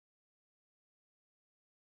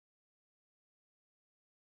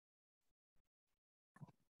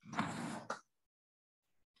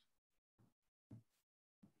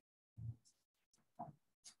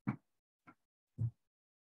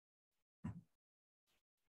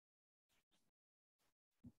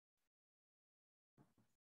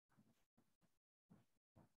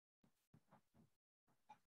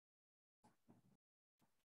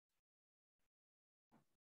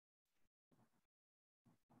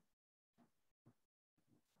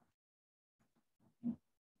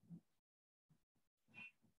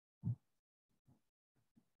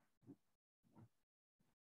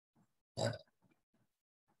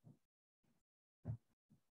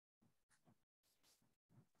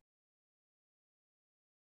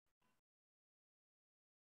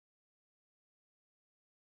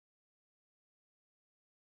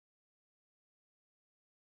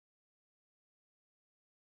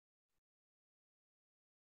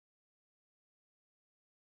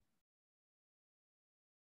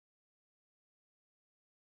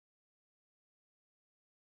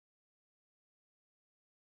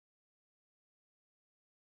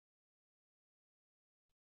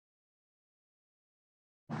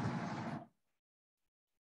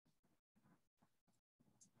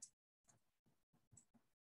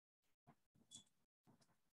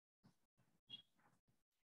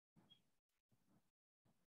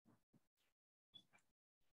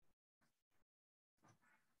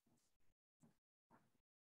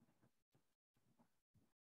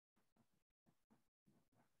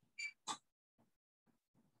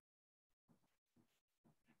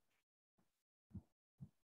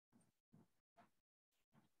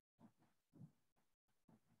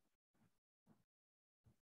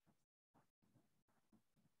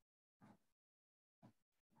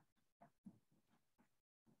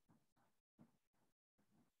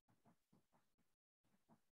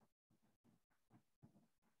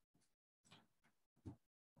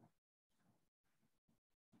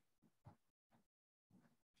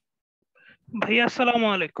ভাইয়া আসসালামু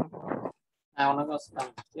আলাইকুম। ওয়ালাইকুম আসসালাম।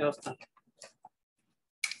 কি অবস্থা?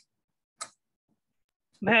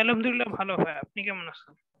 ভাই আলহামদুলিল্লাহ ভালো। ভাই আপনি কেমন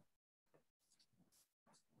আছেন?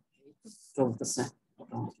 চলতেছে।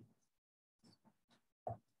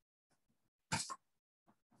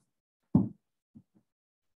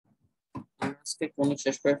 আজকে কোন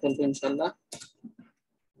শেষ করে ফেলবো ইনশাআল্লাহ।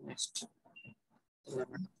 নেক্সট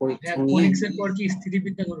পরীক্ষা নিয়ে কনিক্স এর পর কি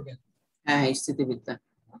স্থিতিবিদ্যা করবেন? হ্যাঁ, স্থিতিবিদ্যা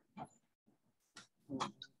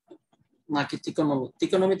নাকি ত্রিকোণমিতি?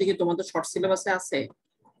 ত্রিকোণমিতি কি তোমাদের শর্ট সিলেবাসে আছে?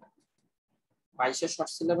 22 এর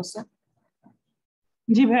শর্ট সিলেবাসে?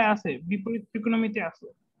 জি ভাই আছে, বিপরীত ত্রিকোণমিতি আছে।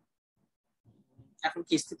 এখন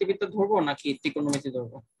কি স্থিতিবিদ্যা ধরবো নাকি ত্রিকোণমিতি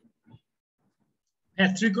ধরবো?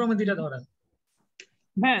 হ্যাঁ, ত্রিকোণমিতিটা ধরেন।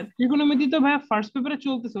 ভাই ত্রিকোণমিতি তো ভাই ফার্স্ট পেপারে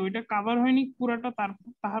চলতেছে, ওইটা কভার হয়নি পুরাটা,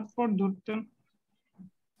 তারপর ধরতেন।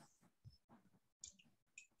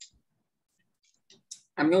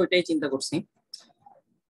 আমি ওইটাই চিন্তা করছি।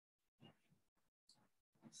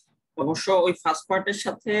 অবশ্য ওই ফার্স্ট পার্টের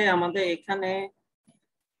সাথে আমাদের এখানে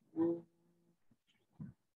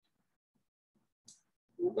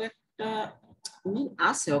খুব একটা মিল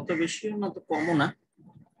আছে, অত বেশিও না, তো কমও না।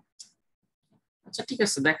 আচ্ছা ঠিক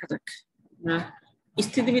আছে, দেখা যাক।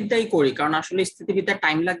 স্থিতিবিদ্যাই করি, কারণ আসলে স্থিতিবিদ্যা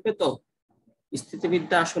টাইম লাগবে তো।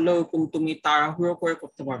 স্থিতিবিদ্যা আসলে ওরকম তুমি তাড়াহুড়ো করে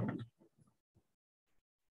করতে পারবে না,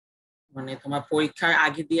 মানে তোমার পরীক্ষার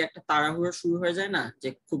আগে দিয়ে একটা তাড়াহুড়ো শুরু হয়ে যায় না, যে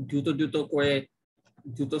খুব দ্রুত দ্রুত করে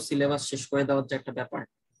দ্রুত সিলেবাস শেষ করে দেওয়ার যে একটা ব্যাপার।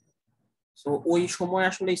 তো ওই সময়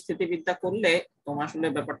আসলে স্থিতিবিদ্যা করলে তোমার আসলে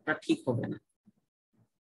ব্যাপারটা ঠিক হবে না।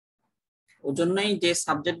 ওই জন্যই যে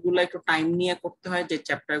সাবজেক্ট গুলো একটু টাইম নিয়ে করতে হয়, যে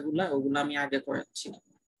চ্যাপ্টার গুলা, ওগুলো আমি আগে করাচ্ছি।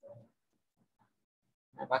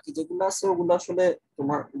 আর বাকি যেগুলো আছে ওগুলো আসলে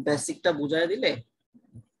তোমার বেসিকটা বুঝাই দিলে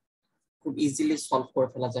খুব ইজিলি সলভ করে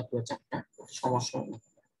ফেলা যায় পুরো চ্যাপ্টার, সমস্যা হবে না।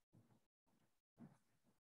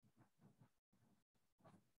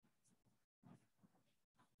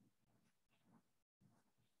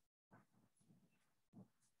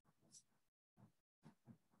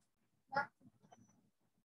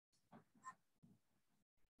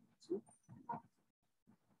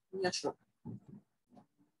 আসো,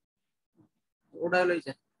 ওটা হলো এই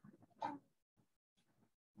যে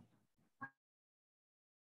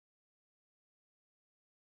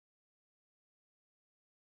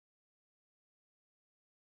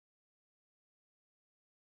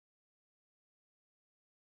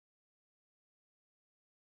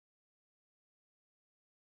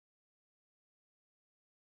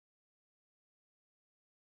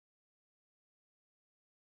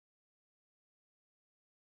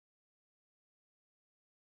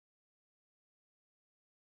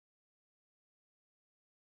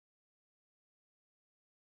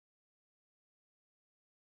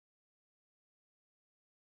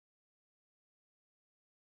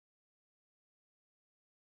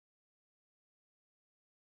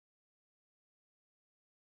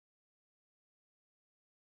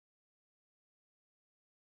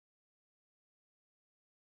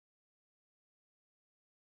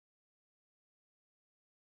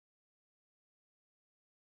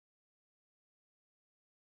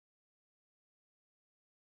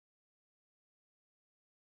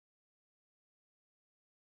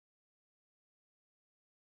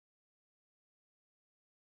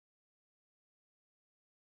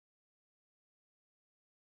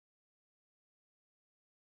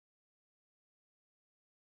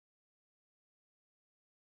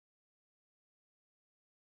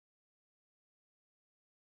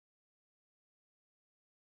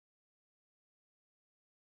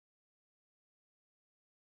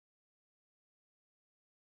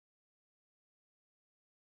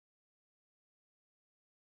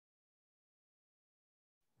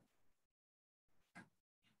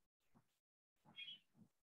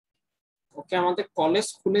ওকে। আমাদের কলেজ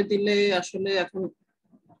খুলে দিলে আসলে এখন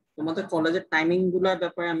তোমাদের কলেজের টাইমিং গুলার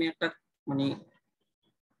ব্যাপারে আমি একটা মানে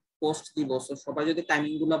পোস্ট দিব, সবাই যদি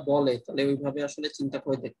টাইমিং গুলা বলে তাহলে ওইভাবে আসলে চিন্তা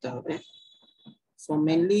করে দেখতে হবে। সো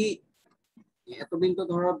মেনলি এতদিন তো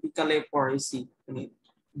ধরো বিকালে পড়াইছি, মানে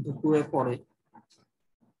দুপুরে পড়ে।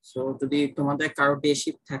 সো যদি তোমাদের কারো ডে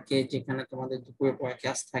শিফট থাকে যেখানে তোমাদের দুপুরে পড়া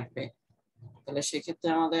ক্লাস থাকবে, তাহলে সেক্ষেত্রে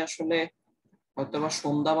আমাদের আসলে হয়তোবা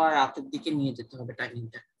সন্ধ্যা বা রাতের দিকে নিয়ে যেতে হবে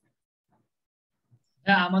টাইমিংটা।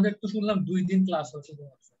 হ্যাঁ, আমাদের তো শুনলাম 2 দিন ক্লাস হচ্ছে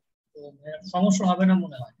শুধুমাত্র, তো সমস্যা হবে না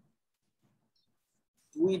মনে হয়।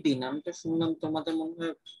 2 দিন? আমি তো শুনলাম তোমাদের মনে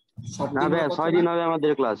হয় সব না দিন ভাই, 6 দিন হবে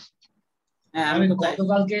আমাদের ক্লাস। হ্যাঁ, আমি আমি তো তাই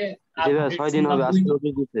গতকালকে জি ভাই, 6 দিন হবে, আজকে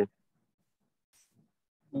নোটিশ দিতে।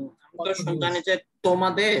 আমি তো জানি যে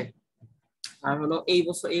তোমাদের আর হলো এই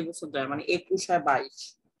বছর যায় মানে 21 আর 22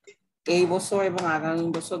 এই বছর এবং আগামী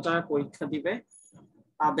বছর যারা পরীক্ষা দিবে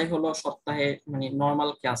তাদের হলো সপ্তাহে মানে নরমাল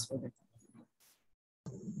ক্লাস হবে।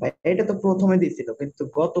 ভাই এটা তো প্রথমে দিছিল, কিন্তু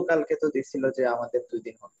গতকালকে তো দিছিল যে আমাদের 2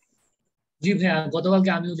 দিন হবে। জি ভাইয়া,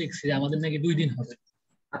 গতকালকে আমিও দেখছি যে আমাদের নাকি 2 দিন হবে।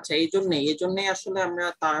 আচ্ছা, এই জন্যই আসলে আমরা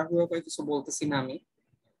তাড়াহুড়ো করে কিছু বলতেছি না। আমি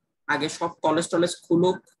আগে সব কলেজ টলেজ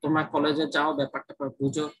খুলুক, তোমার কলেজে যাও, ব্যাপারটা পর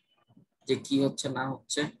বুঝো যে কি হচ্ছে না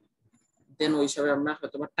হচ্ছে, দেন ওই হিসাবে আমরা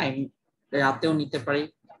হয়তো বা টাইম রাতেও নিতে পারি।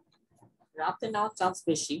 রাতে নেওয়ার চান্স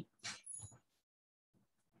বেশি,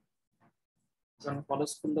 কারণ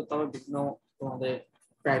কলেজ খুললে তবে বিভিন্ন তোমাদের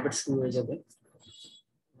প্রাইভেট শুরু হয়ে যাবে।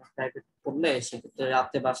 প্রাইভেট পড়লে সেক্ষেত্রে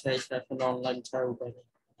রাতে বাসায় এসে আসলে অনলাইন ছাড়া উপায় নেই।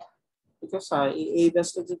 বিকজ এই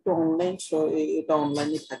ব্যাচটা যেহেতু অনলাইন, সো এটা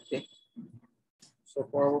অনলাইনে থাকবে। সো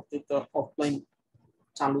পরবর্তীতে অফলাইন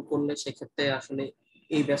চালু করলে সেক্ষেত্রে আসলে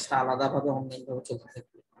এই ব্যাচটা আলাদাভাবে অনলাইন ভাবে চলতে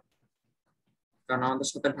থাকবে, কারণ আমাদের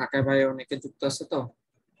সাথে ঢাকায় বাইরে অনেকে যুক্ত আছে, তো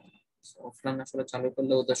অফলাইন আসলে চালু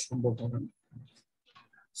করলে ওদের সম্ভব হবে না।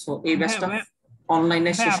 সো এই ভাই ব্যাচটা ভাই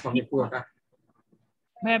অনলাইনে ভাই শেষ আপনি হবে পুরোটা।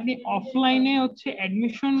 ভাই আপনি অফলাইনে হচ্ছে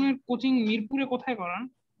অ্যাডমিশনের কোচিং মিরপুরে কোথায় করান?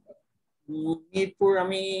 মিরপুর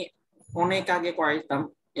আমি অনেক আগে করাইতাম,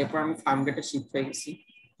 এরপর আমি ফার্মগেটে শিফট হয়ে গেছি।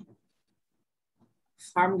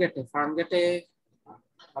 ফার্মগেটে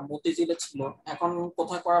মতিঝিলে ছিল, এখন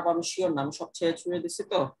কোথায় করাবো আমি শিওর না, আমি সব ছেড়ে ছুড়ে দিছি।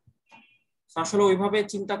 তো আসলে ওইভাবে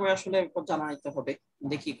চিন্তা করে আসলে এরপর জানা নিতে হবে,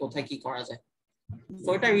 দেখি কোথায় কি করা যায়। তো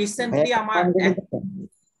এটা রিসেন্টলি আমার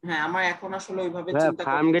হ্যাঁ, আমার এখন আসলে ওইভাবে ভাইয়া চিন্তা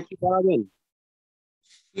ফার্ম গেট কি করাবেন?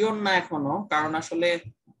 শিওর না এখনো, কারণ আসলে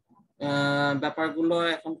ব্যাপারগুলো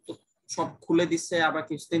এখন তো সব খুলে দিচ্ছে, আবার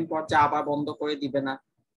কিছুদিন পর যে আবার বন্ধ করে দিবে না,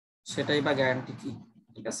 সেটাই বা গ্যারান্টি কি?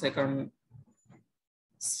 ঠিক আছে, কারণ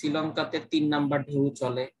শ্রীলঙ্কাতে 3 নাম্বার ঢেউ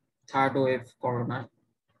চলে, থার্ড ওয়েভ করোনা।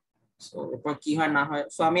 সো এরপর কি হয় না হয়,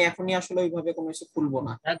 সো আমি এখনই আসলে ওইভাবে কোনো কিছু খুলবো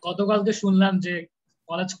না। আর গতকালকে শুনলাম যে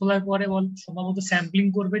কলেজ খোলার পরে সম্ভবত স্যাম্পলিং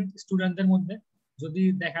করবে স্টুডেন্টদের মধ্যে, যদি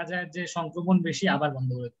দেখা যায় যে সংক্রমণ বেশি আবার বন্ধ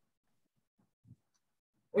করে দেবে।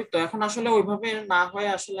 ওই তো, এখন আসলে ওইভাবে না হয়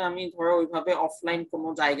আসলে আমি ধরো ওইভাবে অফলাইন কোনো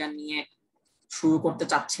জায়গা নিয়ে শুরু করতে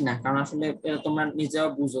চাচ্ছি না, কারণ আসলে তোমরা নিজেও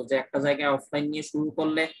বুঝো যে একটা জায়গায় অফলাইন নিয়ে শুরু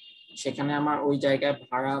করলে সেখানে আমার ওই জায়গায়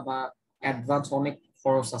ভাড়া বা অ্যাডভান্স অনেক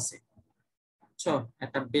খরচ আছে, বুঝছো,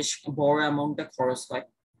 একটা বেশ বড় অ্যামাউন্টে খরচ হয়।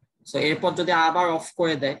 সো এরপর যদি আবার অফ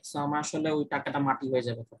করে দেয়, সো আমার আসলে ওই টাকাটা মাটি হয়ে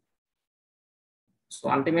যাবে। সো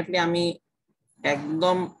আলটিমেটলি আমি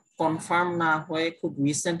একদম কনফার্ম না হয়ে খুব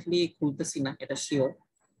রিসেন্টলি খুলতেছি না, এটা শিওর,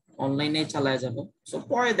 অনলাইনে চালায় যাব। সো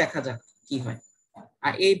পরে দেখা যাক কি হয়।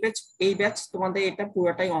 আর এই ব্যাচ তোমাদের এটা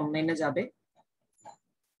পুরোটাই অনলাইনে যাবে,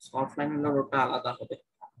 অফলাইন হলে ওটা আলাদা হবে।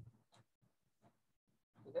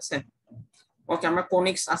 ঠিক আছে, ওকে, আমরা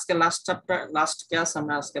কোনিক্স আজকে লাস্ট চ্যাপ্টার, লাস্ট ক্লাস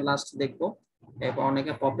আমরা আজকে লাস্ট দেখবো। এরপর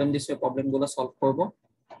অনেকে প্রবলেম দিচ্ছে, প্রবলেম গুলো সলভ করবো,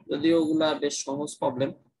 যদিও ওগুলা বেশ সহজ প্রবলেম,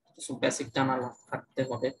 কিছু বেসিক জানা থাকতে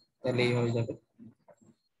হবে, তাহলেই হয়ে যাবে।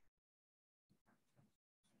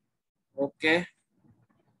 ওকে,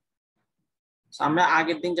 আমরা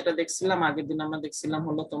আগের দিন যেটা দেখছিলাম, আমরা দেখছিলাম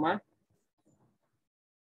হলো তোমার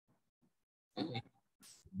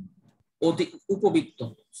উপবৃত্ত।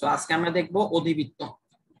 সো আজকে আমরা দেখবো অধিবৃত্ত।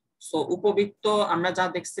 সো উপবৃত্ত আমরা যা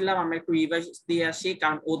দেখছিলাম আমরা একটু রিভাইজ দিয়ে আসি,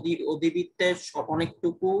 কারণ অধিবৃত্তের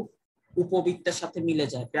অনেকটুকু উপবৃত্তের সাথে মিলে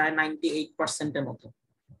যায়, প্রায় 98%-এর মতো।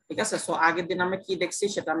 ঠিক আছে, সো আগের দিন আমরা কি দেখছি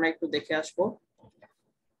সেটা আমরা একটু দেখে আসবো।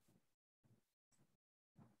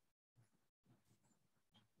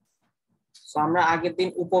 সো আমরা আগের দিন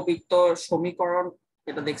উপবৃত্ত সমীকরণ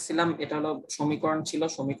এটা দেখছিলাম, এটা হলো সমীকরণ ছিল,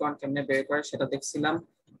 সমীকরণ কেমনে বের করে সেটা দেখছিলাম।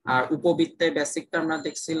 আর উপবৃত্তের বেসিকটা আমরা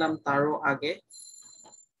দেখছিলাম তারও আগে,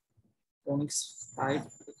 Conics 5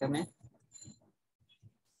 এখানে।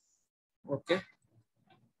 ওকে,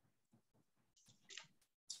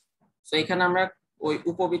 সো এখানে আমরা ওই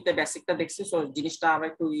উপবৃত্তের বেসিকটা দেখছি। সো জিনিসটা আবার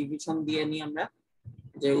একটু রিভিশন দিয়ে নিই আমরা,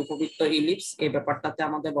 যে উপবৃত্ত ইলিপস এই ব্যাপারটাতে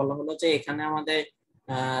আমাদের বলা হলো যে এখানে আমাদের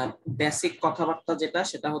বেসিক কথাবার্তা যেটা,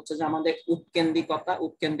 সেটা হচ্ছে যে আমাদের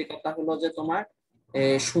উৎকেন্দ্রিকতা হলো যে তোমার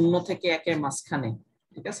 0 থেকে 1-এর মাঝখানে।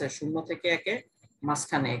 ঠিক আছে, 0 থেকে 1-এর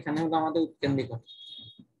মাঝখানে এখানে হলো আমাদের উৎকেন্দ্রিকতা।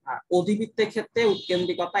 আর অধিবৃত্তের ক্ষেত্রে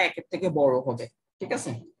উৎকেন্দ্রিকতা 1-এর থেকে বড় হবে। ঠিক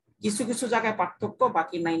আছে, কিছু কিছু জায়গায় পার্থক্য,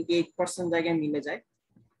 বাকি 98% জায়গায় মিলে যায়।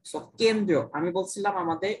 সো কেন্দ্রীয়, আমি বলছিলাম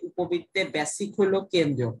আমাদের উপবৃত্তের বেসিক হলো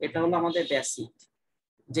কেন্দ্রীয়, এটা হলো আমাদের বেসিক,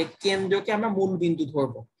 যে কেন্দ্রকে আমরা মূল বিন্দু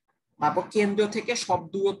ধরবো, তারপর কেন্দ্র থেকে সব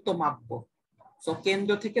দূরত্ব মাপবো। তো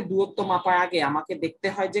কেন্দ্র থেকে দূরত্ব মাপার আগে আমাকে দেখতে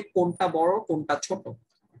হয় যে কোনটা বড় কোনটা ছোট।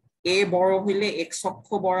 এ বড় হইলে এক্স অক্ষ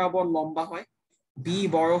বরাবর লম্বা হয়, বি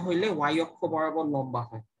বড় হইলে ওয়াই অক্ষ বরাবর লম্বা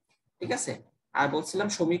হয়। ঠিক আছে, আর বলছিলাম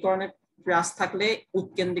সমীকরণে প্লাস থাকলে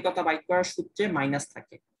উৎকেন্দ্রিকতা বাইর করার সূত্রে মাইনাস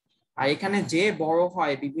থাকে, আর এখানে যে বড়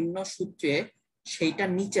হয় বিভিন্ন সূত্রে সেইটা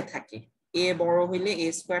নিচে থাকে। এ বড় হইলে এ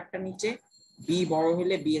স্কোয়ারটা নিচে, বি বড়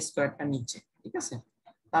হলে বি স্কয়ারটা নিচে, ঠিক আছে।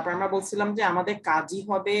 তারপর আমরা বলছিলাম যে আমাদের কাজই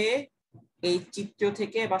হবে এই চিত্র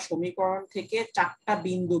থেকে বা সমীকরণ থেকে 4টা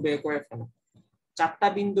বিন্দু বের করে ফেলা। 4টা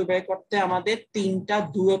বিন্দু বের করতে আমাদের 3টা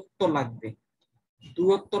দূরত্ব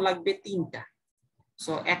লাগবে, 3টা।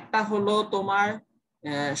 সো একটা হলো তোমার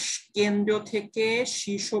কেন্দ্র থেকে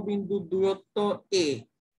শীর্ষবিন্দুর দূরত্ব এ,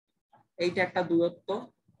 এইটা একটা দূরত্ব।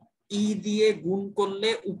 ই দিয়ে গুণ করলে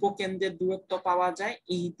উপকেন্দ্রের দূরত্ব পাওয়া যায়,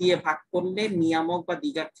 ই দিয়ে ভাগ করলে নিয়ামক বা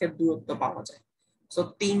দ্বিঘাক্ষের দূরত্ব পাওয়া যায়। সো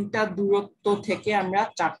 3টা দূরত্ব থেকে আমরা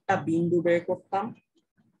 4টা বিন্দু বের করতাম।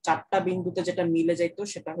 4টা বিন্দুতে যেটা মিলে যাইতো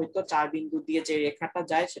সেটা হয়তো 4 বিন্দু দিয়ে যে রেখাটা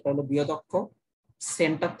যায় সেটা হলো বৃহৎ অক্ষ,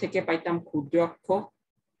 সেন্টার থেকে পাইতাম ক্ষুদ্র অক্ষ,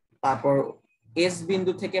 তারপর এস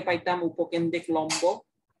বিন্দু থেকে পাইতাম উপকেন্দ্রিক লম্ব,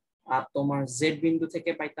 আর তোমার জেড বিন্দু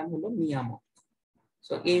থেকে পাইতাম হলো নিয়ামক।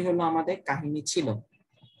 সো এই হলো আমাদের কাহিনী ছিল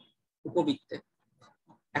উপবৃত্তে।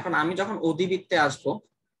 এখন আমি যখন অধিবৃত্তে আসবো,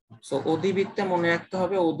 সো অধিবৃত্তে মনে রাখতে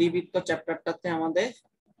হবে অধিবৃত্ত চ্যাপ্টারটাতে আমাদের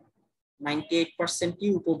 98%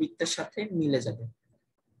 উপবৃত্তের সাথে মিলে যাবে,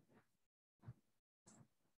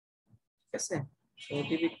 ঠিক আছে।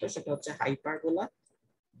 অধিবৃত্ত সেটা হচ্ছে হাইপারবোলা।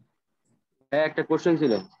 একটা কোশ্চেন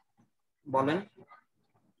ছিল, বলেন।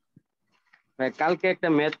 কালকে একটা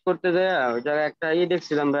ম্যাথ করতে যায় ওইটা একটা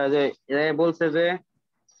দেখছিলাম ভাই, যে এরা বলছে যে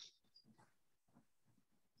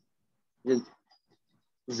যে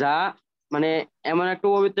যা মানে এমন একটা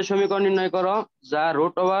উপবৃত্তের সমীকরণ নির্ণয় করো যা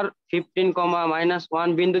 √15,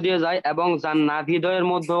 -1 বিন্দু দিয়ে যায় এবং যার নাভিদ্বয়ের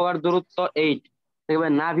মধ্যকার দূরত্ব 8।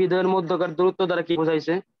 এবার নাভিদ্বয়ের মধ্যকার দূরত্ব দ্বারা কি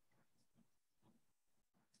বোঝাইছে?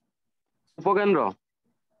 উপকেন্দ্র।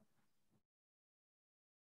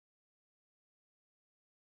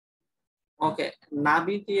 ওকে,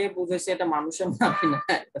 নাভি দিয়ে বুঝেছে এটা মানুষের নাভি না,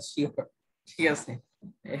 এটা শিওর, ঠিক আছে।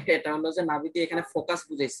 এটা হলো যে নাভি দিয়ে এখানে ফোকাস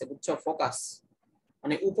বুঝাইছে, বুঝছো? ফোকাস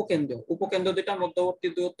মানে উপকেন্দ্র, উপকেন্দ্র দুইটার মধ্যবর্তী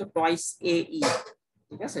দূরত্ব টুয়াইস এ ই,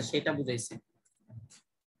 ঠিক আছে, সেটা বুঝাইছে।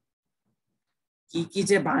 কি কি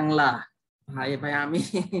যে বাংলা ভাই, ভাই আমি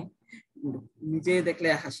নিজে দেখলে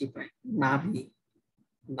হাসি পায়। নাভি,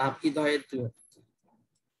 নাভিদ্বয়ের দূরত্ব।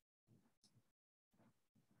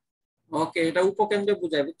 ওকে, এটা উপকেন্দ্র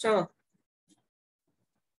বুঝায়, বুঝছো?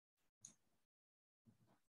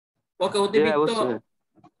 ওকে, অধিবৃত্ত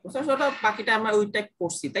ওটা বাকিটা আমরা ওই টাইপ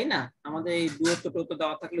করছি, তাই না? আমাদের এই দূরত্ব টুরত্ব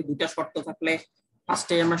দেওয়া থাকলে, দুইটা শর্ত থাকলে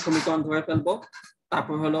ফার্স্টে আমরা সমীকরণ ধরে ফেলবো,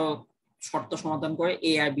 তারপর হলো শর্ত সমাধান করে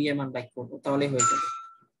এ আর বি এর মান বাইক করবো, তাহলে হয়ে যাবে।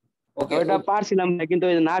 ওকে, ওইটা পারছিলাম না, কিন্তু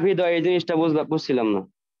নাভিদ্বয় এই জিনিসটা বুঝছিলাম না।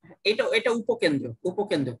 এটা এটা উপকেন্দ্র,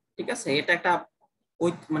 উপকেন্দ্র, ঠিক আছে। এটা একটা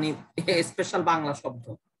ওই মানে স্পেশাল বাংলা শব্দ,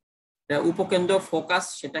 উপকেন্দ্র ফোকাস,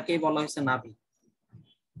 সেটাকেই বলা হয়েছে নাভি।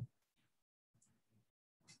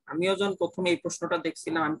 আমিও যখন প্রথমে এই প্রশ্নটা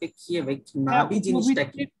দেখছিলাম আমি কি ভাই নাভি জিনিসটা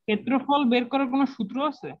কি? ক্ষেত্রফল বের করার কোনো সূত্র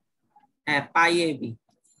আছে? হ্যাঁ, পাই এ বি।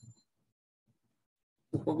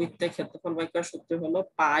 উপবৃত্তের ক্ষেত্রফল বের করার সূত্র হলো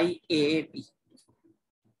পাই এ বি,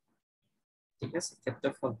 ঠিক আছে।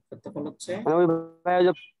 ক্ষেত্রফল হচ্ছে ওই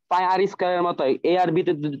পাই আর স্কয়ারের মতো, এ আর বি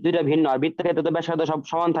তে দুইটা ভিন্ন, আর বৃত্তের ক্ষেত্রে তো ব্যাসার্ধ সব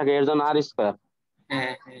সমান থাকে, এর জন্য আর স্কয়ার।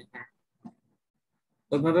 হ্যাঁ হ্যাঁ হ্যাঁ,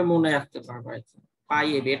 ওইভাবে মনে রাখতে পারবো আর কি। পাই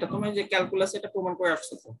এ বি, এটা তুমি যে ক্যালকুলাসে এটা প্রমাণ করে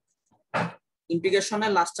আসছো তো,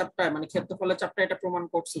 ইন্টিগ্রেশনের লাস্ট চ্যাপ্টার মানে ক্ষেত্রফলের চ্যাপ্টার এটা প্রমাণ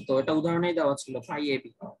করছে তো, এটা উদাহরণেই দেওয়া ছিল পাই এ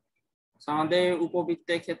বি। আমাদের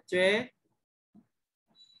উপবৃত্তের ক্ষেত্রে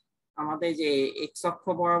আমাদের যে এক্স অক্ষ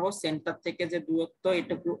বরাবর সেন্টার থেকে যে দূরত্ব,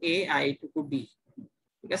 এটুকু এ আর এটুকু বি,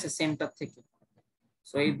 ঠিক আছে, সেন্টার থেকে।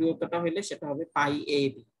 সো এই দূরত্বটা হইলে সেটা হবে পাই এ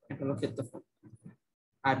বি, এটা হলো ক্ষেত্রফল।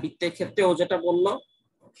 আর বৃত্তের ক্ষেত্রে ও যেটা বললো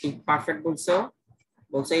ঠিক পারফেক্ট বলছে,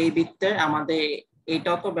 বলছে এই বৃত্তের আমাদের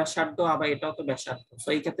এটাও তো ব্যাসার্ধ আবার এটাও তো ব্যাসার্ধ, সো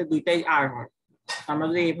এই ক্ষেত্রে দুইটাই আর হয়। আমরা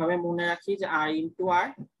যদি এইভাবে মনে রাখি যে আর ইন্টু আর,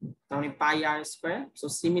 তাহলে পাই আর স্কয়ার, সো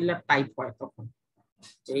সিমিলার টাইপ হয় তখন,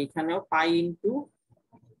 যে এইখানেও পাই ইন্টু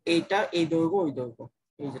এইটা এই দৈর্ঘ্য ওই দৈর্ঘ্য,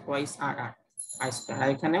 এই যে টুয়াইস আর আর আর স্কয়ার, আর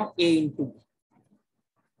এখানেও এ ইন্টু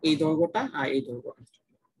এই দৈর্ঘ্যটা আর এই দৈর্ঘ্যটা।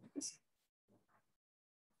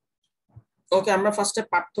 ওকে, আমরা ফার্স্টে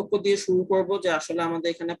পার্থক্য দিয়ে শুরু করব, যে আসলে আমাদের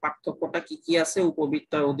এখানে পার্থক্যটা কি কি আছে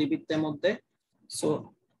উপবৃত্ত আর অধিবৃত্তের মধ্যে। সো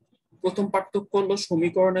প্রথম পার্থক্য হলো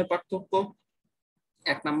সমীকরণের পার্থক্য।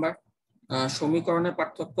 1 নাম্বার সমীকরণের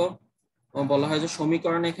পার্থক্য, বলা হয় যে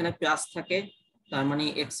সমীকরণে এখানে প্লাস থাকে, তার মানে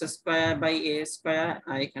x square by A square,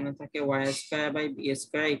 আর এখানে থাকে Y square by B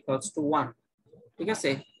square equals to 1, ঠিক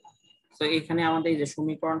আছে। তো এখানে আমাদের এই যে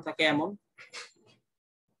সমীকরণ থাকে এমন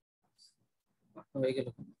হয়ে গেল।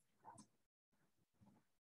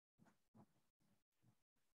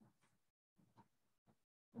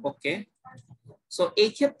 ওকে, সো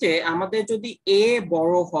এই ক্ষেত্রে আমাদের যদি এ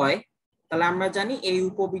বড় হয় তাহলে আমরা জানি এই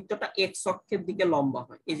উপবৃত্তটা এক্স অক্ষের দিকে লম্বা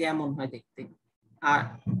হয়, এই যে এমন হয় দেখতে। আর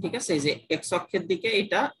ঠিক আছে, এই যে এক্স অক্ষের দিকে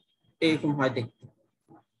এটা এরকম হয় দেখতে।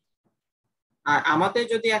 আর আমাদের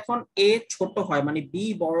যদি এখন এ ছোট হয় মানে বি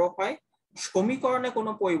বড় হয়, সমীকরণে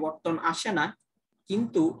কোনো পরিবর্তন আসে না,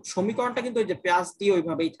 কিন্তু সমীকরণটা কিন্তু ওই যে প্লাস দিয়ে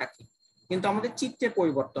ওইভাবেই থাকে, কিন্তু আমাদের চিত্রে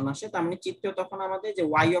পরিবর্তন আসে। তার মানে চিত্র তখন আমাদের যে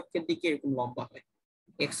ওয়াই অক্ষের দিকে এরকম লম্বা হয়,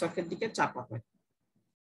 এক্স অক্ষের দিকে চাপা হয়।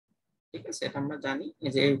 ঠিক আছে, এটা আমরা জানি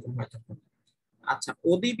যে এরকম হয় তখন। আচ্ছা,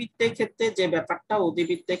 অধিবৃত্তের ক্ষেত্রে যে ব্যাপারটা,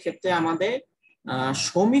 অধিবৃত্তের ক্ষেত্রে আমাদের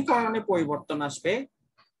সমীকরণে পরিবর্তন আসবে।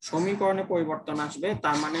 সমীকরণে পরিবর্তন আসবে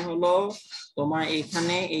তার মানে হলো তোমার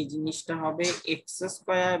এখানে এই জিনিসটা হবে x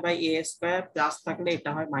square by A square, plus থাকলে এটা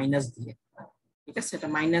হয় মাইনাস দিয়ে। ঠিক আছে, এটা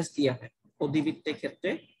মাইনাস দিয়ে হয় অধিবৃত্তের ক্ষেত্রে।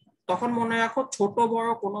 তখন মনে রাখো ছোট বড়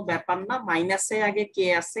কোনো ব্যাপার না, মাইনাসের আগে কে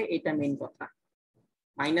আছে এটা মেইন কথা,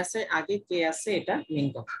 মাইনাসের আগে কে আছে এটা মেইন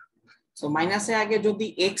কথা। সো মাইনাসের আগে যদি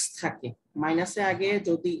এক্স থাকে, মাইনাসের আগে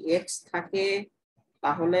যদি এক্স থাকে,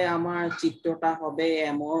 তাহলে আমার চিত্রটা হবে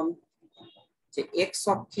এমন যে এক্স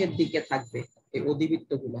অক্ষের দিকে থাকবে এই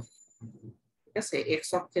অধিবৃত্ত গুলো। ঠিক আছে, এক্স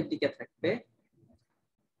অক্ষের দিকে থাকবে,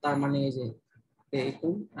 তার মানে এই যে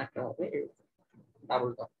এরকম একটা হবে ডাবল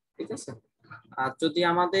ডট। ঠিক আছে, আর যদি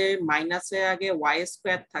আমাদের মাইনাসের আগে ওয়াই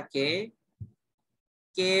স্কোয়ার থাকে,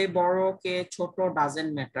 কে বড় কে ছোট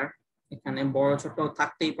ডাজেন্ট ম্যাটার, এখানে বড় ছোট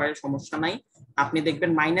থাকতেই পারে, সমস্যা নাই। আপনি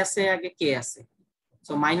দেখবেন মাইনাসের আগে কে আছে,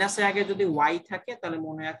 সো মাইনাসের আগে যদি ওয়াই থাকে তাহলে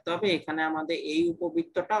মনে রাখতে হবে এখানে আমাদের এই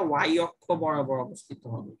উপবৃত্তটা ওয়াই অক্ষ বরাবর অবস্থিত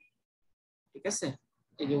হবে। ঠিক আছে,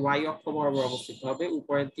 এই যে ওয়াই অক্ষ বরাবর অবস্থিত হবে,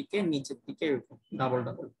 উপরের দিকে নিচের দিকে এরকম ডাবল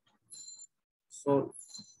ডাবল। সো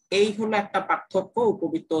এই হলো একটা পার্থক্য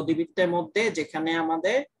উপবৃত্ত অধিবৃত্তের মধ্যে, যেখানে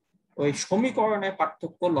আমাদের ওই সমীকরণের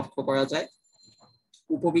পার্থক্য লক্ষ্য করা যায়।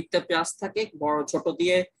 উপবৃত্তে প্লাস থাকে, বড় ছোট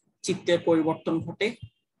দিয়ে চিত্রের পরিবর্তন ঘটে,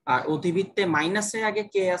 আর অধিবৃত্তে মাইনাসের আগে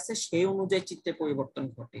কে আছে সেই অনুযায়ী চিত্রের পরিবর্তন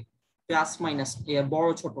ঘটে, প্লাস মাইনাস বড়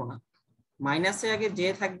ছোট না, মাইনাসের আগে যে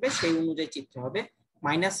থাকবে সেই অনুযায়ী চিত্র হবে।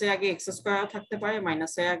 মাইনাসের আগে এক্স স্কোয়ারও থাকতে পারে,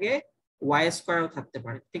 মাইনাসের আগে ওয়াই স্কোয়ারও থাকতে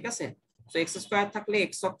পারে। ঠিক আছে, তো এক্স স্কোয়ার থাকলে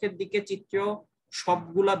এক্স অক্ষের দিকে চিত্র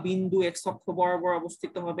সবগুলা বিন্দু এক্স অক্ষ বরাবর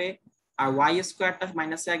অবস্থিত হবে, আর ওয়াই স্কোয়ারটা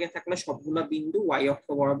মাইনাসের আগে থাকলে সবগুলা বিন্দু ওয়াই অক্ষ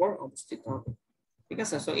বরাবর অবস্থিত হবে। ঠিক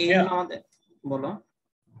আছে, সো এই হলো আমাদের। বলো।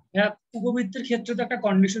 হ্যাঁ, উপবৃত্তের ক্ষেত্রে তো একটা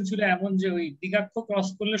কন্ডিশন ছিল এমন যে ওই দ্বিঘাক্ষ ক্রস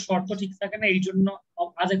করলে শর্ত ঠিক থাকে না, এই জন্য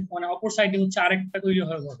মানে অপর সাইডে হচ্ছে আরেকটা তৈরি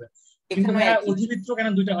হয়ে হবে। কিন্তু ভাইয়া অধিবৃত্ত কেন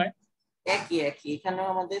দুইটা হয়? একই একই, এখানেও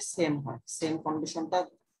আমাদের সেম হয়, সেম কন্ডিশনটা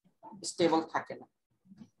স্টেবল থাকে না।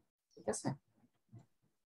 ঠিক আছে,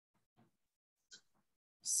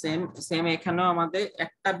 সেম সেম এখানেও আমাদের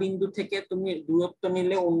একটা বিন্দু থেকে তুমি দূরত্ব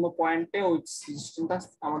নিলে অন্য পয়েন্টে ওই সিস্টেমটা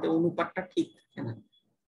আমাদের অনুপাতটা ঠিক থাকে না,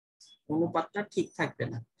 অনুপাতটা ঠিক থাকবে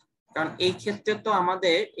না। কারণ এই ক্ষেত্রে তো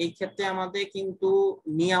আমাদের কিন্তু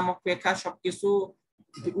নিয়ামক রেখা সবকিছু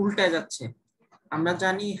উল্টে যাচ্ছে। আমরা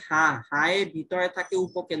জানি হায়ের ভিতরে থাকে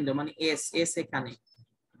উপকেন্দ্র মানে এস, এস এখানে,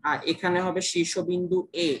 আর এখানে হবে শীর্ষবিন্দু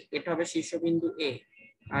এ, এটা হবে শীর্ষবিন্দু এ,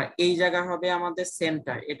 আর এই জায়গা হবে আমাদের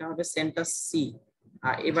সেন্টার, এটা হবে সেন্টার সি,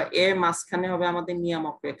 আর এবার এর মাঝখানে হবে আমাদের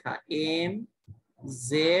নিয়ামক রেখা এম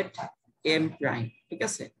জেড এম প্রাইম। ঠিক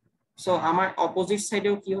আছে, সো আমার অপোজিট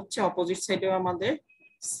সাইডেও কি হচ্ছে, অপোজিট সাইডেও আমাদের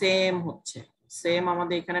সেম হচ্ছে, সেম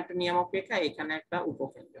আমাদের এখানে একটা নিয়ামক রেখা, এখানে একটা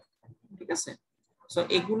উপকেন্দ্র। ঠিক আছে, সো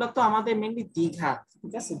এগুলো তো আমাদের মেইনলি দ্বিঘাত।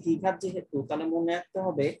 ঠিক আছে, দ্বিঘাত যেহেতু, তাহলে মনে রাখতে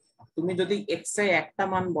হবে তুমি যদি এক্স এর একটা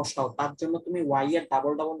মান বসাও তার জন্য তুমি ওয়াই এর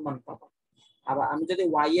ডাবল ডাবল মান পাবো, আবার আমি যদি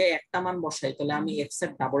ওয়াই এর একটা মান বসাই তাহলে আমি এক্স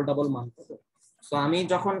এর ডাবল ডাবল মান পাবো। সো আমি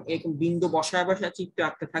যখন বিন্দু বসায় বসায় চিত্র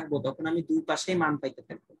আঁকতে থাকবো তখন আমি দুই পাশেই মান পাইতে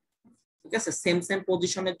থাকবো। ঠিক আছে, সেম সেম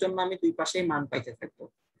পজিশনের জন্য আমি দুই পাশেই মান পাইতে থাকবো।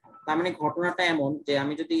 তার মানে ঘটনাটা এমন যে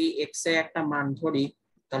আমি যদি এক্স এর একটা মান ধরি,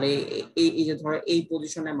 তাহলে এই যে ধরো এই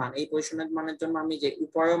পজিশনের মান, এই পজিশনের মানের জন্য আমি যে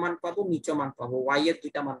উপরেও মান পাবো নিচেও মান পাবো, ওয়াই এর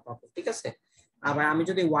দুইটা মান পাবো। ঠিক আছে, আবার আমি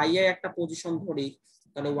যদি ওয়াই এর একটা পজিশন ধরি,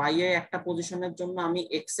 তাহলে ওয়াই এর একটা পজিশনের জন্য আমি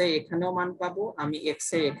এক্স এর এখানেও মান পাবো, আমি এক্স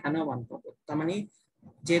এর এখানেও মান পাবো। তার মানে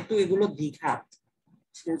যেহেতু এগুলো দ্বিঘাত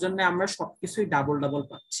সেজন্য আমরা সবকিছুই ডাবল ডাবল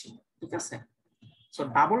পাচ্ছি। ঠিক আছে, সো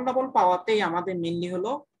ডাবল ডাবল পাওয়াতেই আমাদের মেইনলি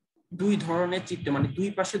হলো দুই ধরনের চিত্র, মানে দুই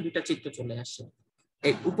পাশে দুইটা চিত্র চলে আসে।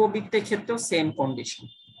 এই উপবৃত্তের ক্ষেত্রেও সেম কন্ডিশন,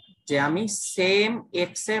 যে আমি সেম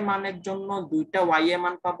এক্স এর মানের জন্য দুইটা ওয়াই এর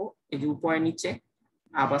মান পাবো, এই যে উপরে নিচে,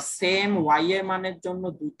 আবার সেম ওয়াই এর মানের জন্য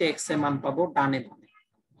দুইটা এক্স এর মান পাবো ডানে ডানে।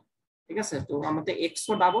 ঠিক আছে, তো আমাদের x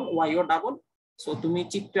O double Y O double, so তুমি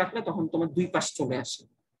চিত্র আঁকলে তখন তোমার দুই পাশ চলে আসে।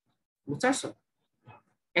 বুঝতে পারছো?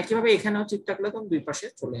 একইভাবে এখানেও চিত্র আঁকলে তখন দুই পাশে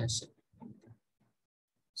চলে আসে।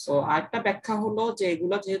 সো আরেকটা ব্যাখ্যা হলো যে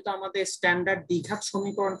এগুলো যেহেতু আমাদের স্ট্যান্ডার্ড দ্বিঘাত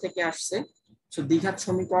সমীকরণ থেকে আসছে, সো দ্বিঘাত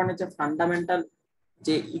সমীকরণের যে ফান্ডামেন্টাল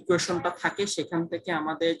যে ইকুয়েশনটা থাকে সেখান থেকে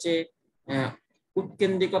আমাদের যে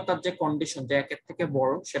উৎকেন্দ্রিকতার যে কন্ডিশন যে একের থেকে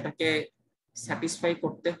বড়, সেটাকে স্যাটিসফাই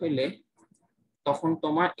করতে হইলে তখন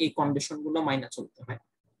তোমার এই কন্ডিশন গুলো মাইনা চলতে হয়।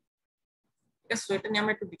 ঠিক আছে, এটা নিয়ে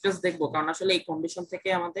আমরা একটু ডিটেইলস দেখবো, কারণ আসলে এই কন্ডিশন থেকে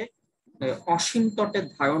আমাদের অসীম তটের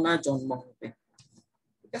ধারণার জন্ম হবে।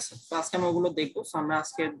 ঠিক আছে, তো আজকে আমরা ওগুলো দেখবো। আমরা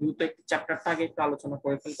আজকে দ্রুত একটি চ্যাপ্টারটা আগে একটু আলোচনা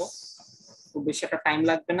করে ফেলবো, খুব বেশি একটা টাইম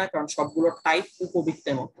লাগবে না, কারণ সবগুলো টাইপ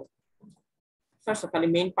উপবৃত্তের মতো। খালি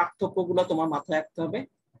মেইন পার্থক্যগুলো তোমার মাথায় রাখতে হবে,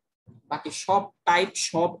 বাকি সব টাইপ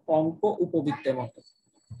সব অঙ্ক উপবৃত্তের মতো।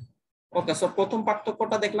 ওকে, সো প্রথম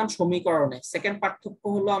পার্থক্যটা দেখলাম সমীকরণে। সেকেন্ড পার্থক্য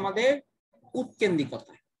হলো আমাদের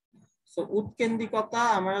উৎকেন্দ্রিকতা। সো উৎকেন্দ্রিকতা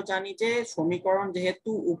আমরা জানি যে সমীকরণ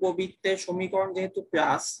যেহেতু উপবৃত্তের সমীকরণ যেহেতু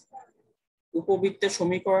প্লাস, উপবৃত্তের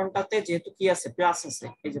সমীকরণটাতে যেহেতু কি আছে প্লাস আছে,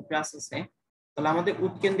 এই যে প্লাস আছে, তাহলে আমাদের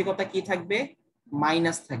উৎকেন্দ্রিকতা কি থাকবে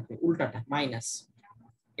মাইনাস থাকবে, উল্টাটা মাইনাস।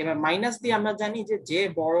 এবার মাইনাস দিয়ে আমরা জানি যে যে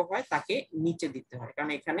বড় হয় তাকে নিচে দিতে হয়,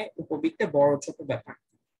 কারণ এখানে উপবৃত্তে বড় ছোট ব্যাপার।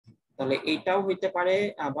 তাহলে এইটাও হইতে পারে,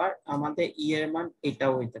 আবার আমাদের ই এর মান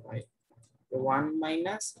এটাও হইতে পারে 1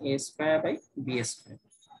 minus a square by b square.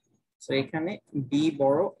 So এখানে b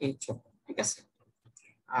বড় a ছোট। ঠিক আছে,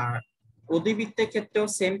 আর অধিবৃত্তের ক্ষেত্রেও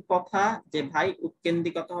সেম কথা, যে ভাই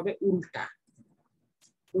উৎকেন্দ্রিকতা হবে উল্টা।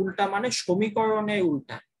 উল্টা মানে সমীকরণের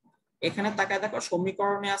উল্টা। এখানে তাকায় দেখো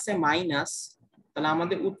সমীকরণে আছে মাইনাস, তাহলে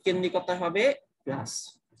আমাদের উৎকেন্দ্রিকতা হবে প্লাস।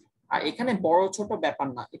 আর এখানে বড় ছোট ব্যাপার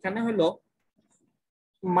না, এখানে হলো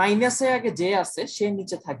মাইনাসের আগে যে আছে সে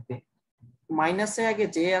নিচে থাকবে, মাইনাসের আগে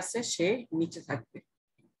যে আছে সে নিচে থাকবে।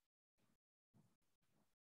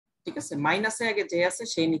 ঠিক আছে, মাইনাসের আগে যে আছে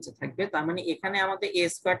সে নিচে থাকবে, তার মানে এখানে আমাদের a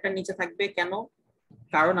স্কয়ারটা নিচে থাকবে। কেন?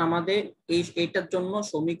 কারণ আমাদের এইটার জন্য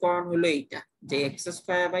সমীকরণ হলো এইটা, যে x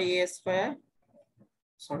square by a square,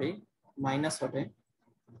 sorry minus হবে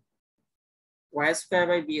y square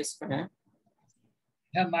by b square.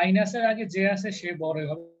 হ্যাঁ, মাইনাসের আগে যে আছে সে বড়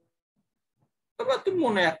হবে। তবে তুমি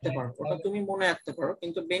মনে রাখতে পারো, ওটা তুমি মনে রাখতে পারো,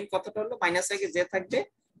 কিন্তু মেইন কথাটা হলো মাইনাসের আগে যে থাকবে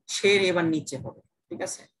সে এবার নিচে হবে। ঠিক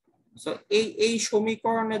আছে, সো এই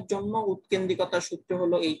সমীকরণের জন্য উৎকেন্দ্রিকতার সূত্র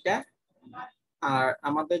হলো এইটা। আর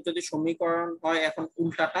আমাদের যদি সমীকরণ হয় এখন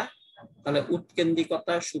উল্টাটা, তাহলে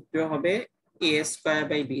উৎকেন্দ্রিকতার সূত্র হবে a square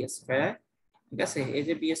by b square. ঠিক আছে, এই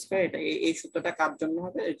যে b স্কয়ার, এটা এই সূত্রটা কার জন্য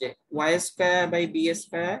হবে, এই যে y square by b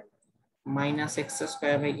square minus x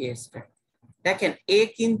square by a square. দেখেন a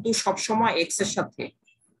কিন্তু সবসময় x এর সাথে,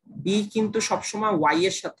 b কিন্তু সবসময় y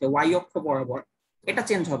এর সাথে, y অক্ষ বরাবর, এটা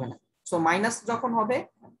চেঞ্জ হবে না। সো মাইনাস যখন হবে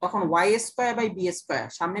তখন y square by b square,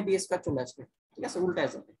 সামনে b স্কয়ার চলে আসবে। ঠিক আছে,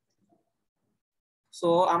 উল্টায় যাবে। সো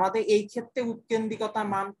আমাদের এই ক্ষেত্রে উৎকেন্দ্রিকতার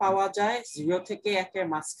মান পাওয়া যায় 0 থেকে 1 এর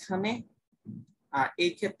মাঝখানে, আর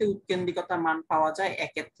এই ক্ষেত্রে উৎকেন্দ্রিকতার মান পাওয়া যায়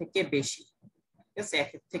 1 এর থেকে বেশি। ঠিক আছে,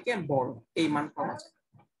 1 এর থেকে বড় এই মান পাওয়া যায়।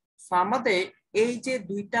 সো আমাদের এই যে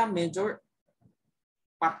দুইটা মেজর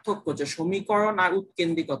পার্থক্য, যে সমীকরণ আর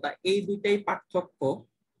উৎকেন্দ্রিকতা, এই দুইটাই পার্থক্য।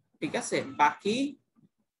 ঠিক আছে, বাকি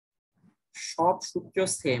সব সূত্র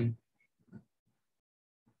সেম,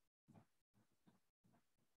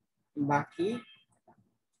 বাকি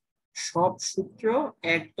সব সূত্র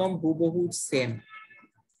একদম হুবহু সেম,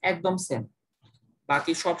 একদম সেম।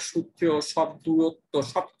 বাকি সব সূত্র সব দূরত্ব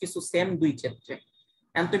সবকিছু সেম দুই ক্ষেত্রে।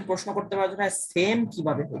 এখন তুমি প্রশ্ন করতে পারো ভাই সেম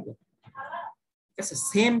কিভাবে হলো? ঠিক আছে,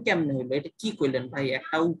 সেম কেমনে হলো, এটা কি কইলেন ভাই,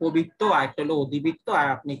 একটা উপবৃত্ত আর একটা হলো অধিবৃত্ত, আর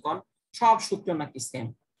আপনি কোন সব সূত্র নাকি সেম?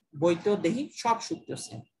 বইতেও দেখি সব সূত্র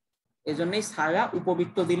সেম। এই জন্যই সারা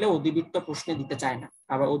উপবৃত্ত দিলে অধিবৃত্ত প্রশ্নে দিতে চায় না,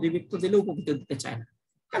 আবার অধিবৃত্ত দিলে উপবৃত্ত দিতে চায় না,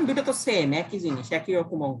 কারণ দুটো তো সেম, একই জিনিস, একই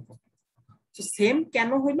রকম অঙ্ক। সেম কেন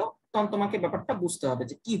হইলো, তখন তোমাকে ব্যাপারটা বুঝতে হবে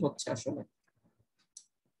যে কি হচ্ছে আসলে।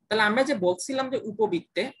 তাহলে আমরা যে বলছিলাম যে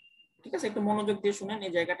উপবৃত্তে, ঠিক আছে, একটু মনোযোগ দিয়ে শুনেন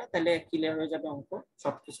এই জায়গাটা, তাহলে ক্লিয়ার হয়ে যাবে, অঙ্ক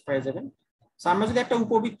সবকিছু পেয়ে যাবেন। আমরা যদি একটা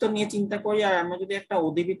উপবৃত্ত নিয়ে চিন্তা করি আর আমরা যদি একটা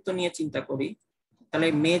অধিবৃত্ত নিয়ে চিন্তা করি, তাহলে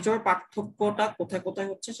মেজর পার্থক্যটা কোথায় কোথায়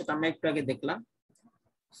হচ্ছে সেটা আমরা একটু আগে দেখলাম।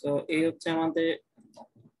 সো এই হচ্ছে আমাদের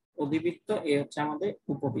অধিবৃত্ত, এই হচ্ছে আমাদের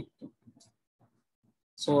উপবৃত্ত।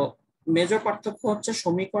 সো মেজর পার্থক্য হচ্ছে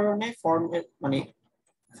সমীকরণে মানে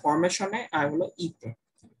ফরমেশনে আর হলো ইতে।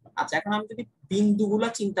 আচ্ছা, এখন আমি যদি বিন্দুগুলা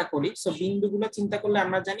চিন্তা করি, সো বিন্দুগুলা চিন্তা করলে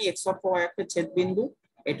আমরা জানি x অক্ষ y অক্ষের ছেদ বিন্দু,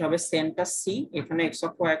 এটা হবে সেন্টার সি, এখানে x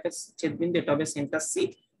অক্ষ y অক্ষের ছেদ বিন্দু, এটা হবে সেন্টার সি।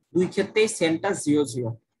 দুই ক্ষেত্রেই সেন্টার 0 0,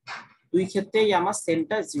 দুই ক্ষেত্রেই আমার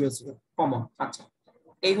সেন্টার 0 0 কমন। আচ্ছা,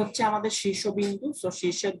 এই হচ্ছে আমাদের শীর্ষবিন্দু। সো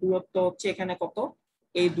শীর্ষের দূরত্ব হচ্ছে এখানে কত,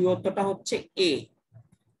 এই দূরত্বটা হচ্ছে a,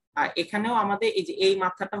 আর এখানেও আমাদের এই যে এই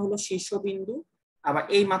মাথাটা হলো শীর্ষবিন্দু, আবার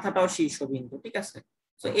এই মাথাটাও শীর্ষবিন্দু। ঠিক আছে,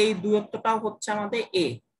 তো এই দূরত্বটাও হচ্ছে আমাদের a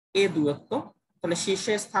দূরত্ব। তাহলে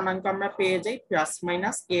শীর্ষের স্থানাঙ্ক আমরা পেয়ে যাই প্লাস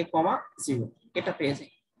মাইনাস a, 0, এটা পেয়ে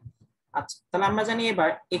যাই। আচ্ছা, তাহলে আমরা জানি এবার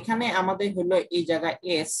এখানে আমাদের হলো এই জায়গায়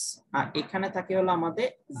s, আর এখানে থাকে হলো আমাদের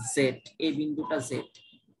z, এই বিন্দুটা z,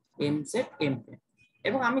 mz m।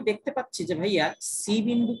 এবং আমি দেখতে পাচ্ছি যে ভাইয়া সি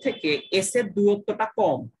বিন্দু থেকে এস এর দূরত্বটা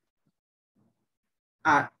কম,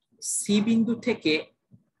 আর সি বিন্দু থেকে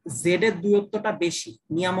জেড এর দূরত্বটা বেশি,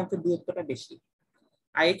 নিয়ামকের দূরত্বটা বেশি।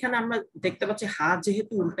 আর এখানে আমরা দেখতে পাচ্ছি হাত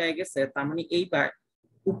যেহেতু উল্টায় গেছে, তার মানে এইবার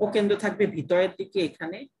উপকেন্দ্র থাকবে ভিতরের দিকে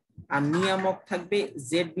এখানে, আর নিয়ামক থাকবে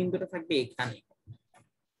জেড বিন্দুটা থাকবে এখানে।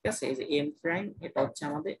 ঠিক আছে, এই যে এম প্রাইম, এটা হচ্ছে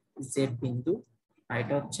আমাদের জেড বিন্দু, আর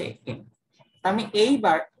এটা হচ্ছে এম। আমি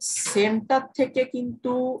এইবার সেন্টার থেকে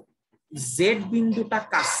কিন্তু জেড বিন্দুটা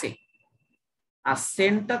কাছে, আর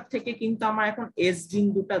সেন্টার থেকে কিন্তু আমার এখন এস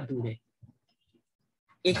বিন্দুটা দূরে।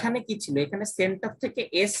 এখানে কি ছিল, এখানে সেন্টার থেকে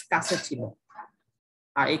এস কাছে ছিল,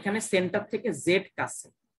 আর এখানে সেন্টার থেকে জেড কাছে,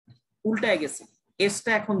 উল্টায় গেছে,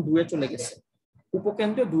 এসটা এখন দূরে চলে গেছে,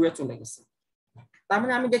 উপকেন্দ্র দূরে চলে গেছে। তার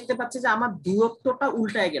মানে আমি দেখতে পাচ্ছি যে আমার দূরত্বটা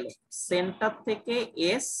উল্টায় গেল, সেন্টার থেকে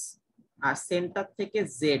এস আর সেন্টার থেকে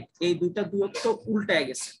জেড, এই দুইটা দূরত্ব উল্টায়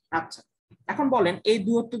গেছে। আচ্ছা, এখন বলেন এই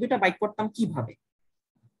দূরত্ব দুটা বাইক করতাম কিভাবে?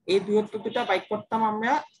 এই দূরত্ব দুটা বাইক করতাম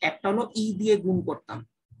আমরা, একটা হলো ই দিয়ে গুণ করতাম,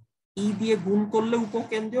 ই দিয়ে গুণ করলে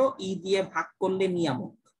উপকেন্দ্র, ই দিয়ে ভাগ করলে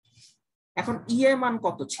নিয়ামক। এখন ই এর মান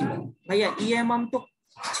কত ছিল ভাইয়া? ই এর মান তো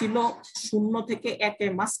ছিল 0 থেকে 1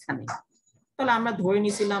 এর মাঝখানে, তাহলে আমরা ধরে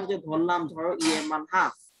নিছিলাম যে ধরলাম ধরো ই এর মান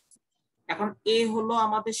হাফ। এখন এ হলো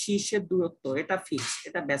আমাদের শীর্ষের দূরত্ব, এটা ফিক্স,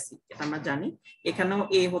 এটা বেসিক, এটা আমরা জানি। এখানেও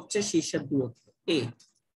এ হচ্ছে শীর্ষের দূরত্ব এ,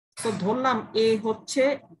 তো ধরলাম এ হচ্ছে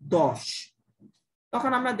 10।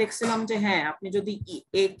 তখন আমরা দেখছিলাম যে হ্যাঁ, আপনি যদি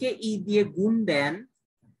এ কে ই দিয়ে গুণ দেন,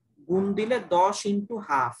 গুণ দিলে 10 ইন্টু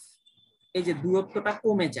হাফ, এই যে দূরত্বটা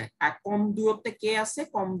কমে যায়, আর কম দূরত্বে কে আছে,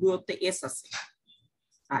 কম দূরত্বে এস আছে।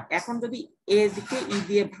 আর এখন যদি এ দিকে ই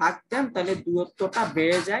দিয়ে ভাগ দেন, তাহলে দূরত্বটা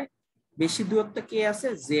বেড়ে যায়, বেশি দূরত্ব কে আছে,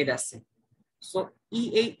 জেড আছে। সো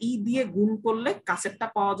এই ই দিয়ে গুণ করলে কাছেরটা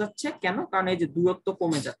পাওয়া যাচ্ছে, কেন? কারণ এই যে দূরত্ব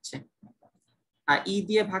কমে যাচ্ছে, আর ই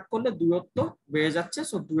দিয়ে ভাগ করলে দূরত্ব বেড়ে যাচ্ছে,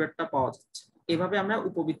 সো দূরত্বটা পাওয়া যাচ্ছে। এভাবে আমরা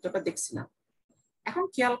উপবৃত্তটা দেখছিলাম। এখন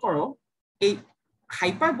খেয়াল করো, এই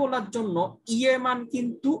হাইপারবোলার জন্য ই এর মান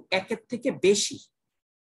কিন্তু 1 এর থেকে বেশি,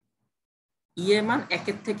 ই এর মান 1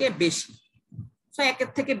 এর থেকে বেশি। সো 1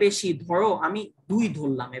 এর থেকে বেশি, ধরো আমি 2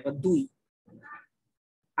 ধরলাম, এবার 2,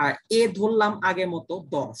 আর এ ধরলাম আগের মতো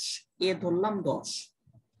 10, এ ধরলাম 10।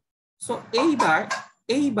 সো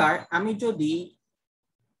এইবার আমি যদি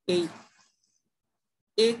এই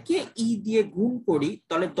এ কে ই দিয়ে গুণ করি,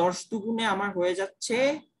 তাহলে 10 দুগুণে আমার হয়ে যাচ্ছে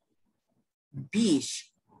 20।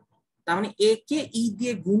 তার মানে এ কে ই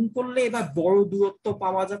দিয়ে গুণ করলে এবার বড় দূরত্ব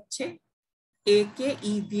পাওয়া যাচ্ছে, এ কে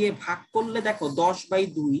ই দিয়ে ভাগ করলে দেখো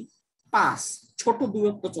 10/2 5, ছোট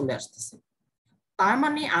দূরত্ব চলে আসতেছে। তার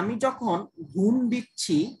মানে আমি যখন গুণ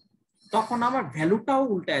দিচ্ছি তখন আমার ভ্যালুটাও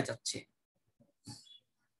উল্টায় যাচ্ছে,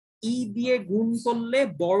 ই দিয়ে গুণ করলে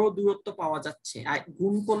বড় দূরত্ব পাওয়া যাচ্ছে, আর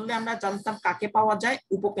গুণ করলে আমরা জানতাম কাকে পাওয়া যায়,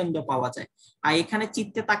 উপকেন্দ্র পাওয়া যায়। আর এখানে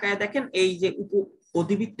চিত্রে তাকায় দেখেন, এই যে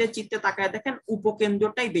অধিবৃত্তের চিত্রে তাকায় দেখেন,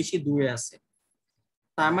 উপকেন্দ্রটাই বেশি দূরে আছে।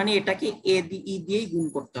 তার মানে এটাকে এ ই দিয়েই গুণ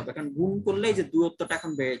করতে হবে, কারণ গুণ করলে এই যে দূরত্বটা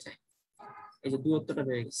এখন বেড়ে যায়, এই যে দূরত্বটা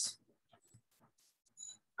বেড়ে গেছে।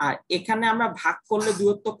 আর এখানে আমরা ভাগ করলে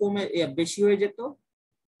দূরত্ব কমে বেশি হয়ে যেত,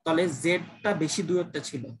 তাহলে জেডটা বেশি দূরত্বে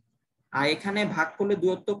ছিল, আর এখানে ভাগ করলে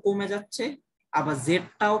দূরত্ব কমে যাচ্ছে, আবার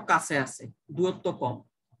জেডটাও কাছে আছে, দূরত্ব কম,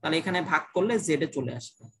 তাহলে এখানে ভাগ করলে জেডে চলে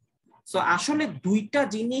আসবে। সো আসলে দুইটা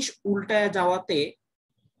জিনিস উল্টায় যাওয়াতে,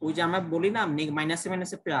 ওই যে আমরা বলি না মাইনাসে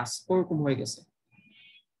মাইনাসে প্লাস, ওরকম হয়ে গেছে।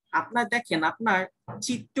 আপনার দেখেন আপনার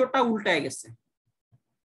চিত্রটা উল্টায় গেছে,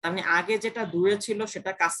 তার মানে আগে যেটা দূরে ছিল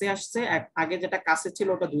সেটা কাছে আসছে, আগে যেটা কাছে ছিল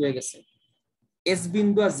ওটা দূরে গেছে, এস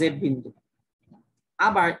বিন্দু আর জেড বিন্দু।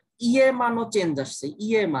 আবার ই এর মানও চেঞ্জ আসছে, ই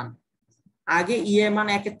এর মান আগে ই এর মান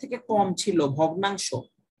 1 এর থেকে কম ছিল, ভগ্নাংশ,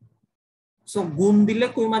 সো গুণ দিলে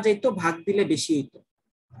কমা যাইতো, ভাগ দিলে বেশি হইতো।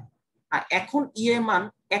 আর এখন ই এর মান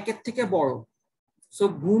 1 এর থেকে বড়, সো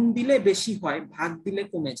গুণ দিলে বেশি হয়, ভাগ দিলে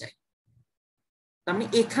কমে যায়। তার মানে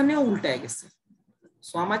এখানেও উল্টায় গেছে,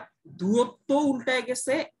 সো আমার দূরত্ব উল্টায়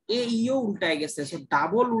গেছে, এ ইও উল্টায় গেছে। সো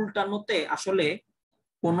ডাবল উল্টানোতে আসলে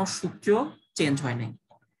কোনো সূত্র চেঞ্জ হয় নাই,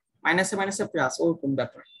 মাইনাসে মাইনাসে প্লাস ওরকম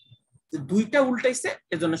ব্যাপার, দুইটা উল্টাইছে,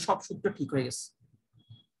 এজন্য সব সূত্র ঠিক হয়ে গেছে।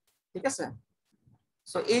 ঠিক আছে,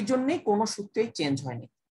 সো এই জন্যই কোনো সূত্রেই চেঞ্জ হয়নি,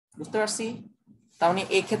 বুঝতে পারছি? তাহলে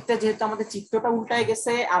এই ক্ষেত্রে যেহেতু আমাদের চিত্রটা উল্টায়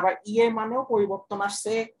গেছে, আবার ই এর মানেও পরিবর্তন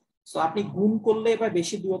আসছে, সো আপনি গুণ করলে এবার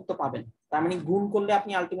বেশি দূরত্ব পাবেন, তার মানে গুণ করলে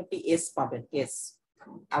আপনি আলটিমেটলি এস পাবেন, এস।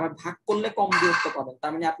 আবার ভাগ করলে কম দূরত্ব পাবেন,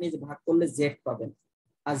 তার মানে আপনি ভাগ করলে জেড পাবেন,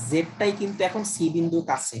 আর জেডটাই কিন্তু এখন সি বিন্দুর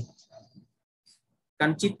কাছে,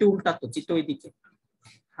 কারণ চিত্র উল্টা, তো চিত্র ওইদিকে,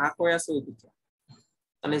 হা করে আছে ওইদিকে,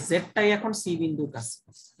 তাহলে জেডটাই এখন সি বিন্দুর কাছে।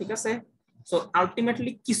 ঠিক আছে, সো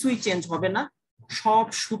আলটিমেটলি কিছুই চেঞ্জ হবে না, সব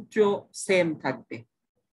সূত্র সেম থাকবে।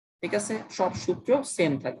 ঠিক আছে, সব সূত্র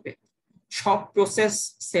সেম থাকবে, সব প্রসেস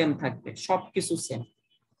সেম থাকবে, সবকিছু সেম।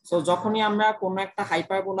 সো যখনই আমরা কোনো একটা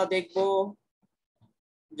হাইপারবোলা দেখব,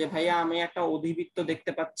 যে ভাইয়া আমি একটা অধিবৃত্ত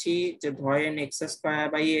দেখতে পাচ্ছি যে ধরেন x square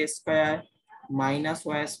by A square minus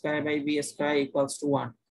Y square by B square equals to 1,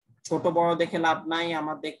 ছোট বড় দেখে লাভ নাই,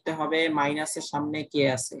 আমার দেখতে হবে মাইনাসের সামনে কে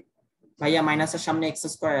আছে, ভাইয়া মাইনাসের সামনে এক্স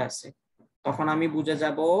স্কয়ার আছে, তখন আমি বুঝে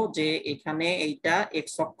যাব যে এখানে এইটা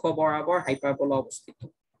এক্স অক্ষ বরাবর হাইপারবোলা অবস্থিত।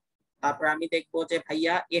 তারপর আমি দেখবো যে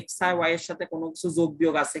ভাইয়া এক্স আর ওয়াই এর সাথে কোনো কিছু যোগ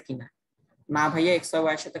বিয়োগ আছে কিনা, না ভাইয়া এক্স আর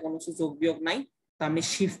ওয়াই এর সাথে কোনো কিছু যোগ বিয়োগ নাই, তো আমি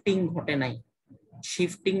শিফটিং ঘটে নাই,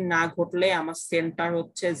 শিফটিং না ঘটলে আমার সেন্টার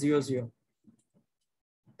হচ্ছে 0 0,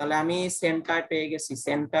 তাহলে আমি সেন্টার পেয়ে গেছি,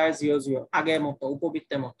 সেন্টার 0 0 আগের মতো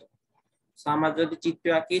উপবৃত্তের মতো। আমরা যদি চিত্র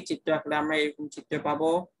আঁকি, চিত্র আঁকলে আমরা এরকম চিত্র পাবো,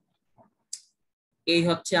 এই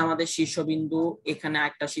হচ্ছে আমাদের শীর্ষবিন্দু, এখানে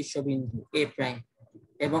একটা শীর্ষবিন্দু এ প্রাইম,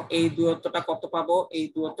 এবং এই দূরত্বটা কত পাবো, এই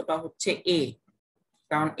দূরত্বটা হচ্ছে এ,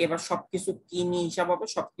 কারণ এবার সবকিছু কি নিয়ে হিসাব হবে,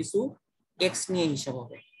 সবকিছু এক্স নিয়ে হিসাব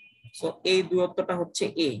হবে। সো এই দূরত্বটা হচ্ছে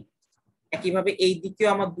এ, একইভাবে এই দিকেও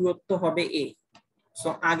আমার দূরত্ব হবে এ। সো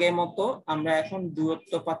আগের মতো আমরা এখন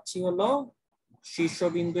দূরত্ব পাচ্ছি হলো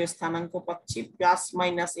শীর্ষবিন্দু স্থানাঙ্ক পাচ্ছি প্লাস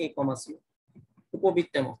মাইনাস a, c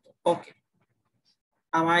উপবৃত্তের মতো। ওকে,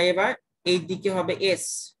 আমার এবার এই দিকে হবে s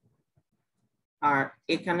আর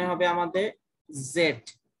এখানে হবে আমাদের z,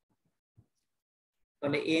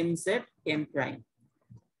 তাহলে mz m প্রাইম।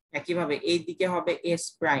 একইভাবে এই দিকে হবে s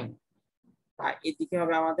প্রাইম আর এদিকে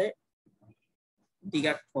হবে আমাদের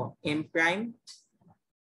দিগাক্ষ m prime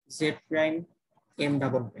z prime m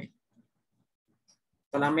double prime.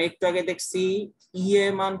 তাহলে আমরা একটু আগে দেখছি ই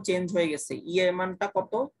এর মান চেঞ্জ হয়ে গেছে, ই এর মানটা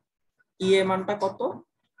কত, ই এর মানটা কত,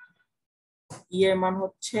 ই এর মান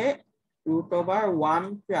হচ্ছে √1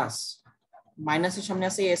 প্লাস মাইনাসের সামনে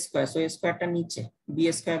আছে a স্কয়ার, সো a স্কয়ারটা নিচে b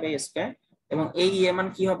square by a square, এবং এই ই এর মান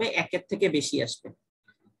কি হবে, 1 এর থেকে বেশি আসবে।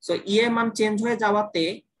 সো ই এর মান চেঞ্জ হয়ে যাওয়াতে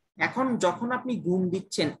এখন যখন আপনি গুণ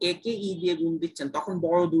দিচ্ছেন, এ কে ই দিয়ে গুণ দিচ্ছেন, তখন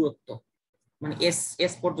বড় দূরত্ব মানে এস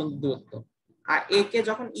এস পর্যন্ত দূরত্ব, আর এ কে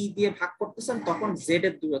যখন ই দিয়ে ভাগ করতেছেন তখন জেড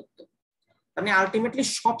এর দূরত্ব, মানে আলটিমেটলি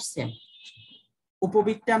সব সেম।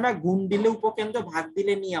 উপবৃত্তে আমরা গুণ দিলে উপকেন্দ্র, ভাগ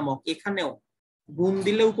দিলে নিয়ামক, এখানেও গুণ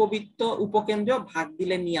দিলে উপবৃত্ত, উপকেন্দ্র, ভাগ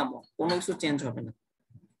দিলে নিয়ামক, কোনো কিছু চেঞ্জ হবে না।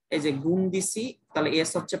 এই যে গুণ দিছি তাহলে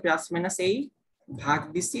এস হচ্ছে প্লাস মাইনাস এই, ভাগ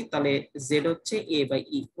দিছি তাহলে জেড হচ্ছে এ বাই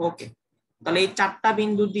ই। ওকে, তাহলে এই চারটা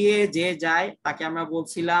বিন্দু দিয়ে যে যায় তাকে আমরা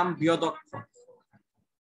বলছিলাম বৃহদক্ষ।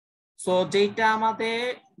 সো যেটা আমাদের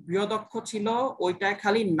বৃহদক্ষ ছিল ওইটা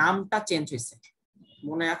খালি নামটা চেঞ্জ হয়েছে,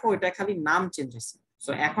 মনে রাখো ওইটা খালি নাম চেঞ্জ হয়েছে।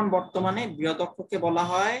 সো এখন বর্তমানে বৃহদক্ষকে বলা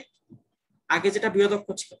হয়, আগে যেটা বৃহদক্ষ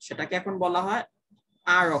ছিল সেটাকে এখন বলা হয়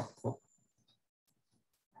আর অক্ষ।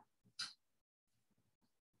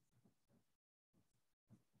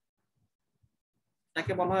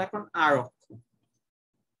 এটাকে বলা হয় এখন আর অক্ষ,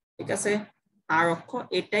 ঠিক আছে, আর অক্ষ।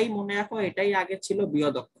 এটাই মনে রাখো, এটাই আগে ছিল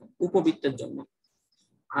বৃহদক্ষ উপবৃত্তের জন্য।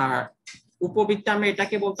 আর উপবৃত্তে আমরা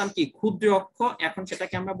এটাকে বলতাম কি, ক্ষুদ্র অক্ষ, এখন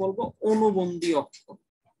সেটাকে আমরা বলবো অনুবন্ধী অক্ষ,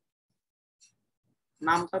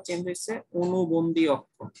 নামটা চেঞ্জ হয়েছে অনুবন্ধী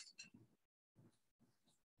অক্ষ।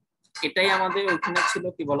 এটাই আমাদের ওইখানে ছিল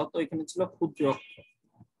কি বলতো, ওইখানে ছিল ক্ষুদ্র অক্ষ।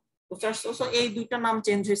 এই দুইটা নাম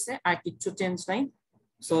চেঞ্জ হয়েছে, আর কিচ্ছু চেঞ্জ নাই।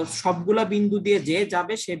 সো সবগুলা বিন্দু দিয়ে যে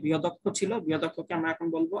যাবে সে বৃহদক্ষ ছিল, বৃহদক্ষকে আমরা এখন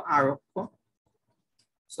বলবো আর অক্ষ।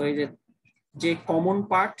 সো এই যে কমন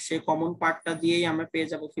পার্ট, সেই কমন পার্টটা দিয়েই আমরা পেয়ে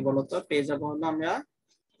যাব কি বলতো, পেয়ে যাব হলো আমরা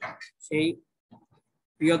সেই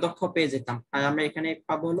বৃহদক্ষ পেয়ে যেতাম, আর আমরা এখানে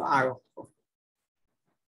পাবো হলো আর অক্ষ।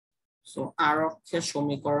 সো আর অক্ষের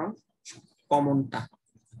সমীকরণ কমনটা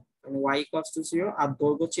y = 0, আর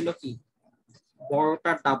দৈর্ঘ্য ছিল কি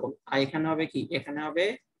বড়টার ডাবল, আর এখানে হবে কি, এখানে হবে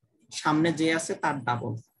সামনে যে আছে তার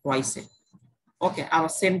ডাবল টুয়াইস এ। ওকে, আর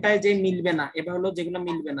সেন্টারে যে মিলবে না, এবার হলো যেগুলো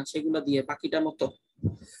মিলবে না সেগুলো দিয়ে বাকিটা মতো।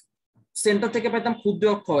 সেন্টার থেকে পেতাম ক্ষুদ্র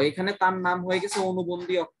অক্ষ, এখানে তার নাম হয়ে গেছে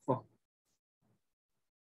অনুবন্ধী অক্ষ।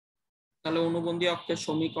 তাহলে অনুবন্ধী অক্ষের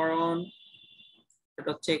সমীকরণ সেটা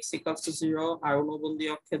হচ্ছে x = 0, আর অনুবন্ধী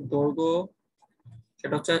অক্ষের দৈর্ঘ্য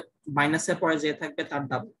সেটা হচ্ছে মাইনাসের পরে যে থাকবে তার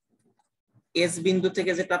ডাবল। এস বিন্দু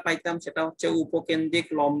থেকে যেটা পাইতাম সেটা হচ্ছে উপকেন্দ্রিক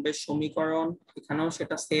লম্বের সমীকরণ, এখানেও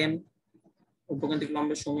সেটা সেম, উপকেন্দ্রিক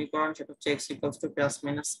লম্বের সমীকরণ সেটা হচ্ছে x ±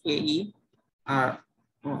 ae, আর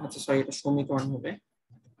আচ্ছা সরি এটা সমীকরণ হবে,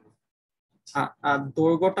 আর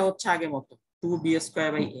দৈর্ঘ্যটা হচ্ছে আগের মতো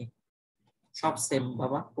 2b²/a, সব সেম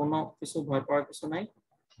বাবা, কোনো কিছু ভয় পাওয়ার কিছু নাই,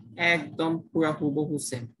 একদম পুরো হুবহু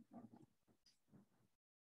সেম,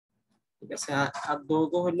 ঠিক আছে। আর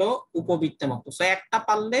দৈর্ঘ্য হলো উপবৃত্তের মতো। সো একটা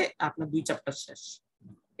পারলে আপনার 2 চ্যাপ্টার শেষ,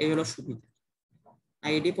 এই হলো সুবিধা।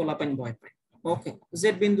 আইডি পোলাপেন ভয় পায়। ওকে,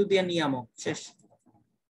 জেড বিন্দু দিয়ে নিয়ামক শেষ।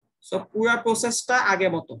 সো পুরো প্রসেসটা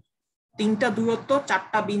আগের মতো, তিনটা দূরত্ব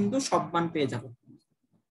চারটা বিন্দু সব মান পেয়ে যাবো,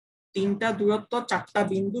 তিনটা দূরত্ব চারটা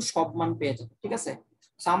বিন্দু সব মান পেয়ে যাবো, ঠিক আছে।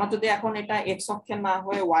 আমার যদি এখন এটা এক্স অক্ষে না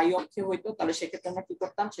হয়ে ওয়াই অক্ষে হইতো তাহলে সেক্ষেত্রে আমরা কি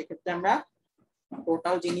করতাম, সেক্ষেত্রে আমরা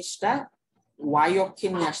টোটাল জিনিসটা ওয়াই অক্ষে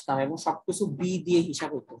নিয়ে আসতাম এবং সবকিছু বি দিয়ে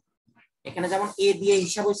হিসাব হতো। এখানে যেমন এ দিয়ে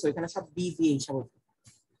হিসাব হইছে এখানে সব বি দিয়ে হিসাব হতো।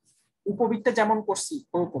 উপবৃত্তে যেমন করছি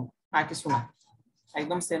ওরকম, আর কিছু না,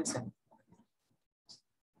 একদম সেম সেম।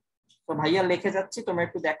 তো ভাইয়া লিখে যাচ্ছি, তোমরা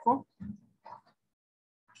একটু দেখো,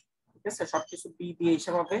 ঠিক আছে। সবকিছু বি দিয়ে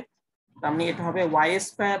হিসাব হবে, তার মানে এটা হবে Y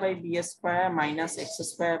square by B square minus x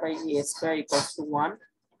square by A square equals to 1।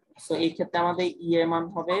 So এই ক্ষেত্রে আমাদের ই এর মান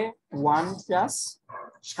হবে 1 প্লাস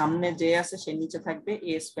সামনে যে আছে সে নিচে থাকবে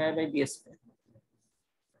এ স্কয়ার বাই বি স্কয়ার।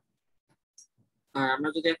 আর আমরা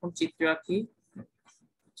যদি এখন চিত্র আঁকি,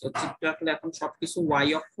 তো চিত্র আঁকলে এখন সবকিছু ওয়াই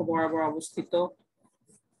অক্ষ বরাবর অবস্থিত।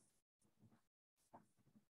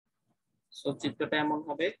 সো চিত্রটা এমন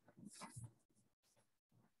হবে,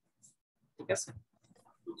 ঠিক আছে।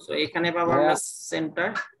 সো এখানে পাবো আমরা সেন্টার,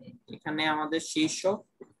 এখানে আমাদের শীর্ষ,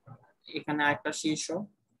 এখানে আরেকটা শীর্ষ।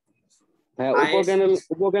 হ্যাঁ,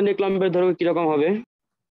 উপকেন্দ্রিক লম্বের দৈর্ঘ্য কিরকম হবে?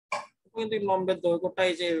 উপকেন্দ্রিক লম্বের দৈর্ঘ্যটা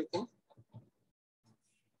এই যে এরকম,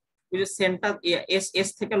 ওই যে সেন্টার এস এস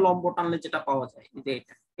থেকে লম্ব টানলে যেটা পাওয়া যায়, এই যে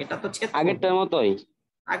এটা, এটা তো ছেদ আগেরটার মতোই,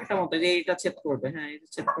 আগেরটার মতো, যে এটা ছেদ করবে, হ্যাঁ এটা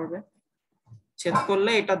ছেদ করবে, ছেদ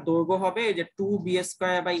করলে এটা দৈর্ঘ্য হবে এই যে 2b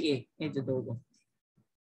স্কয়ার বাই a, এই যে দৈর্ঘ্য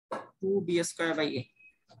 2b স্কয়ার বাই a,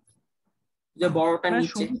 যে বড়টা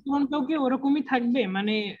নিচে। সমীকরণটাও কি ওরকমই থাকবে,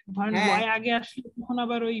 মানে ধরেন হ্যাঁ y আগে আসলে তখন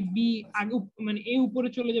আবার ওই b আগে মানে a উপরে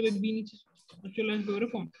চলে যাবে, b নিচে চলে আসবে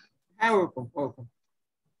ওরকম? হ্যাঁ ওরকম ওরকম।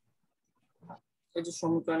 এই যে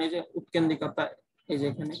সমীকরণ, এই যে উৎকেন্দ্রিকতা, এই যে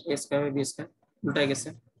এখানে a square by b square উল্টে গেছে,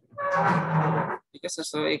 ঠিক আছে।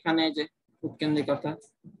 সো এখানে যে উৎকেন্দ্রিকতা,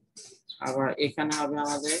 আবার এখানে হবে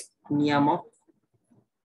আমাদের নিয়ামক,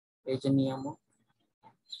 এই যে নিয়ামক,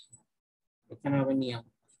 এখানে হবে নিয়ামক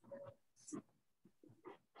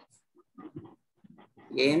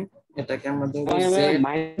n, এটাকে আমরা ধরবো z।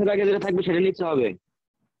 মাইনাসের আগে যেটা থাকবে সেটা নিচে হবে।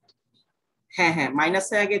 হ্যাঁ হ্যাঁ,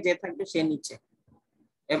 মাইনাসের আগে যে থাকবে সে নিচে,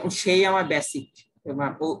 এবং সেই আমার বেসিক,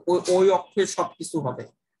 ওই অক্ষের সবকিছু হবে।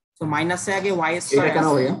 তো মাইনাসের আগে y স্কয়ার কেন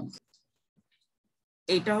হবে,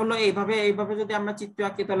 এইটা হলো এইভাবে, এইভাবে যদি আমরা চিত্র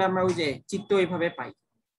আঁকি তাহলে আমরা ওই যে চিত্র এইভাবে পাই,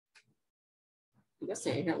 ঠিক আছে।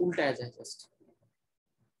 এখানে উল্টায় যায় জাস্ট,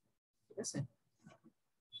 ঠিক আছে।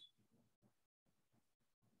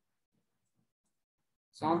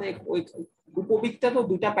 আমাদের ওই উপবৃত্তে তো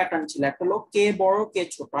দুইটা প্যাটার্ন ছিল, একটা হলো কে বড় কে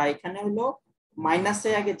ছোট, আর এখানে হলো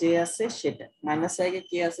মাইনাসের আগে যে আছে সেটা, মাইনাসের আগে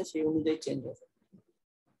কে আছে সেই অনুযায়ী চেঞ্জ হবে।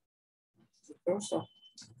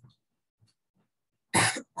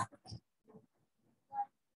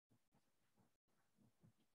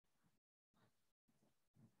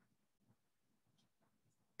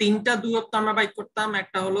 তিনটা দূরত্ব আমরা বাইর করতাম,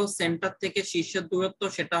 একটা হলো সেন্টার থেকে শীর্ষের দূরত্ব,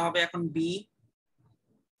 সেটা হবে এখন বি,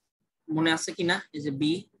 মনে আছে কিনা, এই যে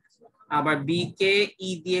বি। আবার বি কে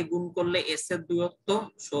ই দিয়ে গুণ করলে এস এর দূরত্ব,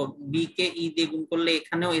 সো বি কে ই দিয়ে গুণ করলে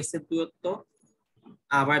এখানেও এস এর দূরত্ব।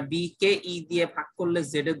 আবার বি কে ই দিয়ে ভাগ করলে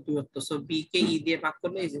জেড এর দূরত্ব, সো বি কে ই দিয়ে ভাগ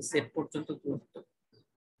করলে এই যে জেড পর্যন্ত দূরত্ব,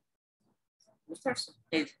 বুঝতে পারছো?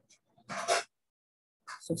 এই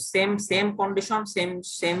so same same condition, same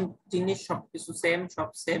same জিনিস, সবকিছু সেম, সব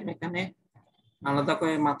সেম, এখানে আলাদা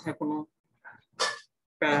করে মাথায় কোনো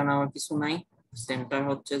প্যারা নেওয়ার কিছু নাই। সেন্টার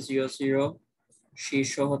হচ্ছে 0 0,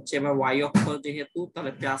 শীর্ষ হচ্ছে এবার ওয়াই অক্ষ যেহেতু,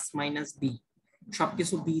 তাহলে প্লাস মাইনাস বি,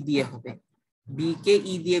 সবকিছু বি দিয়ে হবে। বি কে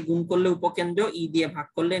ই দিয়ে গুণ করলে উপকেন্দ্র, ই দিয়ে ভাগ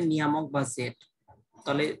করলে নিয়ামক বা জেড,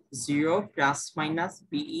 তাহলে 0 plus minus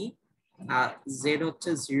BE, R Z হচ্ছে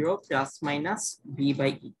 0 plus minus B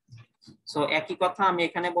by E. So একই কথা আমি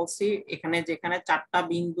এখানে বলছি, এখানে যেখানে চারটা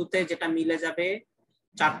বিন্দুতে যেটা মিলে যাবে,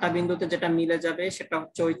 চারটা বিন্দুতে যেটা মিলে যাবে সেটা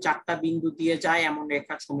হচ্ছে ওই চারটা বিন্দু দিয়ে যায় এমন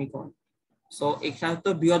রেখার সমীকরণ। সো এখানে তো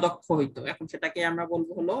বৃহৎ অক্ষ হইতো, এখন সেটাকে আমরা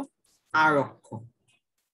বলবো হলো আর অক্ষ,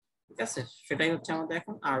 ঠিক আছে। সেটাই হচ্ছে আমাদের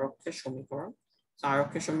এখন আর অক্ষের সমীকরণ। আর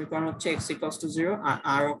অক্ষের সমীকরণ হচ্ছে x = 0, আর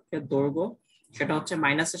আর অক্ষের দৈর্ঘ্য সেটা হচ্ছে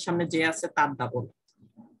মাইনাসের সামনে যে আছে তার ডাবল,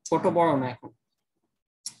 ছোট বড় না। এখন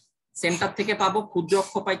সেন্টার থেকে পাবো ক্ষুদ্র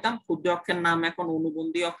অক্ষ, পাইতাম ক্ষুদ্র অক্ষের নাম এখন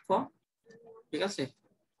অনুবন্ধী অক্ষ, ঠিক আছে।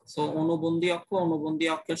 সো অনুবন্ধী অক্ষ, অনুবন্ধী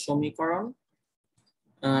অক্ষের সমীকরণ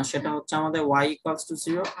সেটা হচ্ছে আমাদের y =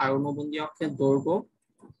 0, আর অনুবন্ধী অক্ষের দৈর্ঘ্য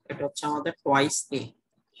এটা হচ্ছে আমাদের টুয়াইস a।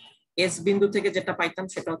 এস বিন্দু থেকে যেটা পাইতাম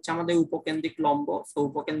সেটা হচ্ছে আমাদের উপকেন্দ্রিক লম্ব, সো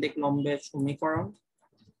উপকেন্দ্রিক লম্বের সমীকরণ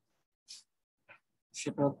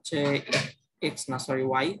সেটা হচ্ছে x না sorry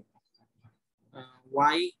y,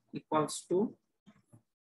 y =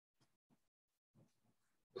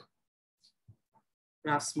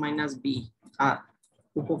 plus minus B, আর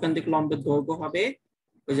উপকেন্দ্রিক লম্বের দৈর্ঘ্য হবে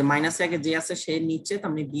ওই যে মাইনাসে আগে যে আছে সে নিচে, তার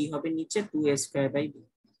মানে বি হবে নিচে 2a square by B.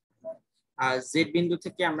 R Z বিন্দু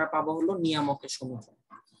থেকে আমরা পাবো হলো নিয়ামকের সমীকরণ।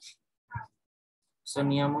 সো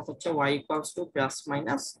নিয়ামক হচ্ছে y = ±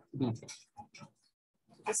 b।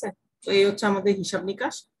 ঠিক আছে, তো এই হচ্ছে আমাদের হিসাব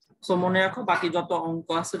নিকাশ। সো মনে রাখো বাকি যত অঙ্ক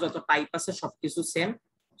আছে, যত টাইপ আছে সবকিছু সেম।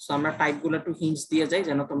 সো আমরা টাইপ গুলো একটু হিন্টস দিয়ে যাই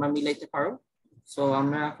যেন তোমরা মিলাইতে পারো। সো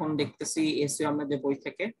আমরা এখন দেখতেছি এসইও আমাদের বই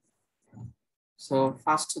থেকে। সো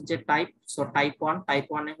ফার্স্ট যে টাইপ, সো টাইপ 1, টাইপ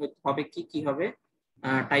 1 এ হবে কি হবে,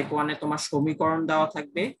 টাইপ 1 এ তোমার সমীকরণ দেওয়া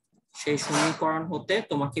থাকবে, সেই সমীকরণ হতে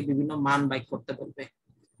তোমাকে বিভিন্ন মান বাইর করতে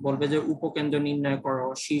বলবে যে উপকেন্দ্র নির্ণয় করো,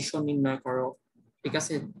 শীর্ষ নির্ণয় করো, ঠিক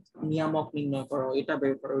আছে, নিয়ামক নির্ণয় করো, এটা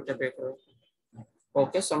বের করো, এটা বের করো।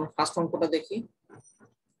 ওকে, সো আমরা ফার্স্ট অঙ্কটা দেখি।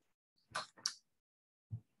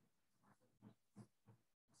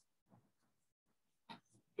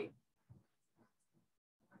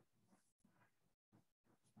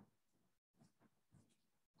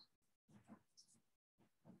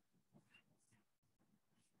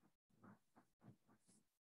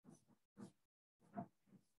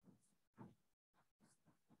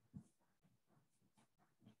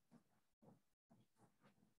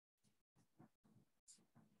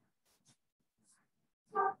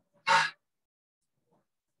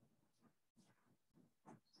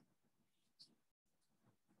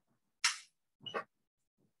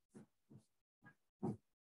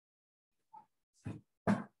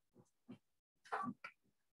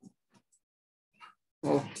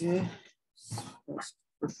 ওকে,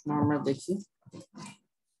 প্রশ্ন আমরা দেখি।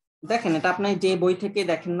 দেখেন এটা আপনি যে বই থেকে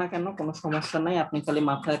দেখেন না কেন কোনো সমস্যা নাই, আপনি খালি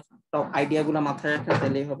মাথায় আইডিয়া গুলো মাথায় রাখলে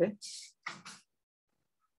তাহলেই হবে।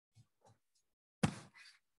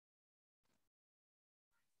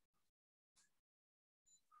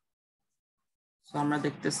 সো আমরা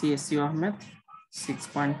দেখতেছি এসইও আহমেদ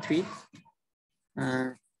 6.3,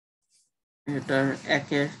 এটার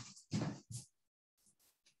একের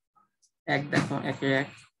এক দেখো,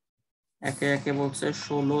 একে বলছে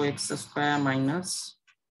 16x²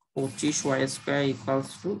 - 25y²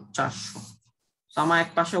 = 400। সো আমার এক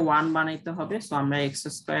পাশে 1 বানাইতে হবে, সো আমরা x²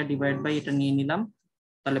 ডিভাইড বাই এটা নিয়ে নিলাম,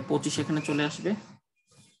 তাহলে 25 এখানে চলে আসবে,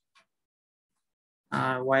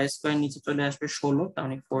 আর y² নিচে চলে আসবে 16, তার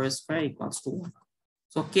মানে 4² = 1।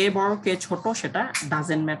 সো কে বড় কে ছোট সেটা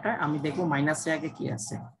ডাজেন্ট ম্যাটার, আমি দেখবো মাইনাসে আগে কি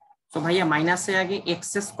আছে। তো ভাইয়া মাইনাসে আগে x²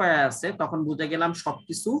 আছে, তখন বুঝে গেলাম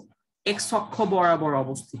সবকিছু x অক্ষ বরাবর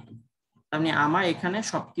অবস্থিত, তার মানে আমার এখানে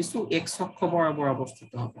সবকিছু x অক্ষ বরাবর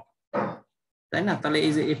অবস্থিত হবে, তাই না? তাহলে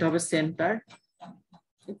এই যে এটা হবে সেন্টার,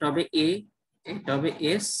 এটা হবে a, এটা হবে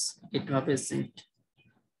s, এটা হবে z,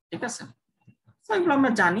 ঠিক আছে? এগুলো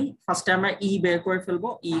আমরা জানি। ফার্স্টে আমরা ই বের করে ফেলবো,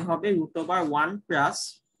 ই হবে √1 প্লাস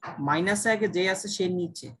মাইনাসে আগে যে আছে সে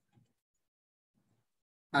নিচে,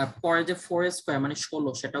 আর পরে যে 4² মানে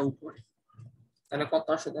 16 সেটা উপরে, তাহলে কত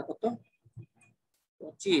আসে দেখো তো,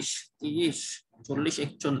 25, 30, 40,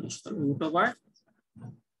 41, তাহলে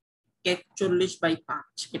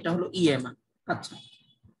 √41/5, এটা হলো মান। আচ্ছা,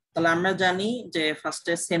 তাহলে আমরা জানি যে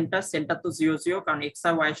ফার্স্টে সেন্টার তো 0 0, কারণ x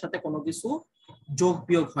আর y এর সাথে কোনো কিছু যোগ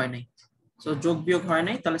বিয়োগ হয় নাই, সো যোগ বিয়োগ হয়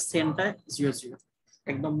নাই, তাহলে সেন্টার 0 0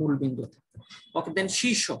 একদম মূল বিন্দু। ওকে, দেন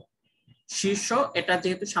শীর্ষ এটা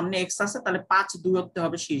যেহেতু সামনে x আছে তাহলে 5 দূরত্বে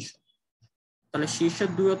হবে শীর্ষ, তাহলে শীর্ষের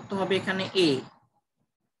দূরত্ব হবে এখানে a,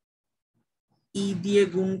 ই দিয়ে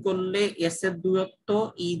গুণ করলে s এর দূরত্ব,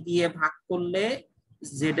 ই দিয়ে ভাগ করলে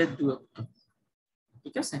z এর দূরত্ব,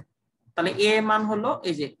 ঠিক আছে? তাহলে a এর মান হলো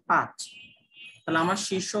এই যে 5, তাহলে আমার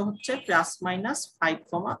শীর্ষ হচ্ছে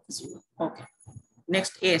 ±5,0। ওকে,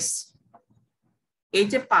 নেক্সট s, এই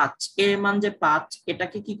যে 5 এর মান যে 5,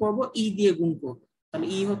 এটাকে কি করব, ই দিয়ে গুণ করব, তাহলে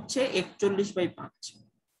ই হচ্ছে 41/5,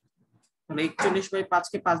 তাহলে 41/5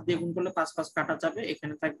 কে 5 দিয়ে গুণ করলে 5 5 কাটা যাবে,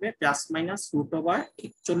 এখানে থাকবে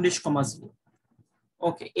 ±√41,0।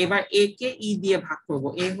 ওকে, এবার a কে ই দিয়ে ভাগ করব,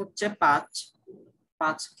 a হচ্ছে 5,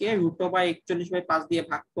 5 কে √41/5 দিয়ে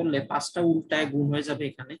ভাগ করলে 5টা উল্টায় গুণ হয়ে যাবে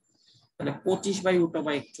এখানে, তাহলে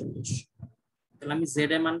 25/√41, তাহলে আমি z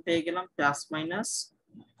এর মান পেয়ে গেলাম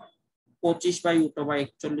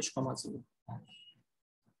 ±25/√41,0,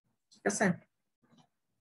 ঠিক আছে?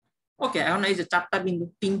 ওকে, এখন এই যে 4টা বিন্দু,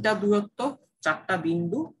 3টা দূরত্ব, 4টা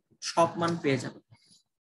বিন্দু, সব মান পেয়ে যাবে।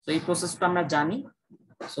 তো এই প্রসেসটা আমরা জানি।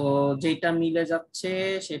 সো যেটা মিলে যাচ্ছে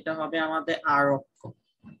সেটা হবে আমাদের আর অক্ষ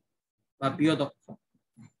বা বিয়োগ অক্ষ।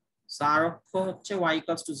 আর অক্ষ হচ্ছে y =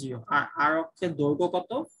 0, আর আর অক্ষের দৈর্ঘ্য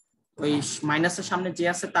কত, ওই মাইনাসের সামনে যে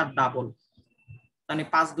আছে তার ডাবল, মানে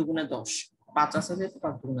 5 দুগুণে 10, 5 আছে যেহেতু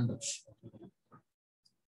 5 দুগুণে 10।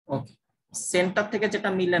 ওকে, সেন্টার থেকে যেটা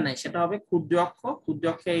মিলে নাই সেটা হবে ক্ষুদ্র অক্ষ, ক্ষুদ্র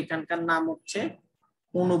অক্ষের এখানকার নাম হচ্ছে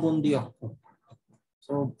অনুবন্ধী অক্ষ।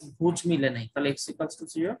 তো ভুজ মিলে নাই, তাহলে x =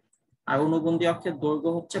 0, আর অনুবন্ধী অক্ষের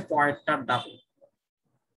দৈর্ঘ্য হচ্ছে পরেরটার ডাবল,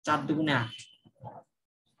 4 দুগুণে 8।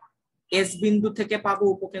 এস বিন্দু থেকে পাবো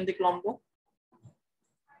উপকেন্দ্রিক লম্ব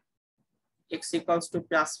x equals to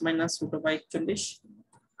plus minus √41,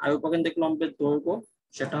 আর উপকেন্দ্রিক লম্বের দৈর্ঘ্য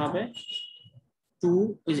সেটা হবে 2,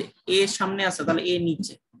 ওই যে a সামনে আছে তাহলে a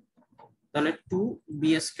নিচে, তাহলে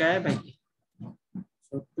 2b²/a,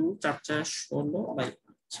 সো 2 4 4 16/5,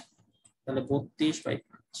 তাহলে 32/5।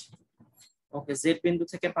 ওকে, z বিন্দু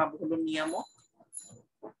থেকে পাবো হলো নিয়ামক,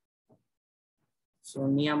 সো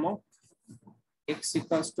নিয়ামক x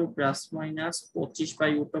equals to plus minus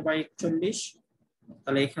 25/√41,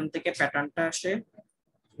 তাহলে এখান থেকে প্যাটার্নটা আসে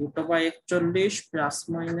 √41 plus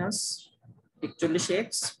minus 41x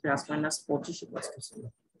plus minus 25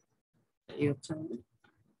 এই হচ্ছে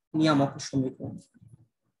নিয়ামক সমীকরণ।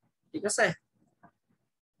 ঠিক আছে,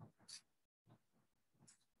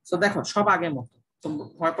 তো দেখো সব আগের মতো, তো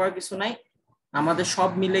ভয় পাওয়ার কিছু নাই, আমাদের সব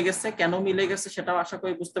মিলে গেছে। কেন মিলে গেছে সেটাও আশা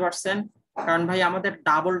করি বুঝতে পারছেন, কারণ ভাই আমাদের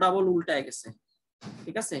ডাবল ডাবল উল্টায় গেছে।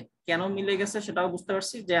 ঠিক আছে, কেন মিলে গেছে সেটাও বুঝতে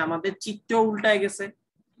পারছি, যে আমাদের চিত্র উল্টায় গেছে,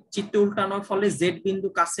 চিত্র উল্টানোর ফলে জেড বিন্দু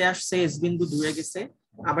কাছে আসছে, এস বিন্দু দূরে গেছে,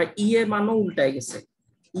 আবার ই এর মানও উল্টায় গেছে।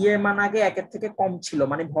 ই এর মান আগে 1 থেকে কম ছিল,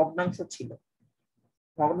 মানে ভগ্নাংশ ছিল,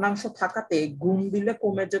 ভগ্নাংশ থাকাতে গুণ দিলে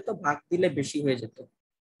কমে যেত, ভাগ দিলে বেশি হয়ে যেত।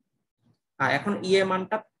 আর এখন ই এর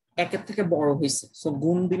মানটা 1 থেকে বড় হয়েছে, সো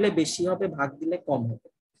গুণ দিলে বেশি হবে, ভাগ দিলে কম হবে।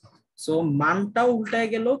 সো মানটাও উল্টায়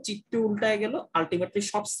গেল, চিত্র উল্টায় গেল, আলটিমেটলি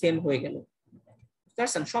সব সেম হয়ে গেল। বুঝতে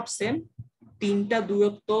পারছেন, সব সেম। 3টা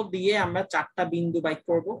দূরত্ব দিয়ে আমরা 4টা বিন্দু বাইর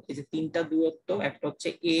করব। এই যে 3টা দূরত্ব, একটা হচ্ছে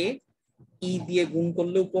এ, ই দিয়ে গুণ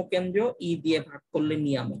করলে উপকেন্দ্র, ই দিয়ে ভাগ করলে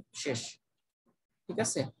নিয়ামক, শেষ। ঠিক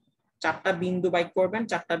আছে, 4টা বিন্দু বাইর করবেন,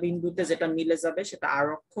 4টা বিন্দুতে যেটা মিলে যাবে সেটা আর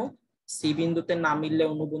অক্ষ, সি বিন্দুতে না মিললে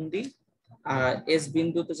অনুবন্ধী, আর এস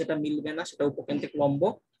বিন্দুতে যেটা মিলবে না সেটা উপকেন্দ্রিক লম্ব,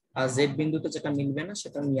 আর জেড বিন্দুতে যেটা মিলবে না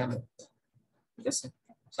সেটা নিয়ামক। ঠিক আছে,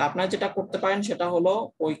 তো আপনারা যেটা করতে পারেন সেটা হলো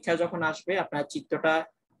পরীক্ষা যখন আসবে আপনার চিত্রটা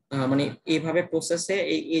মানে এইভাবে প্রসেসে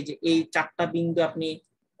এই 4টা বিন্দু আপনি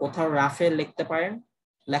কোথাও রাফে লিখতে পারেন,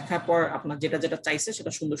 লেখার পর আপনার যেটা যেটা চাইছে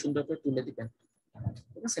সেটা সুন্দর সুন্দর করে তুলে দিবেন।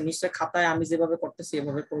 ঠিক আছে, নিশ্চয়ই খাতায় আমি যেভাবে করতেছি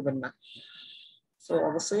এভাবে করবেন না, তো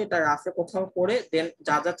অবশ্যই এটা রাফে কোথাও করে দেন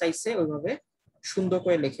যা যা চাইছে ওইভাবে সুন্দর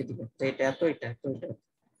করে লিখে দিবেন, তো এটা এত, এটা এত, এটা।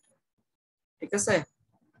 ঠিক আছে,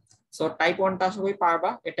 সো টাইপ 1টা আশা করি পারবা,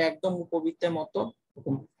 এটা একদম উপবৃত্তের মতো,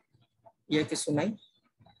 ইয়ে কিছু নাই।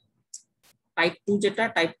 টাইপ 2 যেটা,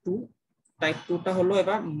 টাইপ 2টা হলো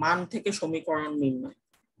এবার মান থেকে সমীকরণ নির্ণয়।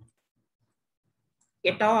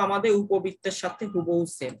 এটাও আমাদের উপবৃত্তের সাথে হুবহু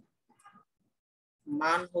সেম,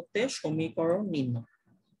 মান হতে সমীকরণ নির্ণয়।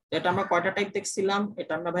 এটা আমরা কয়টা টাইপ দেখছিলাম?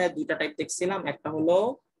 এটা আমরা ভাইয়া 2টা টাইপ দেখছিলাম, একটা হলো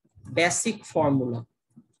basic formula.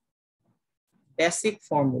 Basic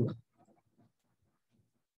formula,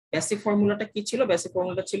 basic ফর্মুলাটা কি ছিল? বেসিক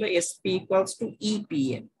ফর্মুলাটা ছিল SP equals to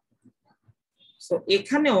EPM। So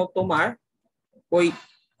এখানেও তোমার ওই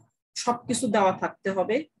সবকিছু দেওয়া থাকতে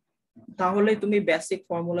হবে, তাহলে তুমি বেসিক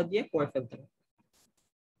ফর্মুলা দিয়ে করে ফেলতে হবে।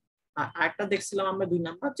 আর আরেকটা দেখছিলাম আমরা 2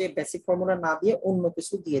 নাম্বার, যে বেসিক ফর্মুলা না দিয়ে অন্য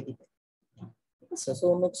কিছু দিয়ে দিবে। ঠিক আছে, সো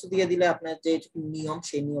অন্য কিছু দিয়ে দিলে আপনার যে নিয়ম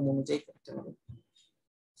সেই নিয়ম অনুযায়ী করতে হবে।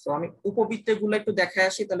 সো আমি উপবৃত্তের গুলো একটু দেখায়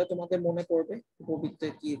আসি, তাহলে তোমাদের মনে পড়বে উপবৃত্তে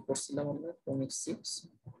কি করছিলাম আমরা। Conics 6,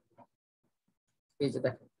 এই যে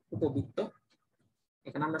দেখো উপবৃত্ত,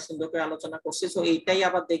 এখানে আমরা সুন্দর করে আলোচনা করছি। সো এইটাই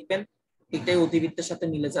আবার দেখবেন, এটাই অধিবৃত্তের সাথে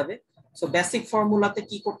মিলে যাবে। সো বেসিক ফর্মুলাতে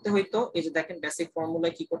কি করতে হইতো, এই যে দেখেন বেসিক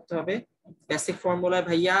ফর্মুলায় কি করতে হবে। বেসিক ফর্মুলায়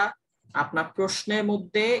ভাইয়া আপনার প্রশ্নের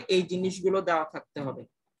মধ্যে এই জিনিসগুলো দেওয়া থাকতে হবে,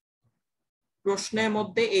 প্রশ্নের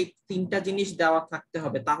মধ্যে এই 3টা জিনিস দেওয়া থাকতে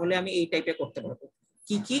হবে, তাহলে আমি এই টাইপে করতে পারবো।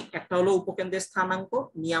 কি কি? একটা হলো উপকেন্দ্রের স্থানাঙ্ক,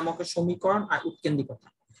 নিয়ামকের সমীকরণ আর উৎকেন্দ্রিকতা,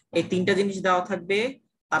 এই 3টা জিনিস দেওয়া থাকবে।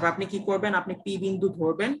 তারপর আপনি কি করবেন, আপনি পি বিন্দু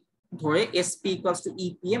ধরবেন, ধরে SP equals to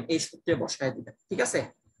EPM এই সূত্রে বসায় দিবেন। ঠিক আছে,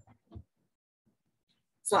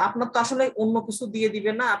 সো আপনার তো আসলে অন্য কিছু দিয়ে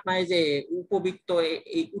দিবেন না, আপনার এই যে উপবৃত্ত,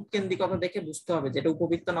 এই উৎকেন্দ্রিকতা দেখে বুঝতে হবে যে এটা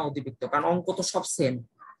উপবৃত্ত না অধিবৃত্ত, কারণ অঙ্ক তো সব সেম।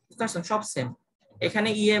 বুঝতে পারছেন, সব সেম। এখানে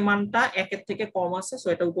ই এর মানটা 1 থেকে কম আছে, সো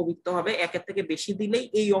এটা উপবৃত্ত হবে। 1 থেকে বেশি দিলেই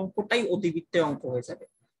এই অঙ্কটাই অধিবৃত্তের অঙ্ক হয়ে যাবে।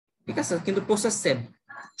 ঠিক আছে, কিন্তু প্রসেস সেম,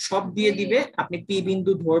 সব দিয়ে দিবে, আপনি পি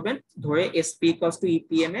বিন্দু ধরবেন, ধরে SP equals to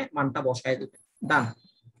EPM এ মানটা বসায় দিবেন, ডান,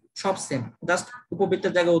 সব সেম, জাস্ট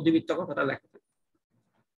উপবৃত্তের জায়গায় অধিবৃত্ত কথাটা লেখা।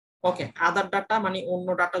 ওকে, আদার ডাটা মানে অন্য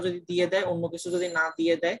ডাটা যদি দিয়ে দেয়, অন্য কিছু যদি না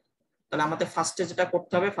দিয়ে দেয়, তাহলে আমাদের ফার্স্টে যেটা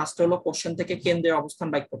করতে হবে, ফার্স্টে হলো কোশ্চেন থেকে কেন্দ্রের অবস্থান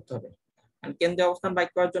বাইর করতে হবে। কেন্দ্রের অবস্থান বাইর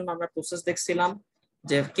করার জন্য আমরা প্রসেস দেখছিলাম,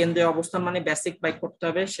 যে কেন্দ্রের অবস্থান মানে বেসিক বাইর করতে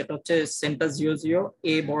হবে, সেটা হচ্ছে সেন্টার 0 0,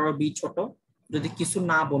 A বড় B ছোট, যদি কিছু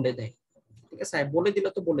না বলে দেয়। ঠিক আছে, বলে দিল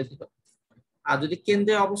তো বলে দিল। আর যদি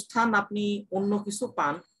কেন্দ্রের অবস্থান আপনি অন্য কিছু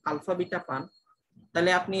পান, আলফা বিটা পান,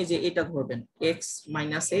 তাহলে আপনি যে এটা ধরবেন x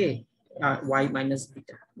minus a R y minus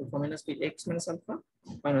beta, alpha minus beta, x minus alpha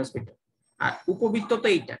minus beta. আর উপবৃত্ত তো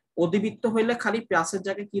এইটা, অধিবৃত্ত হইলে খালি প্লাসের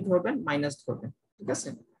জায়গায় কি ধরবেন, মাইনাস ধরবেন, ঠিক আছে।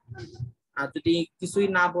 আর যদি কিছুই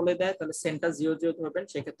না বলে দেয় তাহলে সেন্টার 0 0 ধরবেন,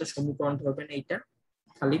 সেক্ষেত্রে সমীকরণ ধরবেন এইটা,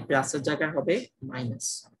 খালি প্লাসের জায়গায় হবে মাইনাস,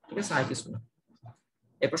 ঠিক আছে, আর কিছু না।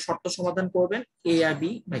 এরপর শর্ত সমাধান করবেন, a আর b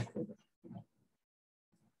বাই করবেন,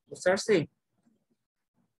 বুঝতে পারছি?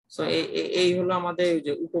 সো এই হলো আমাদের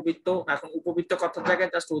যে উপবৃত্ত। এখন উপবৃত্ত কথার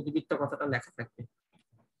জায়গায় জাস্ট অধিবৃত্ত কথাটা লেখা থাকবে।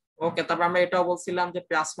 ওকে, তারপর আমরা এটাও বলছিলাম যে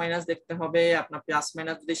প্লাস মাইনাস দেখতে হবে। আপনার প্লাস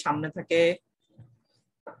মাইনাস যদি সামনে থাকে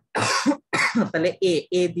তাহলে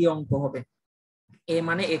এ দিয়ে অঙ্ক হবে, এ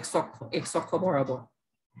মানে এক্স অক্ষ বরাবর,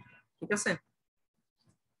 ঠিক আছে।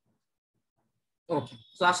 ওকে,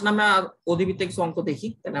 তো আসলে আমরা অধিবৃত্তে কিছু অঙ্ক দেখি,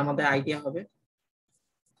 তাহলে আমাদের আইডিয়া হবে।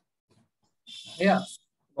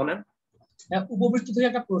 বলেন। উপবৃত্ত থেকে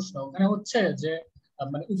একটা প্রশ্ন ওখানে হচ্ছে যে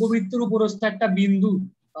মানে উপবৃত্তের উপরস্থ একটা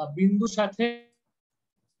বিন্দুর সাথে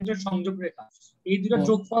সংযোগ রেখা, এই দুটো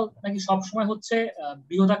যোগফল নাকি সবসময় হচ্ছে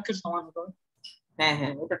বৃহদাক্ষের সমান হতে হবে? হ্যাঁ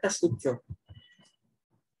হ্যাঁ, ওটা একটা সূত্র,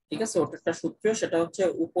 ঠিক আছে, ওটা একটা সূত্র। সেটা হচ্ছে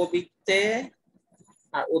উপবৃত্তে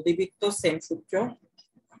আর অধিবৃত্ত সেম সূত্র,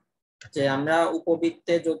 যে আমরা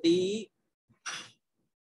উপবৃত্তে যদি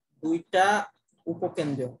দুইটা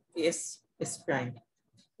উপকেন্দ্র এস এস প্রাইম,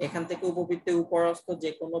 এখান থেকে উপবৃত্তের উপরস্থ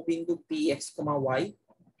যে কোনো বিন্দু পি এক্স কমা ওয়াই,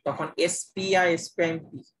 তখন S P R S prime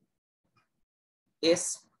P, S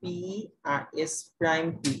P R S prime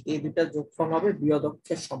P এই দুটা যোগফল হবে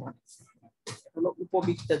বৃহদক্ষের সমান, হলো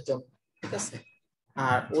উপবৃত্তের জন্য, ঠিক আছে।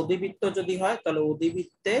 আর অধিবৃত্ত যদি হয় তাহলে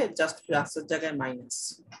অধিবৃত্তে জাস্ট প্লাসের জায়গায় minus,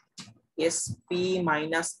 S P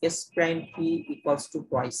minus S prime P equals to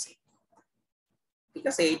twice, ঠিক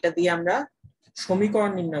আছে। এইটা দিয়ে আমরা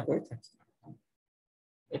সমীকরণ নির্ণয় করে থাকি,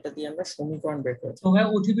 এটা দিয়ে আমরা সমীকরণ বের করে থাকি। তো ভাই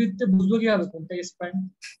অধিবৃত্তে বুঝবো কিভাবে কোনটা এস প্রাইম,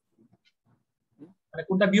 মানে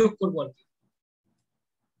কোনটা বিয়োগ করবো আর কি?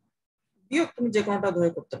 বিয়োগ তুমি যে কোনোটা ধরে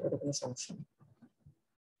করতে পারো, কোনো সমস্যা নেই।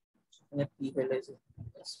 মানে পি হলে যে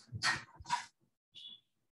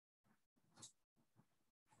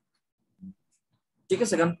ঠিক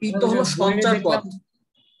আছে, কারণ পি তো হলো সঞ্চার পথ।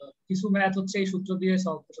 কিছু ম্যাথ হচ্ছে এই সূত্র দিয়ে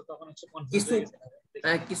সলভ করছে, তখন হচ্ছে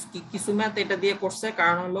কিছু ম্যাথ এটা দিয়ে করছে,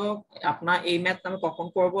 কারণ হলো আপনার এই ম্যাথ আমি কখন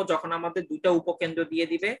করব, যখন আমাদের দুইটা উপকেন্দ্র দিয়ে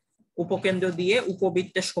দিবে, উপকেন্দ্র দিয়ে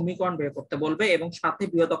উপবৃত্তের সমীকরণ বের করতে বলবে এবং সাথে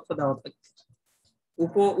বৃহদক্ষ দেওয়া থাকবে,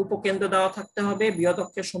 উপকেন্দ্র দেওয়া থাকতে হবে,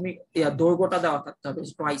 বৃহদক্ষের দৈর্ঘ্যটা দেওয়া থাকতে হবে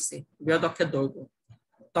টুয়াইসে, বৃহদক্ষের দৈর্ঘ্য।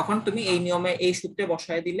 তখন তুমি এই নিয়মে এই সূত্রে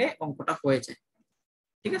বসায় দিলে অঙ্কটা হয়ে যায়,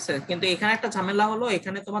 ঠিক আছে। কিন্তু এখানে একটা ঝামেলা হলো,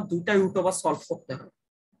 এখানে তোমার দুইটা রুট ওভার সলভ করতে হবে।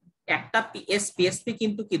 একটা পিএসপি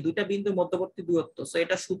কিন্তু কি দুইটা বিন্দুর মধ্যবর্তী দূরত্ব, সো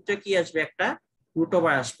এটা সূত্রে কি আসবে, একটা রুট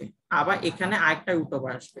ওভার আসবে, আবার এখানে আরেকটা রুট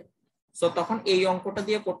ওভার আসবে। সো তখন এই অঙ্কটা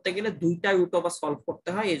দিয়ে করতে গেলে দুইটা রুট ওভার সলভ করতে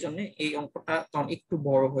হয়, এই জন্য এই অঙ্কটা একটু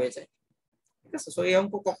বড় হয়ে যায়, ঠিক আছে। সো এই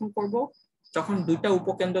অঙ্ক কখন করব, যখন দুইটা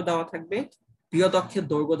উপকেন্দ্র দেওয়া থাকবে, বৃহদক্ষের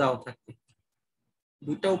দৈর্ঘ্য দেওয়া থাকবে,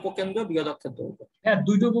 দুইটা উপকেন্দ্র বৃহদক্ষের দৈর্ঘ্য। হ্যাঁ,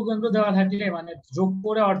 দুইটা উপকেন্দ্র দেওয়া থাকলে মানে যোগ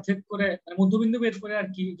করে অর্ধেক করে মানে মধ্যবিন্দু বের করে আর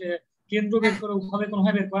কি, যে কেন্দ্র বের করে ওভাবে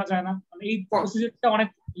কোনোভাবে বের করা যায় না, মানে এই প্রসিজারটা অনেক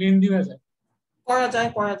লেন্দি হয়ে যায়।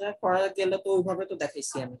 করা গেলে তো ওইভাবে তো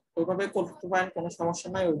দেখাইছি আমি, ওইভাবে করতে পারেন, কোনো সমস্যা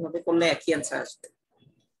নাই, ওইভাবে করলে একই অ্যান্সার আসবে,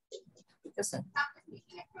 ঠিক আছে।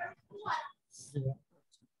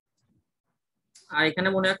 আর এখানে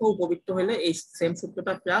মনে রাখো উপবৃত্ত হলে এই সেম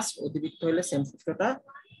সূত্রটা প্লাস, অধিবৃত্ত হলে সেম সূত্রটা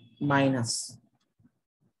মাইনাস।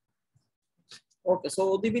 ওকে, সো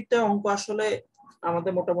অধিবৃত্তের অঙ্ক আসলে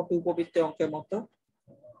আমাদের মোটামুটি উপবৃত্তের অঙ্কের মতো,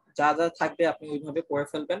 যা যা থাকবে আপনি ওইভাবে করে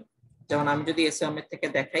ফেলবেন। যেমন আমি যদি এসি আমের থেকে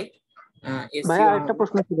দেখাই, ভাইয়া একটা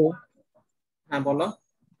প্রশ্ন ছিল। হ্যাঁ বলো।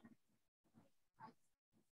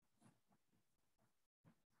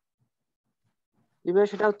 এবার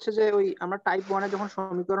সেটা হচ্ছে যে ওই আমরা টাইপ 1 এ যখন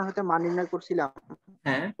সমীকরণ হতে মান নির্ণয় করছিলাম,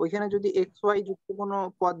 হ্যাঁ, ওইখানে যদি এক্স ওয়াই যুক্ত কোনো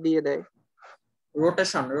পদ দিয়ে দেয়,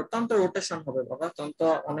 রোটেশন হবে বাবা, তখন তো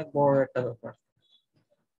অনেক বড় একটা ব্যাপার।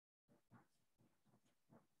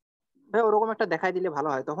 ভাই ওরকম একটা দেখাই দিলে ভালো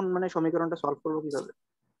হয়, তখন মানে সমীকরণটা সলভ করবো কিভাবে?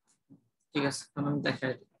 ঠিক আছে, তখন আমি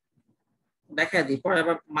দেখাই দিই, পরে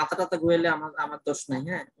আবার মাথা টাথা ঘুরেলে আমার দোষ নাই।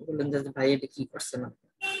 হ্যাঁ, বললেন যে ভাই এটা কি করছে না,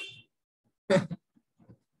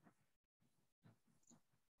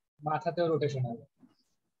 মাথাতেও রোটেশন হবে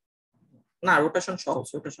না রোটেশন সহজ,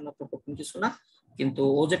 রোটেশন তো কঠিন কিছু না, কিন্তু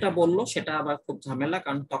ও যেটা বললো সেটা আবার খুব ঝামেলা,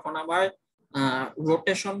 কারণ তখন আবার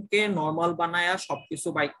রোটেশনকে নর্মাল বানায়া সবকিছু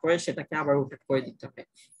বাইক করে সেটাকে আবার রোটেট করে দিতে হবে,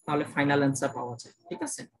 তাহলে ফাইনাল অ্যান্সার পাওয়া যায়, ঠিক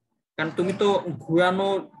আছে। কারণ তুমি তো ঘুরানো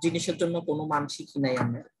জিনিসের জন্য কোনো মান শিখি নাই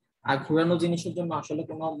আমরা, আর ঘুরানো জিনিসের জন্য আসলে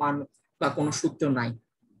কোনো মান বা কোনো সূত্র নাই,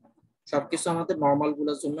 সবকিছু আমাদের নর্মাল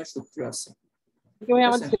গুলোর জন্য সূত্র আছে।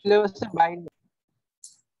 আমাদের সিলেবাসের বাইরে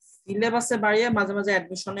সিলেবাসে বাড়িয়ে মাঝে মাঝে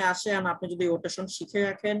অ্যাডমিশনে আসে, আর আপনি যদি রোটেশন শিখে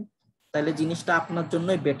রাখেন তাহলে জিনিসটা আপনার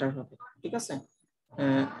জন্যই বেটার হবে। ঠিক আছে,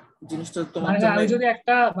 জিনিসটা তোমার জন্য। আমি যদি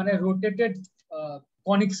একটা মানে রোটেটেড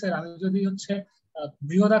কনিক্স এর আমি যদি হচ্ছে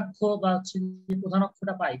বৃহদাক্ষ বা হচ্ছে প্রধান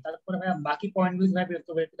অক্ষটা পাই, তারপরে ভাই বাকি পয়েন্ট গুলো ভাই বের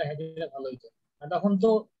করে দেখা দিলে ভালো হতো। আর তখন তো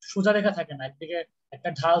সোজা রেখা থাকে না, একদিকে একটা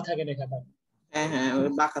ঢাল থাকে রেখাটা। হ্যাঁ হ্যাঁ, ওই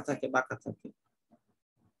বাঁকা থাকে, বাঁকা থাকে,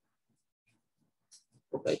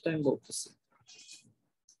 ওটাই তো আমি বলতেছি।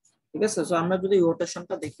 ঠিক আছে, তো আমরা যদি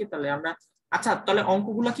রোটেশনটা দেখি তাহলে আমরা, আচ্ছা তাহলে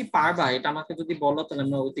অঙ্কগুলো কি পারবা, এটা আমাকে যদি বলো তাহলে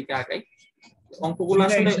আমরা ওইদিকে আগাই। অঙ্কগুলো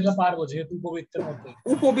আসলে পারবো, যেহেতু উপবৃত্তের মতো।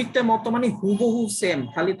 উপবৃত্তের মতো মানে হুবহু সেম,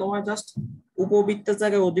 খালি তোমার জাস্ট উপবৃত্তের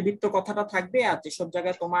জায়গায় অধিবৃত্ত কথাটা থাকবে, আর যেসব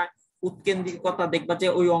জায়গায় তোমার উৎকেন্দ্রিকতা দেখবা যে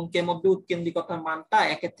ওই অঙ্কের মধ্যে উৎকেন্দ্রিকতার মানটা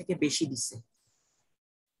 1-এর থেকে বেশি দিছে।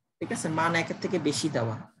 ঠিক আছে, মান 1-এর থেকে বেশি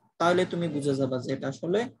দেওয়া, তাহলে তুমি বুঝে যাবা যে এটা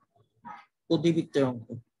আসলে অধিবৃত্তের অঙ্ক।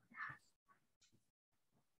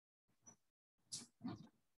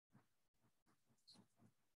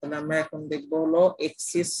 তাহলে আমরা এখন দেখবো হলো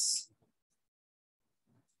এক্সিস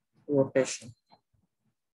রোটেশন।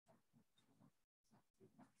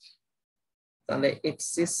 তাহলে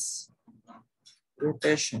এক্সিস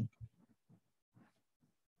রোটেশন,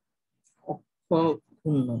 অক্ষ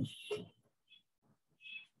ঘূর্ণন।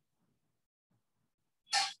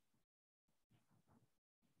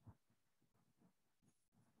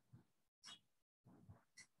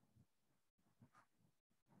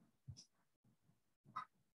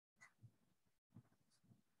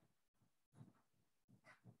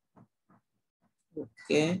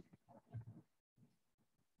 ওকে,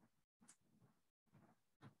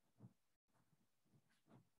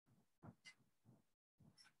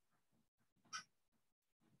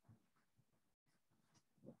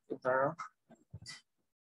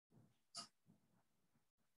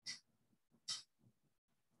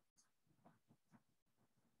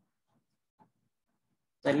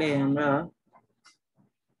 তাহলে আমরা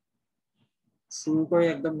শুরু করি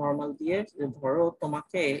একদম নরমাল দিয়ে। ধরো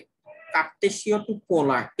তোমাকে কার্টেসীয় টু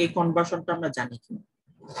পোলার এই কনভার্সনটা আমরা জানি কি?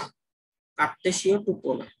 কার্টেসীয় টু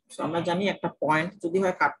পোলার, আমরা জানি একটা পয়েন্ট যদি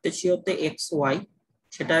হয় কার্টেসীয়তে এক্স ওয়াই,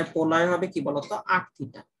 সেটার পোলার হবে কি বলতো r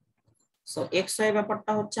theta. So x Y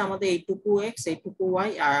ব্যাপারটা হচ্ছে আমাদের এইটুকু এক্স এইটুকু ওয়াই,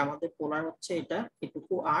 আর আমাদের পোলার হচ্ছে এটা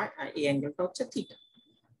এইটুকু আর, আর এই অ্যাঙ্গেলটা হচ্ছে থিটা।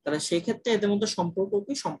 তাহলে সেই ক্ষেত্রে এদের মধ্যে সম্পর্ক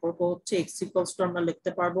কি? সম্পর্ক হচ্ছে এক্স ইকুয়ালস টু আমরা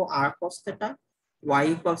লিখতে পারবো আর cos theta, Y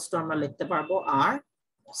equals to আমরা লিখতে পারবো আর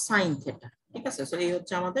সাইন থিটা। ঠিক আছে, সো এই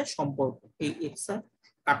হচ্ছে আমাদের সম্পর্ক এই এক্স আর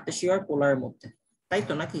কার্টেসীয় আর পোলারের মধ্যে, তাই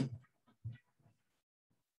তো নাকি?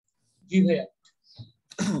 জি ভাইয়া।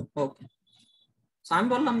 ওকে, আমি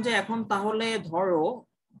বললাম যে এখন তাহলে ধরো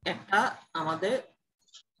একটা আমাদের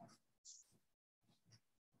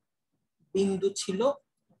বিন্দু ছিল,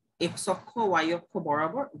 এক্স অক্ষ ওয়াই অক্ষ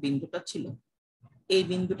বরাবর বিন্দুটা ছিল, এই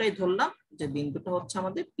বিন্দুটাই ধরলাম যে বিন্দুটা হচ্ছে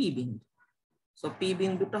আমাদের পি বিন্দু। সো পি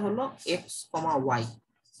বিন্দুটা হলো এক্স কমা ওয়াই।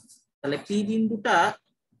 তাহলে পি বিন্দুটা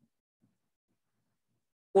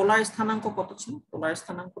পোলার স্থানাঙ্ক কত ছিল? পোলার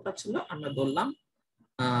স্থানাঙ্কটা ছিল আমরা ধরলাম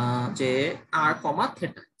যে আর কমা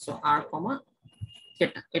থেটা। সো আর কমা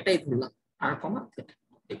থেটা এটাই ধরলাম, আর কমা থেটা।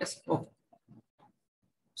 ঠিক আছে, ওকে।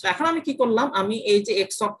 সো এখন আমি কি করলাম, আমি এই যে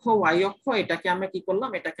এক্স অক্ষ ওয়াই অক্ষ এটাকে আমরা কি করলাম,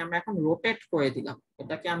 এটাকে আমরা এখন রোটেট করে দিলাম,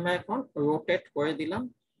 এটাকে আমরা এখন রোটেট করে দিলাম।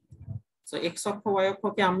 সো এক্স অক্ষ ওয়াই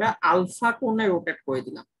অক্ষকে আমরা আলফা কোণে রোটেট করে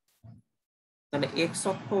দিলাম। তাহলে এক্স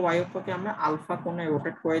অক্ষ ওয়াই অক্ষকে আমরা আলফা কোণে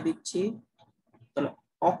রোটেট করে দিচ্ছি। তাহলে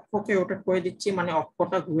অক্ষকে রোটেট করে দিচ্ছি মানে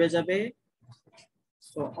অক্ষটা ঘুরে যাবে।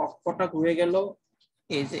 তো অক্ষটা ঘুরে গেল,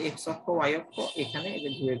 এই যে এক্স অক্ষ ওয়াই অক্ষ এখানে এই যে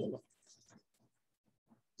ঘুরে গেল,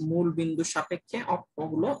 মূল বিন্দুর সাপেক্ষে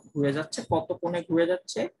অক্ষগুলো ঘুরে যাচ্ছে। কত কোণে ঘুরে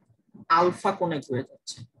যাচ্ছে? আলফা কোণে ঘুরে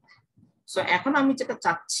যাচ্ছে। সো এখন আমি যেটা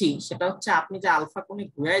চাচ্ছি সেটা হচ্ছে আপনি যে আলফা কোণে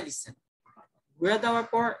ঘুরে দিচ্ছেন, ঘুরে দেওয়ার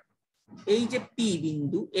পর এই যে পি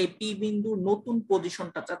বিন্দু, এই পি বিন্দুর নতুন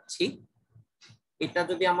পজিশনটা চাচ্ছি। এটা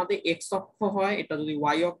যদি আমাদের এক্স অক্ষ হয়, এটা যদি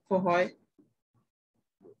ওয়াই অক্ষ হয়,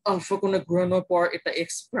 আলফা কোণে ঘুরানোর পর এটা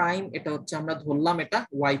এক্স প্রাইম, এটা হচ্ছে আমরা ধরলাম এটা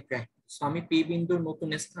ওয়াই প্রাইম। সো আমি পি বিন্দুর নতুন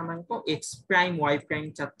স্থানাঙ্ক এক্স প্রাইম ওয়াই প্রাইম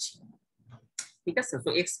চাচ্ছি। ঠিক আছে, তো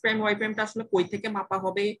এক্স প্রাইম ওয়াই প্রাইমটা আসলে কই থেকে মাপা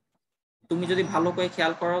হবে? তুমি যদি ভালো করে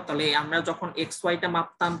খেয়াল করো তাহলে আমরা যখন এক্স ওয়াইটা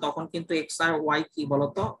মাপতাম তখন কিন্তু এক্স আর ওয়াই কি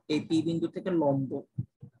বলতো, এই পি বিন্দু থেকে লম্ব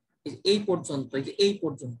এই পর্যন্ত, এই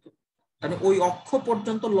পর্যন্ত, মানে ওই অক্ষ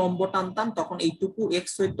পর্যন্ত লম্ব টানতাম, তখন এইটুকু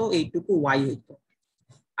এক্স হইতো এইটুকু ওয়াই হইতো।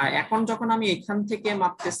 আর এখন যখন আমি এখান থেকে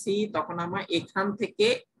মাপতেছি তখন আমার এখান থেকে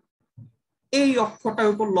এই অক্ষটার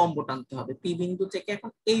উপর লম্ব টানতে হবে, পি বিন্দু থেকে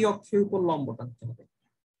এখন এই অক্ষের উপর লম্ব টানতে হবে,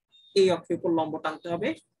 এই অক্ষের উপর লম্ব টানতে হবে।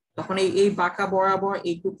 তখন এই বাঁকা বরাবর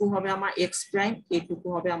এইটুকু হবে আমার এক্স প্রাইম, এইটুকু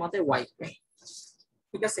হবে আমাদের ওয়াই প্রাইম।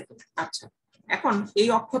 ঠিক আছে, আচ্ছা এখন এই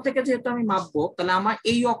অক্ষ থেকে যেহেতু আমি মাপবো, তাহলে আমার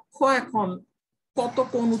এই অক্ষ এখন কত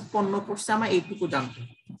কোণ উৎপন্ন করছে আমার এইটুকু জানতে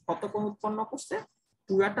হবে। কত কোণ উৎপন্ন করছে?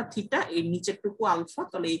 পুরাটা থিটা, এই নিচেরটুকু আলফা,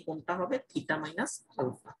 তাহলে এই কোণটা হবে থিটা মাইনাস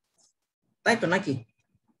আলফা, তাই তো নাকি?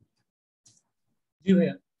 জি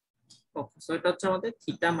ভাইয়া। ওকে, সো এটা হচ্ছে আমাদের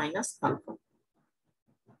থিটা মাইনাস আলফা।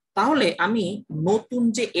 তাহলে আমি নতুন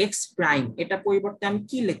যে এক্স প্রাইম, এটা পরিবর্তে আমি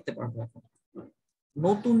কি লিখতে পারবো এখন?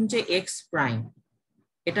 নতুন যে এক্স প্রাইম,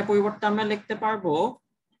 এটা পরিবর্তে আমরা লিখতে পারবো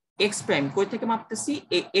এক্স প্রাইম কই থেকে মাপতেছি?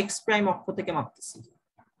 এই এক্স প্রাইম অক্ষ থেকে মাপতেছি।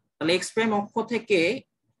 তাহলে এক্স প্রাইম অক্ষ থেকে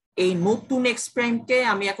এই নতুন এক্স প্রাইমকে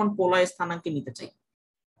আমি এখন পোলার স্থানাঙ্কে নিতে চাই।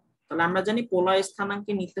 তাহলে আমরা জানি পোলার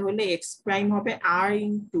স্থানাঙ্কে নিতে হলে এক্স প্রাইম হবে আর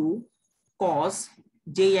ইনটু কস,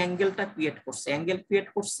 যে অ্যাঙ্গেলটা ক্রিয়েট করছে, অ্যাঙ্গেল ক্রিয়েট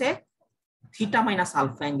করছে theta minus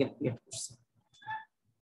alpha angle create করছে,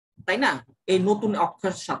 তাই না? এই নতুন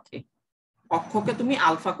অক্ষের সাথে, অক্ষকে তুমি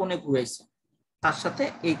আলফা কোণে ঘুরাইছো, তার সাথে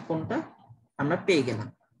এই কোণটা আমরা পেয়ে গেলাম।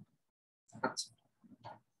 আচ্ছা,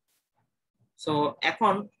 সো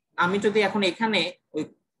এখন আমি যদি এখন এখানে ওই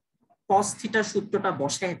cos থিটার সূত্রটা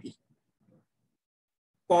বসায় দিই,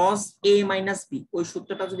 cos a মাইনাস বি, ওই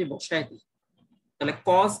সূত্রটা যদি বসায় দিই, তাহলে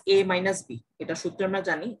cos a মাইনাস বি, এটা সূত্র আমরা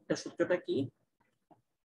জানি। এটা সূত্রটা কি?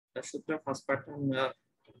 এটা সূত্র ফার্স্ট পার্ট আমরা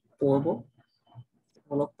পড়ব,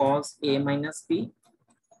 হলো cos a মাইনাস বি,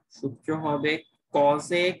 সূত্র হবে cos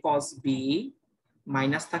a cos b,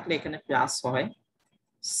 minus থাকলে এখানে প্লাস হয়,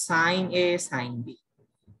 sin a sin b।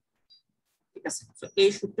 ঠিক আছে, তো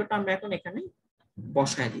এই সূত্রটা আমরা এখন এখানে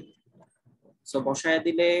বসায় দিব। সো বসায়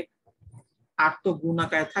দিলে আর তো গুণ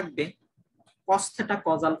আকারে থাকবে cos theta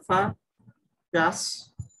cos alpha plus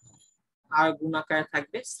আর গুণ আকারে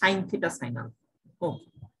থাকবে sin থিটা sin আলফা। ওকে,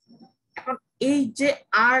 এখন এই যে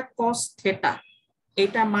আর cos থিটা,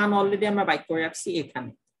 এটা মান অলরেডি আমরা বাইর করে রাখছি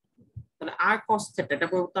এখানে। তাহলে আর cos থিটা, এটা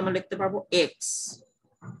পরিবর্তে আমরা লিখতে পারবো x,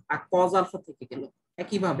 আর cos আলফা থেকে গেল।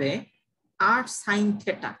 একইভাবে আর sin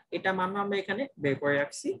থিটা, এটা মান আমরা এখানে বের করে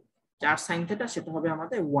রাখছি, আর sin থিটা সেটা হবে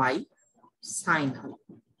আমাদের y sin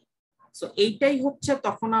আলফা। সো এইটাই হচ্ছে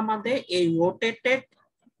তখন আমাদের এই রোটেটেড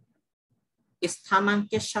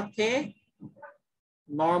স্থানাঙ্কের সাথে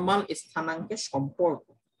নরমাল স্থানাঙ্কের সম্পর্ক।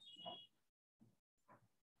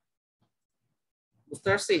 বুঝতে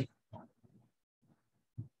পারছি?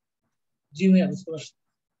 জি ভাইয়া, বুঝতে পারছি।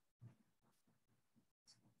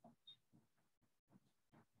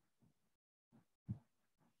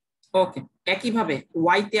 ওকে, একইভাবে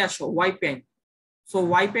y তে আসো, y প্রাইম। সো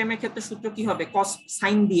y প্রাইমের ক্ষেত্রে সূত্র কি হবে? cos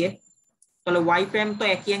sin দিয়ে, তাহলে y প্রাইম তো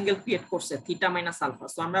একই অ্যাঙ্গেল ক্রিয়েট করছে থিটা মাইনাস আলফা।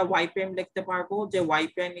 সো আমরা y প্রাইম লিখতে পারবো যে y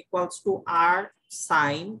prime equals to r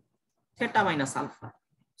sin theta minus alpha.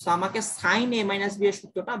 So আমাকে sin a মাইনাস b এর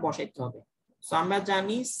সূত্রটা বসাইতে হবে। সো আমরা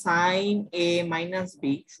জানি sin a মাইনাস b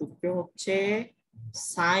সূত্র হচ্ছে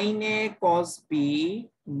sin a cos b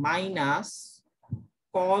minus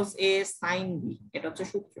cos a sin b, এটা হচ্ছে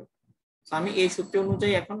সূত্র। সো আমি এই সূত্র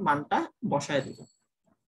অনুযায়ী এখন মানটা বসায় দিব।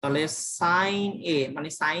 তাহলে sin a মানে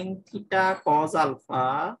sin theta cos alpha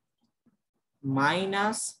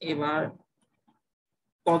minus, এবার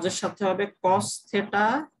cos এর সাথে হবে cos থিটা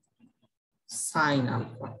sin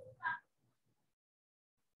আলফা।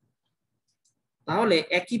 তাহলে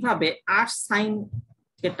একইভাবে আর sin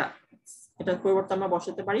থিটা, এটার পরিবর্তে আমরা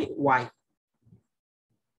বসাতে পারি y।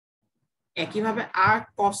 একইভাবে আর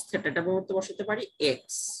cos থিটা, এটা পরিবর্তে বসাতে পারি x।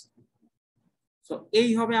 সো এই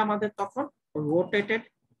হবে আমাদের তখন রোটেটেড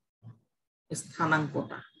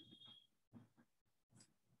স্থানাঙ্কটা।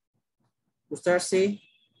 বুঝতে পারছি?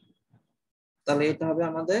 তাহলে এটা হবে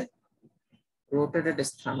আমাদের রোটেটেড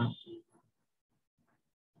স্থানাঙ্ক।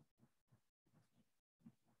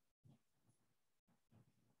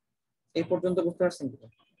 এই পর্যন্ত বুঝতে পারছেন কি?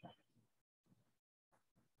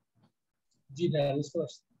 জি ভাইয়া, বুঝতে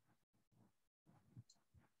পারছি।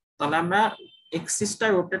 তাহলে আমরা এক্সিসটা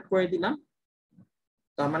রোটেট করে দিলাম।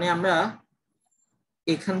 তার মানে আমরা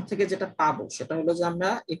এখান থেকে যেটা পাবো সেটা হলো যে আমরা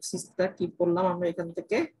এক্সিসটা কি করলাম, আমরা এখান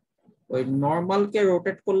থেকে ওই নরমালকে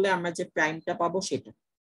রোটেট করলে আমরা যে প্রাইমটা পাবো সেটা।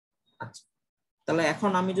 আচ্ছা, তাহলে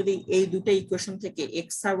এখন আমি যদি এই দুটো ইকুয়েশন থেকে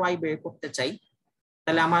এক্স আর ওয়াই বের করতে চাই,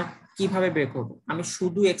 তাহলে আমার কিভাবে বের করব? আমি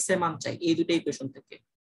শুধু এক্স এর মান চাই এই দুটো ইকুয়েশন থেকে,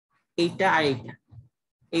 এইটা আর এইটা।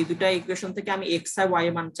 এই দুটো ইকুয়েশন থেকে আমি এক্স আর ওয়াই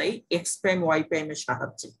এর মান চাই এক্স প্রাইম ওয়াই প্রাইমের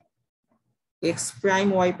সাহায্যে। এক্স প্রাইম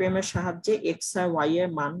ওয়াই প্রাইমের সাহায্যে এক্স আর ওয়াই এর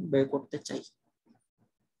মান বের করতে চাই।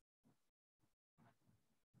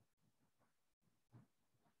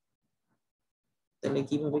 তাহলে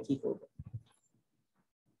কিভাবে কি করব?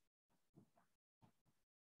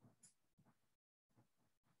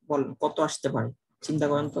 বলেন কত আসতে পারে, চিন্তা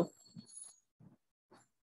করেন তো।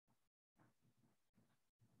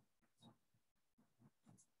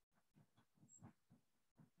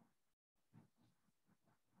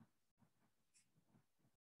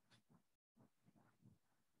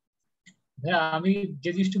 হ্যাঁ, আমি যে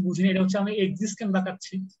জিনিসটা বুঝিনি এটা হচ্ছে আমি এক্সিস্ট কেন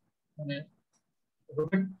দেখাচ্ছি, মানে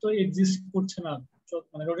রোটেট তো এক্সিস্ট করছে না,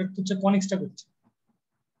 মানে রোটেট তো হচ্ছে কনিক্সটা করছে।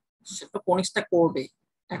 সেটা কনিক্সটা করবে।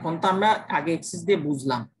 এখন তো আমরা আগে এক্সিস দিয়ে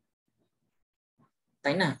বুঝলাম,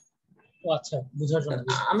 তাই না? ও আচ্ছা, বুঝার জন্য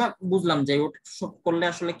বুঝতে আমরা পারছি। বুঝলাম যে রোটেট করলে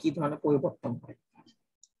আসলে কি ধরনের পরিবর্তন হয়,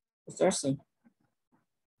 বুঝতে পারছি?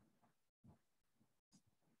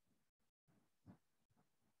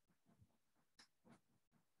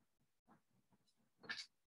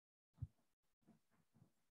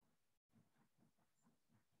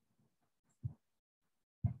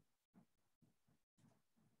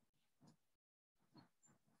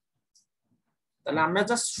 তাহলে আমরা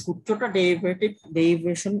জাস্ট সূত্রটা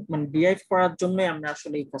ডেরিভেশন মানে ডিরাইভ করার জন্য আমরা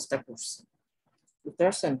আসলে এই কাজটা করছি, বুঝতে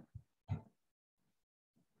পারছেন?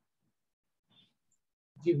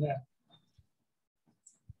 জি ভাইয়া।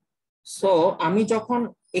 সো আমি যখন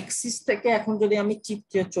এক্সিস থেকে এখন যদি আমি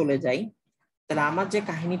চিত্রে চলে যাই, তাহলে আমার যে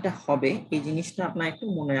কাহিনীটা হবে এই জিনিসটা আপনার একটু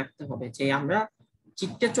মনে রাখতে হবে যে আমরা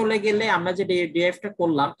চিত্রে চলে গেলে আমরা যে ডিরাইভটা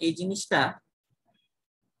করলাম এই জিনিসটা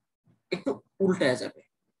একটু উল্টে যাবে।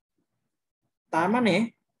 তার মানে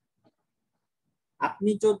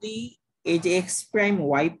আপনি যদি এই যে এক্স প্রাইম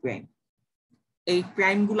ওয়াই প্রাইম, এই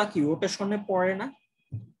প্রাইম গুলা কি রোটেশনে পড়ে না,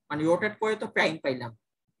 মানে রোটেট করে তো প্রাইম পাইলাম,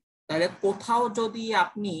 তাহলে কোথাও যদি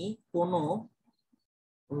আপনি কোনো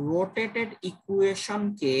রোটেটেড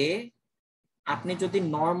ইকুয়েশনকে আপনি যদি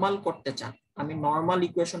নর্মাল করতে চান, আমি নর্মাল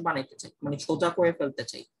ইকুয়েশন বানাইতে চাই মানে সোজা করে ফেলতে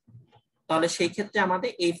চাই, তাহলে সেই ক্ষেত্রে আমাদের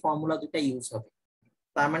এই ফর্মুলা দুটা ইউজ হবে।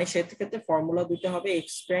 তার মানে সেই ক্ষেত্রে ফর্মুলা দুটো হবে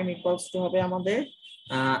এক্স প্রাইম ইকুয়ালস টু হবে আমাদের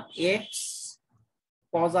এক্স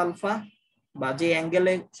কজ আলফা, বা যে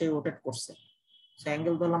অ্যাঙ্গেলে সে রোটেট করছে সে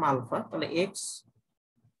অ্যাঙ্গেল ধরলাম আলফা, তাহলে x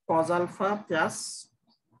cos alpha plus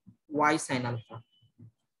Y sine alpha.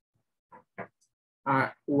 আর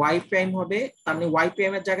ওয়াই প্রাইম হবে, তার মানে ওয়াই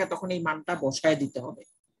প্রাইম এর জায়গায় তখন এই মানটা বসায় দিতে হবে,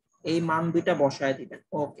 এই মান দুইটা বসায় দিবেন।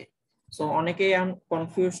 ওকে, সো অনেকেই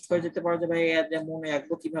কনফিউজড হয়ে যেতে পারে যে ভাই মনে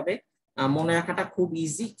রাখবো কিভাবে। মনে রাখাটা খুব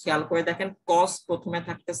ইজি, খেয়াল করে দেখেন কস প্রথমে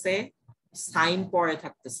থাকতেছে, সাইন পরে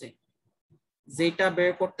থাকতেছে, যেটা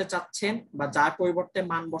বের করতে চাচ্ছেন বা যার পরিবর্তে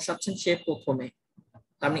মান বসাচ্ছেন সে প্রথমে।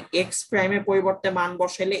 তার মানে এক্স প্রাইমের পরিবর্তে মান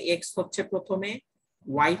বসাইলে এক্স হচ্ছে প্রথমে,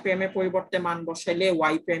 ওয়াই প্রাইমের পরিবর্তে মান বসাইলে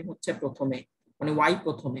ওয়াই প্রাইম হচ্ছে প্রথমে, মানে ওয়াই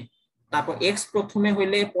প্রথমে। তারপর এক্স প্রথমে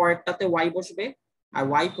হইলে পরেরটাতে ওয়াই বসবে, আর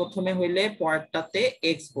ওয়াই প্রথমে হইলে পরেরটাতে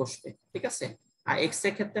এক্স বসবে, ঠিক আছে? আর এক্স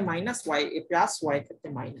এর ক্ষেত্রে মাইনাস, ওয়াই প্লাস, ওয়াই এর ক্ষেত্রে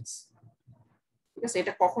মাইনাস, ঠিক আছে?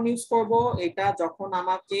 এটা কখন ইউজ করব? এটা যখন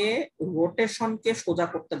আমাকে রোটেশনকে সোজা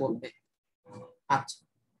করতে বলবে। আচ্ছা,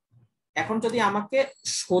 এখন যদি আমাকে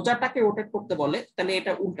সোজাটাকে রোটেট করতে বলে তাহলে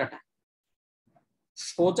এটা উল্টাটা,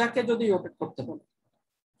 সোজাকে যদি রোটেট করতে বলে,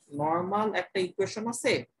 নর্মাল একটা ইকুয়েশন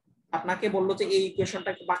আছে, আপনাকে বললো যে এই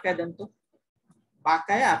ইকুয়েশনটাকে বাঁকায় দেন তো,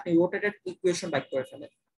 বাঁকায় আপনি রোটেটেড ইকুয়েশন বাইক করে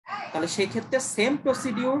ফেলেন, তাহলে সেই ক্ষেত্রে সেম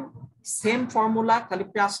প্রসিডিউর সেম ফর্মুলা, খালি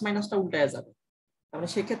প্লাস মাইনাসটা উল্টায় যাবে। তাহলে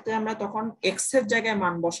সেই ক্ষেত্রে আমরা তখন এক্স এর জায়গায়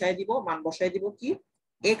মান বসায় দিব কি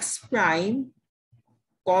x prime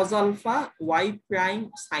cos alpha Y prime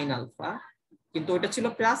sine alpha, কিন্তু ওটা ছিল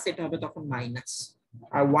প্লাস, এটা হবে তখন মাইনাস।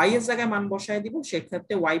 আর ওয়াই এর জায়গায় মান বসায় দিব,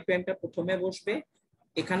 সেক্ষেত্রে ওয়াই প্রাইমটা প্রথমে বসবে,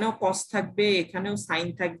 এখানেও কস থাকবে, এখানেও সাইন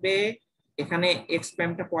থাকবে, এখানে এক্স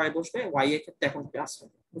প্রাইমটা পরে বসবে, ওয়াই এর ক্ষেত্রে এখন প্লাস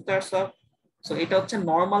হবে, বুঝতে পারছো? সো এটা হচ্ছে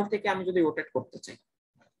নর্মাল থেকে আমি যদি রোটেট করতে চাই,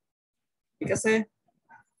 ঠিক আছে?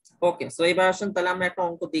 ওকে, সো এবার আসুন তাহলে আমরা একটা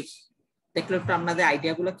অঙ্ক দেখি, দেখলে একটু আপনাদের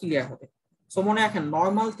আইডিয়া গুলো ক্লিয়ার হবে। সো মনে রাখেন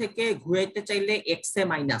নর্মাল থেকে ঘুরাইতে চাইলে এক্স এ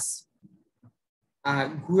মাইনাস, আর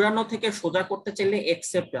ঘুরানো থেকে সোজা করতে চাইলে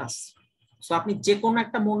এক্স এ প্লাস। সো আপনি যে কোনো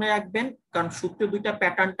একটা মনে রাখবেন, কারণ সূত্র দুইটা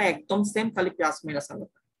প্যাটার্নটা একদম সেম, খালি প্লাস মাইনাস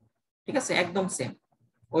আলাদা, ঠিক আছে? একদম সেম।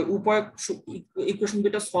 ওই উপর ইকুয়েশন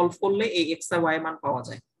দুটো সলভ করলে এই এক্স আর ওয়াই মান পাওয়া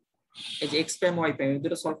যায়, এই যে এক্স প্রাইম ওয়াই প্রাইম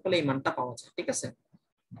দুটো সলভ করলে এই মানটা পাওয়া যায়, ঠিক আছে?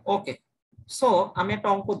 ওকে, সো আমি একটা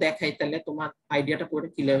অঙ্ক দেখাই, তাহলে তোমার আইডিয়াটা পুরো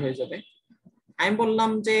ক্লিয়ার হয়ে যাবে। আমি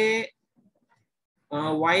বললাম যে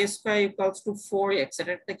y square equals to 4x,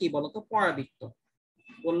 এটা একটা কি বলতো পরাবৃত্ত।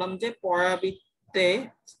 বললাম যে পরাবৃত্তকে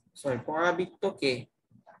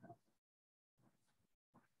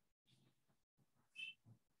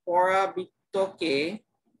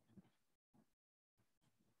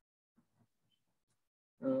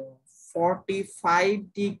 45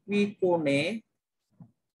 ডিগ্রি কোণে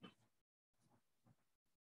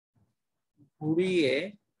ঘুরিয়ে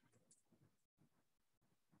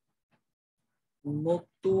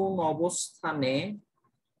নতুন অবস্থানে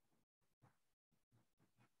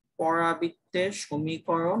পরাবৃত্তের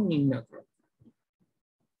সমীকরণ নির্ণয় করো।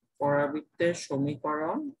 পরাবৃত্তের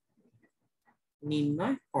সমীকরণ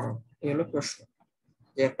নির্ণয় করো, এই হলো প্রশ্ন।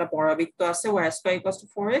 যে একটা পরাবৃত্ত আছে y square equals to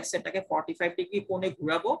 4x, এটাকে 45 ডিগ্রি কোণে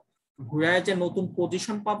ঘোরাবো, ঘুরায় যে নতুন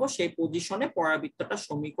পজিশন পাবো সেই পজিশনে পরাবৃত্তটার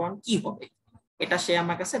সমীকরণ কি হবে এটা সে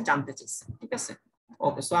আমার কাছে জানতে চাইছে। ঠিক আছে,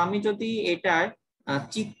 ওকে। সো আমি যদি এটার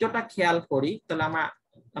চিত্রটা খেয়াল করি তাহলে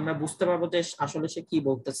আমরা বুঝতে পারবো যে আসলে সে কি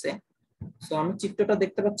বলতেছে। সো আমি চিত্রটা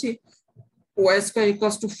দেখতে পাচ্ছি y square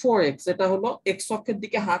equals to 4x, এটা হলো x অক্ষের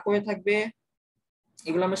দিকে হা করে থাকবে,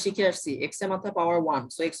 এগুলো আমরা শিখে আসছি, x এর মাথায় পাওয়ার 1,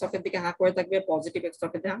 সো x অক্ষের দিকে হা করে থাকবে, পজিটিভ x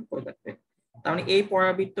অক্ষের দিকে হা করে থাকবে। তার মানে এই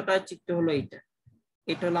পরাবৃত্তটার চিত্র হলো এইটা,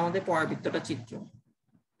 এটা হলো আমাদের পরাবৃত্তটার চিত্র।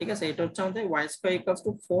 ঠিক আছে, এটা হচ্ছে আমাদের y square equals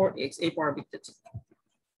to 4x, এই পরাবৃত্তের চিত্র।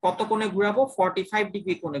 কত কোণে ঘোরাবো? 45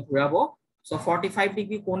 ডিগ্রি কোণে ঘোরাবো। সো 45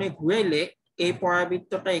 ডিগ্রি কোণে ঘুরাইলে এই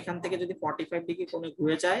পরাবৃত্তটা এখান থেকে যদি 45 ডিগ্রি কোণে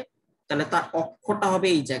ঘুরে যায় তাহলে তার অক্ষটা হবে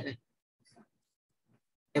এই জায়গায়,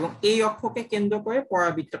 এবং এই অক্ষকে কেন্দ্র করে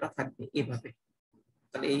পরাবৃত্তটা থাকবে এইভাবে।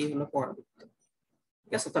 তাহলে এই হলো পরাবৃত্ত।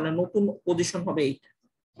 ঠিক আছে, তাহলে নতুন পজিশন হবে এইটা,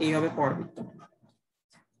 এই হবে পরাবৃত্ত।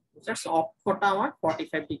 অক্ষটা আমার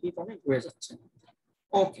 45 ডিগ্রি কোণে ঘুরে যাচ্ছে।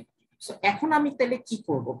 ওকে, সো এখন আমি তাহলে কি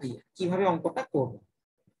করব ভাইয়া, কিভাবে অঙ্কটা করব?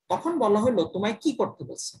 তখন বলা হলো তোমায় কি করতে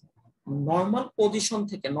বলছে, নর্মাল পজিশন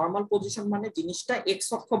থেকে, নর্মাল পজিশন মানে জিনিসটা এক্স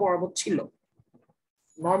অক্ষ বরাবর ছিল।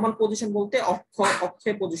 নর্মাল পজিশন বলতে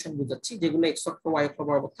অক্ষের পজিশন বুঝাচ্ছি, যেগুলো এক্স অক্ষ ওয়াই অক্ষ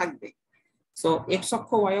বরাবর থাকবে। সো এক্স অক্ষ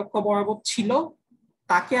ওয়াই অক্ষ বরাবর ছিল,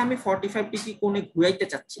 তাকে আমি 45 ডিগ্রি কোণে ঘুরাইতে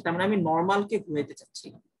চাচ্ছি, তার মানে আমি নর্মালকে ঘুরাইতে চাচ্ছি।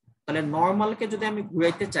 তাহলে নর্মালকে যদি আমি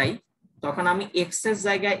ঘুরাইতে চাই তখন আমি এক্স এর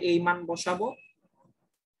জায়গায় এই মান বসাবো,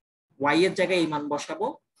 ওয়াই এর জায়গায় এই মান বসাবো,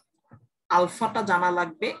 আলফাটা জানা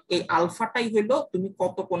লাগবে, এই আলফাটাই হইলো তুমি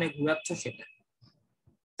কত কোণে ঘুরাচ্ছ সেটা।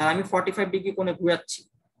 তাহলে আমি 45 ডিগ্রি কোণে ঘুরাচ্ছি,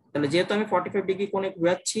 তাহলে যেহেতু আমি 45 ডিগ্রি কোণে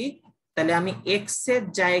ঘুরাচ্ছি তাহলে আমি এক্স এর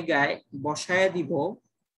জায়গায় বসায় দিব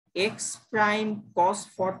এক্স প্রাইম কস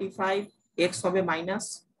 45, এক্স হবে মাইনাস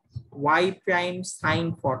ওয়াই প্রাইম সাইন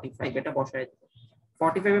 45, এটা বসায় দিব।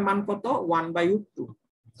 45 এর মান কত? 1/√2,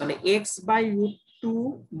 তাহলে x by root two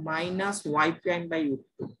minus Y prime by root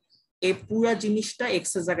two, এই পুরো জিনিসটা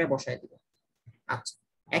এক্স এর জায়গায় বসায় দিব। আচ্ছা,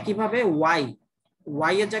 একইভাবে ওয়াই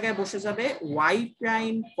এর জায়গায় বসে যাবে Y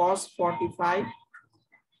prime cos 45,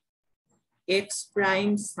 x prime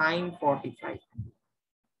sine 45।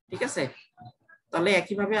 ঠিক আছে, তাহলে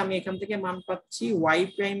একইভাবে আমি এখান থেকে মান পাচ্ছি Y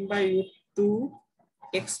prime by root two,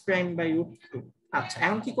 x prime by root two. আচ্ছা,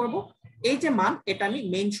 এখন কি করব? এই যে মান, এটা আমি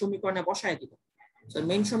মেইন সমীকরণে বসায় দিব। সো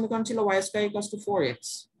মেইন সমীকরণ ছিল y square equals to 4x,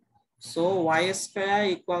 so y square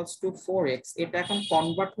equals to 4x, এটা এখন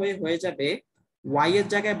কনভার্ট হয়ে যাবে y এর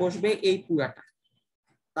জায়গায় বসবে এই পুরাটা,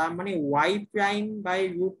 তার মানে y prime by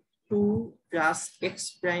root two plus x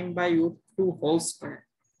prime by root two whole square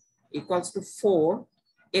equals to 4,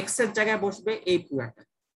 x এর জায়গায় বসবে এই পুরাটা,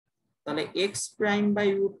 তাহলে x prime by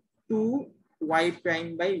root two Y prime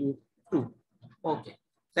by root two. ওকে,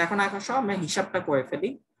 তো এখন সব আমরা হিসাবটা করে ফেলি।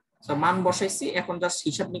 তো মান বসাইছি, এখন জাস্ট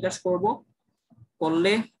হিসাব নিকাশ করব,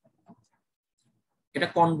 করলে এটা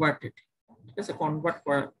কনভার্টেড। ঠিক আছে, কনভার্ট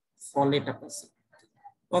করার ফলে এটা পাচ্ছি।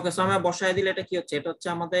 ওকে, সো আমরা বসায় দিলে এটা কি হচ্ছে, এটা হচ্ছে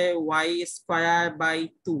আমাদের y স্কয়ার বাই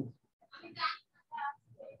 2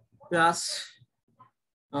 প্লাস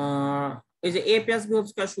এই যে a plus b whole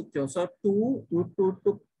square সূত্র, সো 2 রুট টু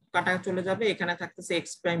কাটা চলে যাবে, এখানে থাকতেছে x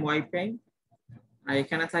প্রাইম y প্রাইম, আর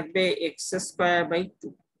এখানে থাকবে x স্কয়ার বাই 2,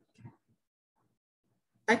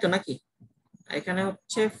 তাই তো নাকি? এখানে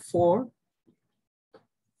হচ্ছে 4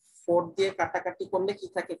 দিয়ে কাটাকাটি করলে কি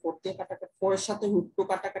থাকে, 4 দিয়ে কাটাকাটি, 4 এর সাথে রুট টু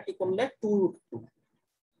কাটাকাটি করলে 2 রুট টু,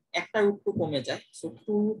 একটা রুট টু কমে যায়, so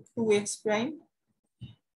 2 root two x prime,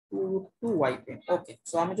 2 root two Y prime. ওকে,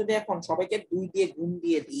 সো আমি যদি এখন সবাইকে 2 দিয়ে গুণ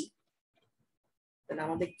দিয়ে দিই তাহলে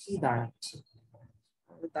আমাদের কি দাঁড়াচ্ছে?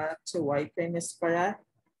 দাঁড়াচ্ছে Y prime square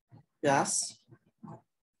plus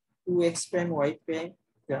 2x prime Y prime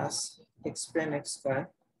plus x prime x square,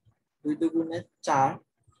 2 দুগুণে 4,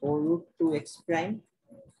 4 root two x prime,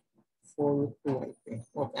 4 root two Y prime.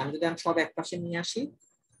 ওকে, আমি যদি সব এক পাশে নিয়ে আসি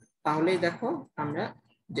তাহলেই দেখো আমরা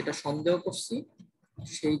যেটা সন্দেহ করছি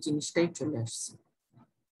সেই জিনিসটাই চলে আসছে,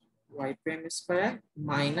 Y prime square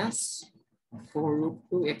minus 4 root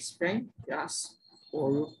two x prime plus 4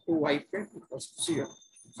 root two Y prime equals to 0।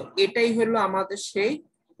 So এটাই হলো আমাদের সেই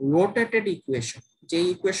রোটেটেড ইকুয়েশন, যে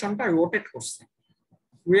ইকুয়েশনটা রোটেট করছে,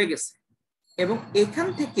 ঘুরে গেছে। এবং এখান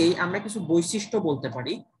থেকেই আমরা কিছু বৈশিষ্ট্য বলতে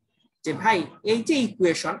পারি যে ভাই এই যে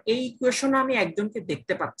ইকুয়েশন, এই ইকুয়েশনে আমি একজনকে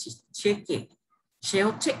দেখতে পাচ্ছি, সে কে? সে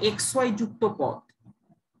হচ্ছে এক্স ওয়াই যুক্ত পদ।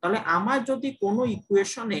 তাহলে আমার যদি কোনো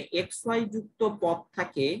ইকুয়েশনে এক্স ওয়াই যুক্ত পদ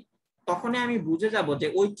থাকে তখনই আমি বুঝে যাব যে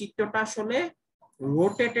ওই চিত্রটা আসলে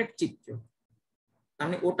রোটেটেড চিত্র,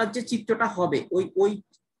 মানে ওটার যে চিত্রটা হবে, ওই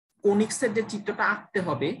কোনিক্সের যে চিত্রটা আঁকতে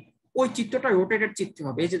হবে ওই চিত্রটা রোটেটেড চিত্র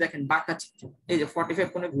হবে। এই যে দেখেন বাঁকা চিত্র, এই যে 45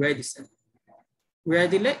 কোণে ঘুরাই দিচ্ছেন, ঘুরাই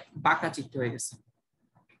দিলে বাঁকা চিত্র হয়ে গেছে।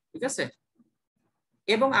 ঠিক আছে,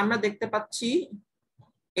 এবং আমরা দেখতে পাচ্ছি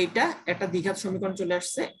এটা একটা দ্বিঘাত সমীকরণ চলে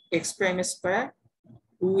আসছে x prime square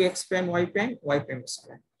 2x prime y prime y prime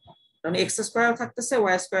square, কারণ x স্কয়ার থাকতেছে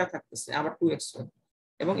y স্কয়ার থাকতেছে আবার 2x স্কয়ার।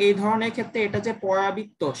 এবং এই ধরনের ক্ষেত্রে এটা যে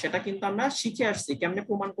পরাবৃত্ত সেটা কিন্তু আমরা শিখে আসছি কেমনে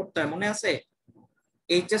প্রমাণ করতে হয়, মনে আছে?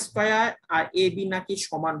 h স্কয়ার আর ab নাকি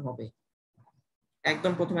সমান হবে,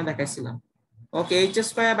 একদম প্রথমে দেখাইছিলাম। ওকে, h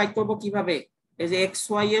স্কয়ার বাই করব কিভাবে? এই যে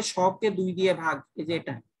xy এর সহগকে 2 দিয়ে ভাগ, এই যে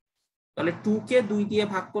এটা, তাহলে 2 কে 2 দিয়ে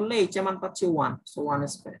ভাগ করলে h এর মান পাচ্ছি 1, সো 1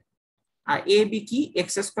 স্কয়ার। আর ab কি? x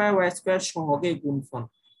স্কয়ার y স্কয়ার সহগের গুণফল,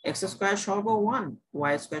 x স্কয়ার সহগ 1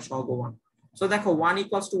 y স্কয়ার সহগ 1, সো দেখো 1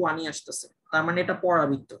 ইকুয়ালস টু 1 ই আসতেছে, তার মানে এটা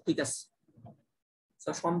পরাবৃত্ত, ঠিক আছে, সো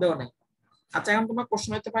সন্দেহ নাই। আচ্ছা, এখন তোমার প্রশ্ন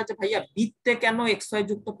হতে পারে যে ভাইয়া বৃত্তে কেন xy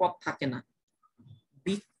যুক্ত পদ থাকে না?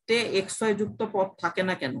 বৃত্তে xy যুক্ত পদ থাকে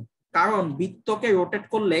না কেন? কারণ বৃত্তকে রোটেট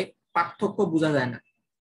করলে পার্থক্য বোঝা যায় না।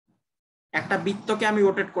 একটা বৃত্তকে আমি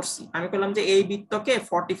রোটেট করছি, আমি বললাম যে এই বৃত্তকে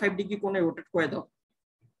 45 ডিগ্রি কোণে রোটেট করে দাও,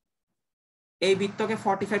 এই বৃত্তকে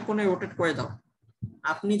 45 কোণে রোটেট করে দাও।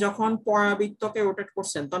 আপনি যখন পরাবৃত্তকে রোটেট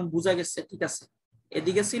করছেন তখন বোঝা গেছে ঠিক আছে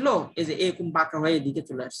এদিকে ছিল, এই যে এরকম বাঁকা হয়ে এদিকে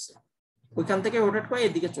চলে আসছে, ওইখান থেকে রোটেট করে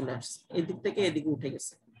এদিকে চলে আসছে, এদিক থেকে এদিকে উঠে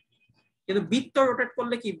গেছে। কিন্তু বৃত্ত রোটেট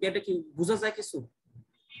করলে কি এটা কি বোঝা যায়?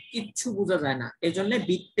 কিচ্ছু বোঝা যায় না, এই জন্য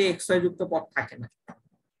বৃত্তে xy যুক্ত পথ থাকে না,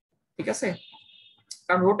 ঠিক আছে,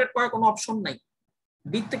 কারণ রোটেট করার কোনো অপশন নাই।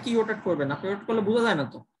 বৃত্তে কি রোটেট করবেন আপনি? রোটেট করলে বোঝা যায় না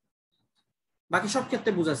তো, বাকি সব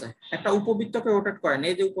ক্ষেত্রে বোঝা যায়। একটা উপবৃত্তকে রোটেট করেন,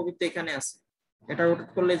 এই যে উপবৃত্ত এখানে আছে, এটা রোটেট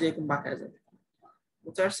করলে যে এরকম বাঁকা যাবে,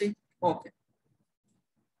 বুঝতে পারছি? ওকে,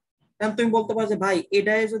 এখন তুমি বলতে পারো যে ভাই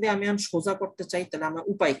এটাই যদি আমি সোজা করতে চাই তাহলে আমার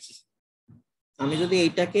উপায় কি? আমি যদি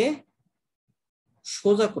এইটাকে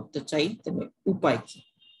সোজা করতে চাই তাহলে উপায় কি?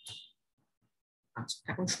 আচ্ছা,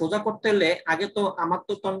 এখন সোজা করতে হলে আগে তো আমার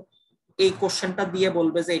তো এই কোশ্চেনটা দিয়ে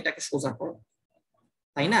বলবে যে এটাকে সোজা করো,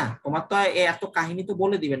 তাই না? তোমার তো এত কাহিনী তো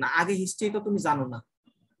বলে দিবে না, আগে হিস্ট্রি তো তুমি জানো না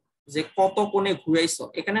যে কত কোণে ঘুরাইছো,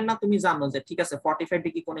 এখানে না তুমি জানো যে ঠিক আছে 45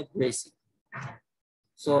 ডিগ্রি কোণে ঘুরাইছি,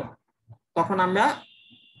 সো তখন আমরা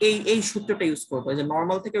এই সূত্রটা ইউজ করবো, যে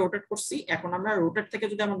নরমাল থেকে রোটেট করছি, এখন আমরা রোটেট থেকে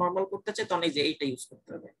যদি আমরা নরমাল করতে চাই তখন এই যে এইটা ইউজ করতে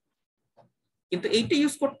হবে। কিন্তু এইটা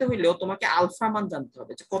ইউজ করতে হইলেও তোমাকে আলফা মান জানতে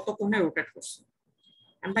হবে যে কত কোণে রোটেট করছি।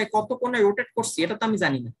 আমি ভাই কত কোণে রোটেট করছি এটা তো আমি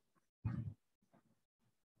জানি না।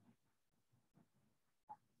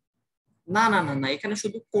 না না না না, এখানে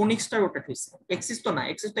শুধু কোনিক্সটা রোটেট হয়েছে, এক্সিস তো না,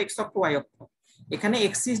 এক্সিস তো এক্স অক্ষ ওয়াই অক্ষ। এখানে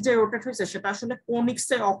এক্সিস যে রোটেট হয়েছে সেটা আসলে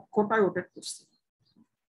কোনিক্সের অক্ষটা রোটেট করছে,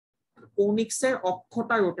 কোনিক্সের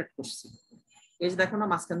অক্ষটা রোটেট করছে। এই যে দেখো না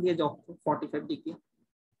মাঝখান দিয়ে যে অক্ষ 45 ডিগ্রি,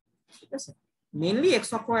 ঠিক আছে, মেইনলি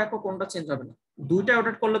এক্স অক্ষ এক কোনটা চেঞ্জ হবে না, দুইটা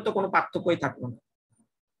রোটেট করলে তো কোনো পার্থক্যই থাকবে না।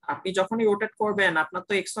 আপনি যখনই রোটেট করবেন আপনার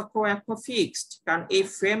তো এক্স অক্ষ এক ফিক্সড, কারণ এই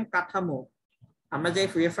ফ্রেম কাঠামো, আমরা যে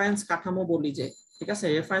রেফারেন্স কাঠামো বলি যে, ঠিক আছে,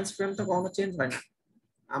 রেফারেন্স ফ্রেম তো কখনো চেঞ্জ হয় না।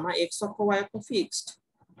 আমার এক্স অক্ষ ওয়াই অক্ষ ফিক্সড,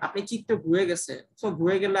 আপনি চিত্র ঘুরে গেছে, তো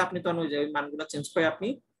ঘুরে গেলে আপনি তো ওই যে মানগুলো চেঞ্জ করে আপনি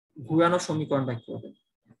ঘুরানো সমীকরণ ব্যাখ্যা করবেন,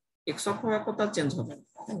 এক্স অক্ষ ওয়াই অক্ষ তো চেঞ্জ হবে না।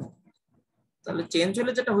 তাহলে চেঞ্জ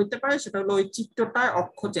হলে যেটা হইতে পারে সেটা হলো ওই চিত্রটার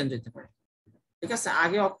অক্ষ চেঞ্জ হইতে পারে, ঠিক আছে,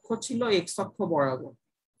 আগে অক্ষ ছিল এক্স অক্ষ বরাবর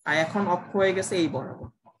আর এখন অক্ষ হয়ে গেছে এই বরাবর,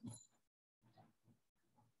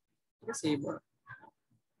 ঠিক আছে, এই বরাবর।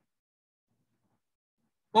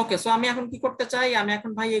 ওকে, সো আমি এখন কি করতে চাই? আমি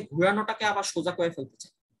এখন ভাই এই ঘুরানোটাকে আবার সোজা করে ফেলতে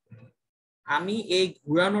চাই, আমি এই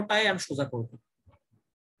ঘুরানোটাই আমি সোজা করব,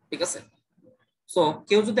 ঠিক আছে। সো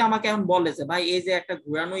কেউ যদি আমাকে এখন বলে যে ভাই এই যে একটা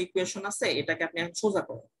ঘুরানো ইকুয়েশন আছে এটাকে আপনি এখন সোজা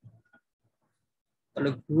করো, তাহলে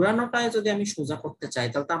ঘুরানোটায় যদি আমি সোজা করতে চাই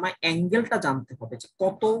তাহলে তো আমার অ্যাঙ্গেলটা জানতে হবে যে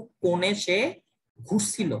কত কোণে সে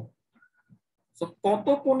ঘুরছিল। তো কত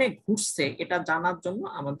কোণে ঘুরছে এটা জানার জন্য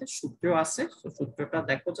আমাদের সূত্র আছে, সূত্রটা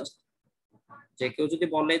দেখো জাস্ট, যে কেউ যদি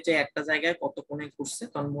বলে যে একটা জায়গায় কত কোণে ঘুরছে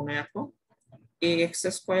তখন মনে রাখো ax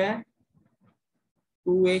square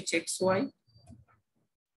 2hxy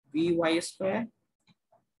by square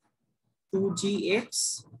 2gx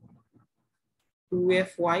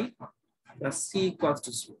 2fy plus c equals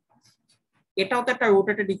to 0। এটাও তো একটা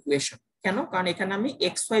রোটেটেড ইকুয়েশন, কেন? কারণ এখানে আমি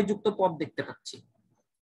xy যুক্ত পদ দেখতে পাচ্ছি,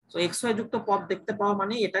 তো xy যুক্ত পদ দেখতে পাওয়া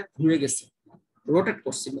মানে এটা ঘুরে গেছে, রোটেট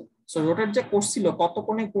করছিল। সো রোটেট যে করছিল কত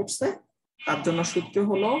কোণে ঘুরছে তার জন্য সূত্র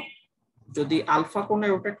হলো, যদি আলফা কোণে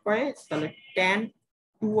রোটেট করে তাহলে tan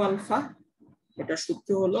 2 আলফা, এটা সূত্র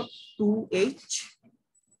হলো 2h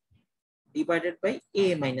divided by a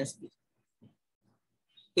minus b।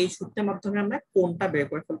 এই সূত্রের মাধ্যমে আমরা কোণটা বের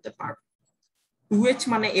করে ফেলতে পারবো। 2h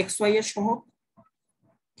মানে xy এর সহগ,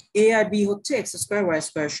 a আর b হচ্ছে x স্কয়ার y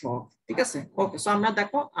স্কয়ার সহগ, ঠিক আছে। ওকে, সো আমরা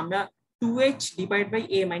দেখো আমরা 2h divide by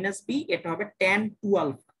a minus b, এটা হবে tan 2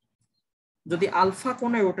 আলফা। যদি আলফা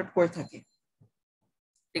কোণে রোটেট করে থাকে,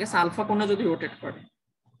 ঠিক আছে, আলফা কোণে যদি রোটেট করে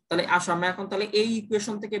তাহলে আসো আমরা এখন তাহলে এই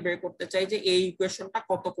ইকুয়েশন থেকে বের করতে চাই যে এই ইকুয়েশনটা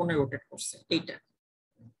কত কোণে রোটেট করছে এইটা।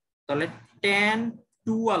 তাহলে tan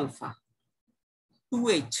 2 আলফা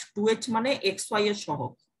 2h মানে xy এর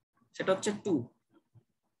সহগ, সেটা হচ্ছে 2,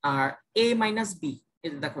 আর a মাইনাস বি, এই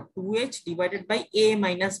দেখো 2h divided by a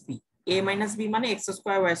minus B মানে x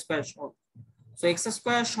স্কয়ার y স্কয়ার সহগ। সো x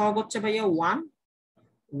স্কয়ার সহগ হচ্ছে ভাইয়া 1,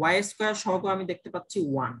 y স্কয়ার সহগ আমি দেখতে পাচ্ছি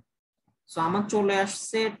 1। সো আমার চলে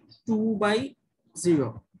আসছে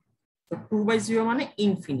 2/0। তো 2/0 মানে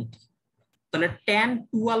ইনফিনিটি। তাহলে tan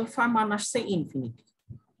 2 আলফা মান আসছে ইনফিনিটি।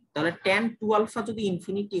 তাহলে tan 2 আলফা যদি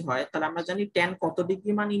ইনফিনিটি হয় তাহলে আমরা জানি tan কত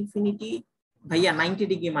ডিগ্রি মান ইনফিনিটি ভাইয়া, 90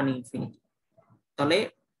 ডিগ্রি মান ইনফিনিটি। তাহলে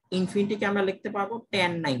ইনফিনিটিকে আমরা লিখতে পারবো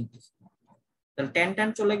tan 90। তাহলে tan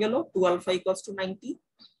চলে গেল, 2 আলফা ইকুয়ালস টু 90,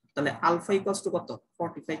 তাহলে আলফা ইকুয়ালস টু কত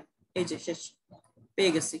 45। এই যে শেষ,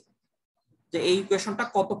 পেয়ে গেছি যে এই ইকুয়েশনটা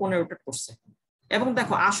কত কোণে রোটেট করছে। এবং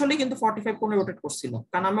দেখো আসলে কিন্তু 45 কোণে রোটেট করছিল,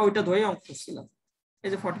 কারণ আমরা ওইটা ধরে অঙ্ক করছিলাম, এই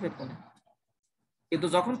যে 45 কোণে। কিন্তু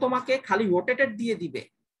যখন তোমাকে খালি রোটেটেড দিয়ে দিবে,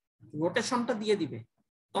 রোটেশনটা দিয়ে দিবে,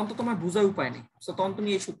 তখন তো তোমার বোঝার উপায় নেই। সো তখন তুমি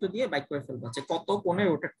এই সূত্র দিয়ে বাইক করে ফেলবা যে কত কোণে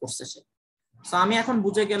রোটেট করছে সে। সো আমি এখন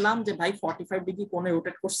বুঝে গেলাম যে ভাই 45 ডিগ্রি কোণে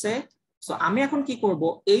রোটেট করছে। সো আমি এখন কি করব,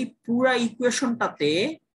 এই পুরা ইকুয়েশনটাতে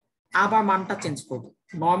আবার মানটা চেঞ্জ করব,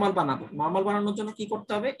 নরমাল বানাবো। নরমাল বানানোর জন্য কি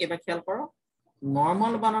করতে হবে এবার খেয়াল করো।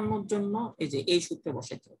 নরমাল বানানোর জন্য এই যে এই সূত্রে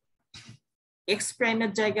বসাইতে হবে, x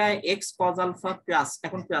প্রাইমের জায়গায় x cos আলফা প্লাস,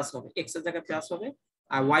 এখন প্লাস হবে, x এর জায়গায় প্লাস হবে,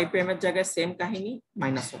 আর y প্রাইমের জায়গায় সেম কাহিনী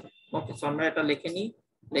মাইনাস হবে। ওকে, সো আমরা এটা লিখে নিই,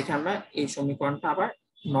 লিখে আমরা এই সমীকরণটা আবার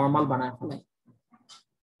নরমাল বানায় ফেলাই।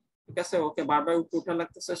 ঠিক আছে, ওকে, বারবার উপরে উঠা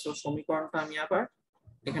লাগতেছে। সো সমীকরণটা আমি আবার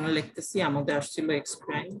এখানে লিখতেছি। আমাদের আসছিল x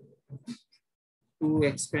prime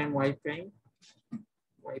 2x prime y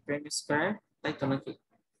prime square, তাই তো নাকি?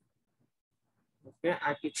 ওকে,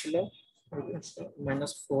 আর কি ছিল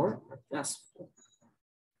 -4 প্লাস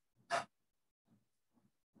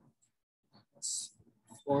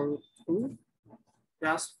 4/2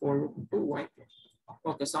 প্লাস 4/2 y।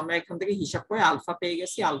 ওকে, সো আমরা এখান থেকে হিসাব করে আলফা পেয়ে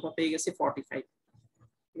গেছি 45।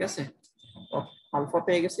 ঠিক আছে, আলফা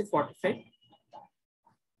পেয়ে গেছি 45।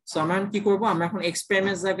 সো আমরা কি করব, আমরা এখন x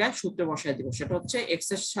প্রাইমের জায়গায় সূত্র বসায় দিব। সেটা হচ্ছে x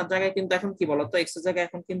এর জায়গায় কিন্তু এখন কি বলতো, x এর জায়গায়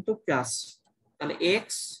এখন কিন্তু প্লাস, তাহলে x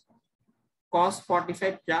cos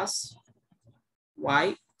 45 plus y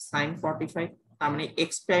sin 45, তার মানে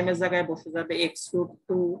x প্রাইমের জায়গায় বসে যাবে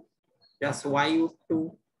x√2 প্লাস y√2,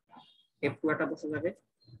 এই পুরোটা বসে যাবে।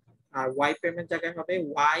 আর y প্রাইমের জায়গায় হবে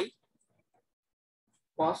y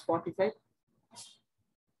cos 45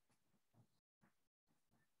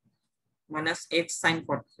 minus x sin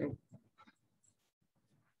 45,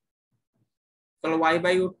 তাহলে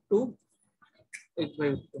y/√2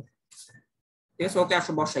 x/√2। ঠিক আছে, ওকে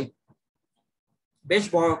আসো বসাই, বেশ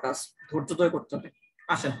বড় কাজ, ধৈর্য ধরে করতে হবে।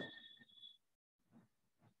 আসেন,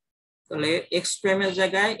 তাহলে x প্রাইমের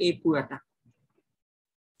জায়গায় এই পুরাটা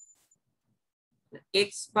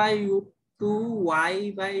x/√2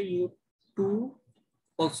 y/√2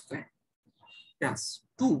 whole square plus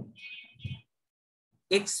 2,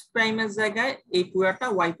 x প্রাইমের জায়গায় এই পুরাটা,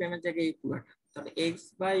 y প্রাইমের জায়গায় এই পুরাটা, তাহলে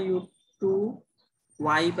x/√2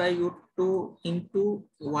 y/√2 into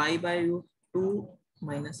y/√2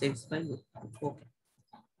 minus x/√2। ওকে,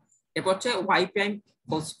 এরপর হচ্ছে y প্রাইম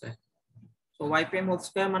হোল স্কয়ার। তো y প্রাইম হোল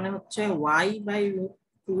স্কয়ার মানে হচ্ছে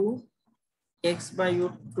y/√2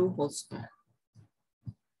 x/√2 হোল স্কয়ার।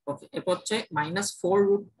 ওকে, এরপর হচ্ছে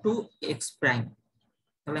 -4√2 x প্রাইম,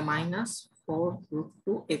 তাহলে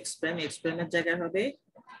 -4√2 x প্রাইম, x প্রাইমের জায়গায় হবে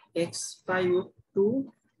x/√2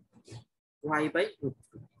 y/√2।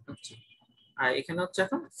 আচ্ছা, আর এখানে হচ্ছে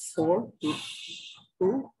এখন 4√2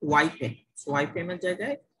 y প্রাইম, y প্রাইমের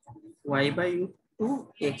জায়গায় y/√2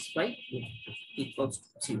 x/√2 ইকুয়ালস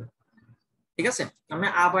 0। ঠিক আছে, আমরা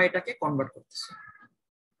আবার এটাকে কনভার্ট করতেছি,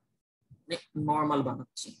 নরমাল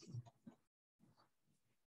বানাচ্ছি।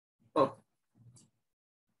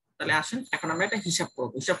 তাহলে আসেন এখন আমরা এটা হিসাব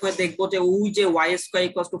করব, হিসাব করে দেখবো যে ওই যে y²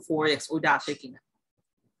 4x ওইটা আসে কিনা।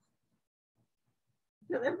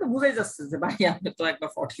 এটা বুঝাই যাচ্ছে যে ভাই আপনি তো একবার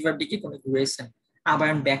 45 ডিগ্রি কোণে ঘুরেছেন, আবার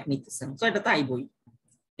ব্যাক নিতেছেন, তো এটা তাই বই।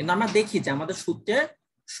 কিন্তু আমরা দেখি যে আমাদের সূত্রের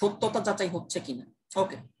সত্যতা যাচাই হচ্ছে কিনা।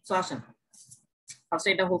 ওকে, তো আসেন ফার্স্টে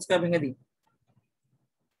এটা হোল স্কয়ার ভেঙে দিই,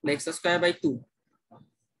 x²/2,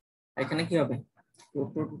 এখানে কি হবে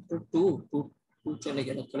 2 চলে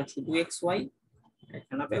গেল, তাহলে শুধু xy,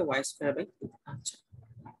 এখানে হবে y²/2। আচ্ছা,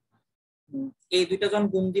 এই দুইটা যখন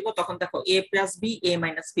গুণ দিব তখন দেখো a + b a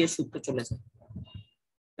 - b এর সূত্র চলে যায়,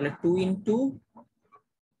 তাহলে 2 ইনটু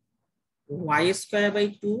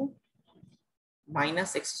y²/2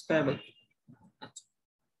 মাইনাস x²/2। আচ্ছা,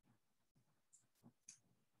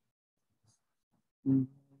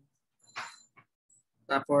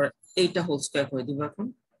 তারপর এইটা হোল স্কয়ার করে দিব এখন।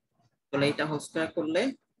 তাহলে এইটা হোল স্কয়ার করলে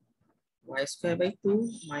y স্কয়ার বাই 2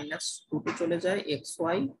 মাইনাস 2 চলে যায়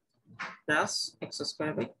xy plus x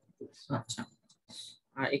square by 2। আচ্ছা,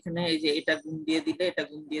 আর এখানে এই যে এটা গুণ দিয়ে দিলে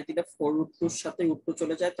 4√2 এর সাথে √2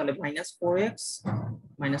 চলে যায়, তাহলে -4x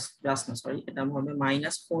মাইনাস প্লাস না সরি এটা হবে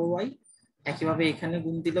 -4y। একইভাবে এখানে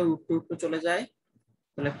গুণ দিলে √2 চলে যায়,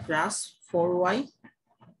 তাহলে plus 4y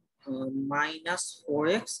minus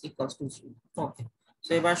 4x equals to 0। Okay,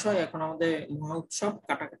 so এবার এখন আমাদের মহা উৎসব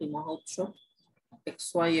কাটাকাটি মহা উৎসব।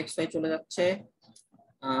 xy চলে যাচ্ছে,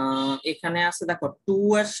 এখানে আছে দেখো 2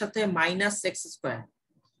 এর সাথে মাইনাস x স্কয়ার,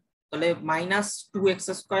 তাহলে মাইনাস 2x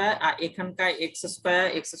স্কয়ার, আর এখানকার x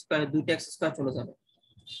স্কয়ার দুইটা x স্কয়ার চলে যাবে,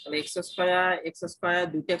 তাহলে x স্কয়ার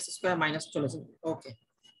দুইটা x স্কয়ার মাইনাস চলে যাবে। ওকে,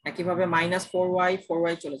 একইভাবে মাইনাস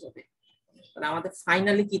 4y চলে যাবে। তাহলে আমাদের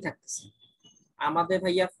ফাইনালি কি থাকতেছে? আমাদের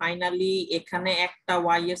ভাইয়া ফাইনালি এখানে একটা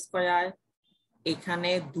y স্কয়ার, এখানে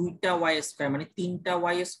দুইটা y স্কয়ার মানে তিনটা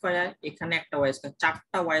y স্কয়ার, এখানে একটা y স্কয়ার,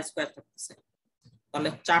 চারটা y স্কয়ার থাকতেছে। তাহলে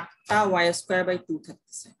চারটা y স্কয়ার বাই 2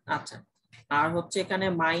 থাকতেছে। আচ্ছা, আর হচ্ছে এখানে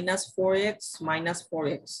 -4x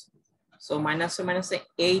সো মাইনাসে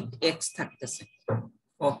 8x থাকতেছে।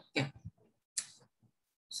 ওকে,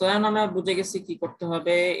 সো এখন আমরা বুঝে গেছি কি করতে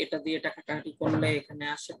হবে। এটা দিয়ে এটা কাটাকাটি করলে এখানে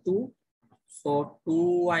আসে 2, so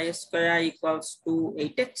 2y square equals to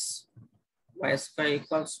 8x, y square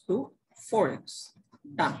equals to 4x।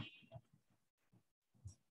 ডান,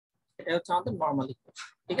 এটা হচ্ছে আমাদের নরমাল ইকুয়েশন।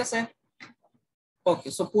 ঠিক আছে, ওকে,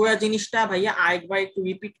 সো পুরো জিনিসটা ভাইয়া আরেকবার একটু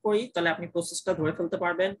রিপিট করি, তাহলে আপনি প্রসেসটা ধরে ফেলতে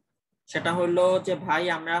পারবেন। সেটা হলো যে ভাই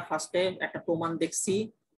আমরা ফার্স্টে একটা প্রমাণ দেখছি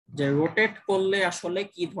যে রোটেট করলে আসলে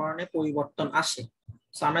কি ধরনের পরিবর্তন আসে।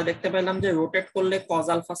 সো আমরা দেখতে পেলাম যে রোটেট করলে কজ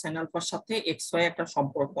আলফা সাইন আলফার সাথে xy একটা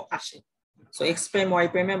সম্পর্ক আসে। সো x প্রাইম y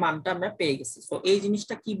প্রাইমের মানটা আমরা পেয়ে গেছি। সো এই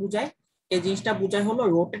জিনিসটা কি বোঝায়? এই জিনিসটা বোঝায় হলো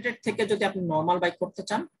রোটেটেড থেকে যদি আপনি নরমাল বাইক করতে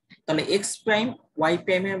চান তাহলে x প্রাইম y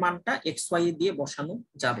প্রাইমের মানটা xy দিয়ে বসানো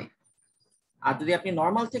যাবে। আর যদি আপনি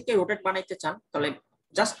নরমাল থেকে রোটেট বানাইতে চান তাহলে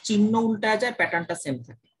জাস্ট চিহ্ন উল্টায় যায়, প্যাটার্নটা সেম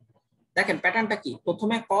থাকে। দেখেন প্যাটার্নটা কি,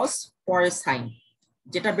 প্রথমে কস পরে সাইন,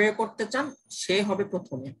 যেটা বের করতে চান সে হবে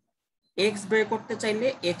প্রথমে, x বের করতে চাইলে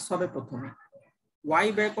x হবে প্রথমে, y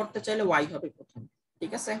বের করতে চাইলে y হবে প্রথমে।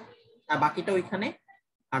 ঠিক আছে, আর বাকিটা ওইখানে।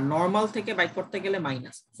 আর নরমাল থেকে বাইক করতে গেলে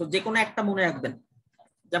মাইনাস। সো যে কোনো একটা মনে রাখবেন,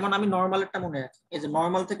 যেমন আমি নরমাল একটা মনে রাখি, এই যে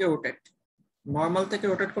নরমাল থেকে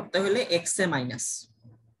রোটেট করতে হলে x এ মাইনাস,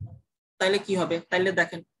 তাইলে কি হবে? তাইলে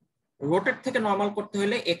দেখেন রোটেট থেকে নরমাল করতে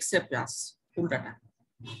হলে x এ প্লাস, উল্টাটা।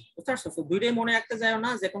 বুঝতে পারছো? দুইটাই মনে রাখতে যাও না,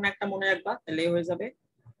 যে কোনো একটা মনে রাখবা, তাহলে হয়ে যাবে।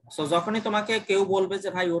 সো যখনই তোমাকে কেউ বলবে যে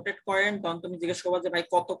ভাই রোটেট করেন, তখন তুমি জিজ্ঞেস করবা যে ভাই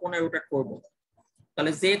কত কোণে রোটেট করবো,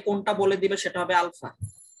 তাহলে যে কোণটা বলে দিবে সেটা হবে আলফা,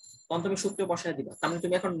 তখন তুমি সূত্র বসায় দিবা। তার মানে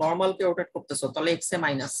তুমি এখন নরমালকে রোটেট করতেছো, তাহলে x এ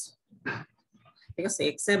মাইনাস। ঠিক আছে,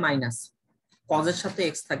 x এ মাইনাস, কজের সাথে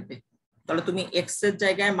x থাকবে, তাহলে তুমি x এর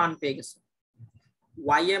জায়গায় মান পেয়ে গেছো,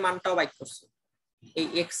 y এর মানটাও বাইক করছো, এই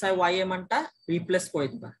x আর y এর মানটা রিপ্লেস করে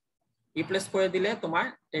দিবা। রিপ্লেস করে দিলে তোমার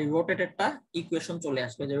এই রোটেটেডটা ইকুয়েশন চলে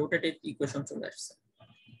আসবে, যে রোটেটেড ইকুয়েশন চলে আসছে।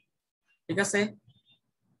 ঠিক আছে,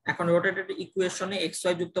 এখন রোটেটেড ইকুয়েশনে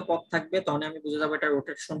xy যুক্ত পদ থাকবে, তখন আমি বুঝে যাবো এটা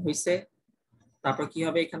রোটেশন হইছে। তারপর কি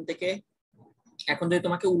হবে এখান থেকে, এখন যদি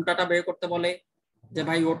তোমাকে উল্টাটা বের করতে বলে যে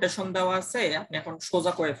ভাই রোটেশন দেওয়া আছে, আপনি এখন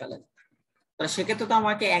সোজা করে ফেলেন, তাহলে সেক্ষেত্রে তো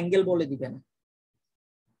আমাকে অ্যাঙ্গেল বলে দিবে না,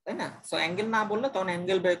 তাই না? সো অ্যাঙ্গেল না বললে তখন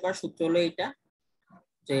অ্যাঙ্গেল বের করার সূত্র হলো এইটা,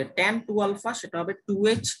 যে tan 2 আলফা সেটা হবে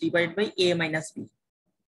 2h divide by a minus b।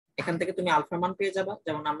 এখান থেকে তুমি আলফা মান পেয়ে যাবা,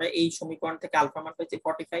 যেমন আমরা এই সমীকরণ থেকে আলফা মান পেয়েছি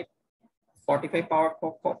 45 পাওয়ার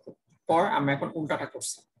পর আমরা এখন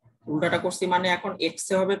উল্টাটা করছি মানে এখন x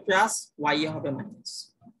এ হবে প্লাস y এ হবে মাইনাস।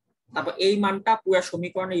 তারপর এই মানটা পুরো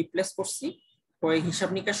সমীকরণে রিপ্লেস করছি, পরে হিসাব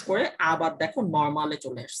নিকাশ করে আবার দেখো নরমালে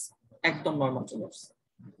চলে আসছে, একদম নরমাল চলে আসছে।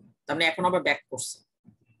 তার মানে এখন আবার ব্যাক করছে।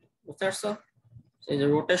 বুঝতে পারছো? এই যে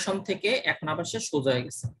রোটেশন থেকে এখন আবার সে সোজা হয়ে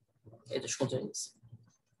গেছে, এই যে সোজা হয়ে গেছে,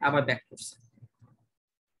 আবার ব্যাক করছে।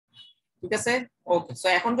 ঠিক আছে, ওকে। সো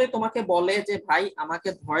এখন যদি তোমাকে বলে যে ভাই আমাকে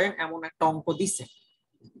ধরেন এমন একটা অঙ্ক দিছে,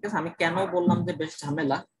 ঠিক আছে, আমি কেন বললাম যে বেশ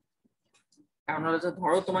ঝামেলা, কারণ হলো যে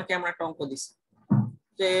ধরো তোমাকে এমন একটা অঙ্ক দিছে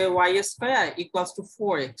যে y square equals to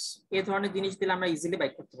 4x, এই ধরনের জিনিস দিলে আমরা ইজিলি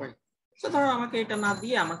বাইক করতে পারি। তো ধরো আমাকে এটা না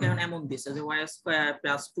দিয়ে আমাকে এখন এমন দিছে যে y square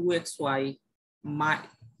plus 2xy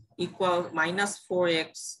equal minus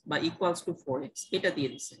 4x বা ইকুয়ালস টু 4x, এটা দিয়ে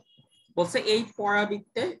দিছে, বলছে এই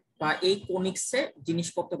পরাবৃত্তে বা এই কোনিক্সে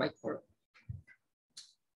জিনিসপত্র বাইক করো।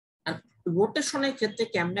 রোটেশনের ক্ষেত্রে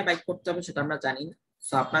কেমনে বাইক করতে হবে সেটা আমরা জানি না।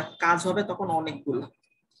 সো আপনার কাজ হবে তখন অনেকগুলো।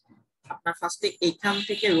 আপনার ফার্স্টে এইখান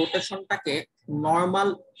থেকে রোটেশনটাকে নরমাল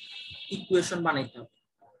ইকুয়েশন বানাইতে হবে।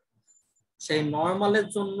 সেই নরমালের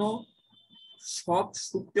জন্য সব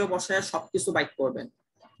সূত্র বসায় সবকিছু বাইক করবেন,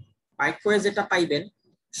 বাইট করে যেটা পাইবেন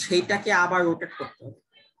সেইটাকে আবার রোটেট করতে হবে,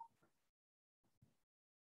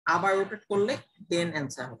 আবার রোটেট করলে দেন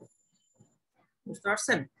অ্যান্সার হবে। বুঝতে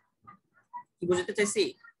পারছেন কি বুঝতে চাইছি?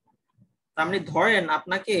 আপনি ধরেন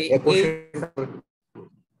আপনাকে এই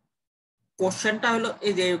কোশ্চেনটা হলো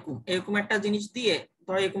এই যে এরকম এরকম একটা জিনিস দিয়ে,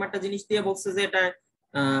 ধর এরকম একটা জিনিস দিয়ে বলছে যে এটা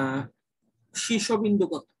শীর্ষবিন্দু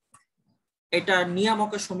কত, এটা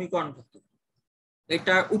নিয়ামকের সমীকরণ কত,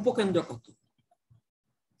 এটা উপকেন্দ্র কত,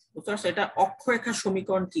 বুঝতে পারছো? এটা অক্ষরেখার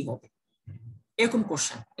সমীকরণ কি হবে, এরকম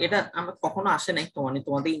কোশ্চেন। এটা আমরা কখনো আসে নাই,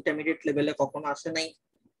 তোমাদের ইন্টারমিডিয়েট লেভেলে কখনো আসে নাই,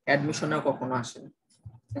 অ্যাডমিশনেও কখনো আসে নাই,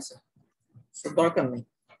 ঠিক আছে? দরকার নেই,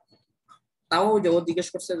 তাও যে ও জিজ্ঞেস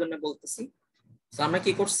করছে জন্য বলতেছি। আমরা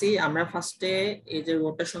কি করছি, আমরা ফার্স্টে এই যে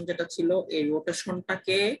রোটেশন যেটা ছিল এই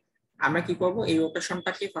রোটেশনটাকে আমরা কি করব, এই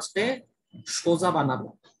রোটেশনটাকে ফার্স্টে সোজা বানাবো,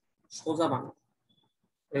 সোজা বানাবো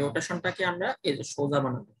এই রোটেশনটাকে আমরা এই যে সোজা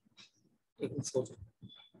বানাবো, এরকম সোজা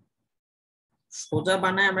সোজা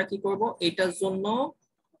বানায় আমরা কি করব, এটার জন্য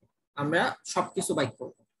আমরা সবকিছু বাইক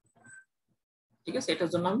করব, ঠিক আছে? এটার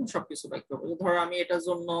জন্য আমি সবকিছু বাইক করবো। ধরো আমি এটার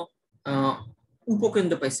জন্য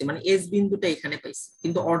উপকেন্দ্র পাইছি, মানে এস বিন্দুটা এখানে পাইছি,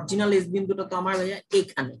 কিন্তু অরিজিনাল এস বিন্দুটা তো আমার ভাইয়া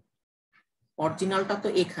এখানে, অরিজিনালটা তো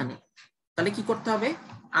এখানে। তাহলে কি করতে হবে,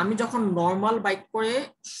 আমি যখন নরমাল বাইক করে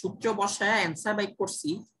সূত্র বসায় অ্যান্সার বাইক করছি,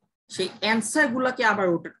 সেই অ্যান্সার গুলাকে আবার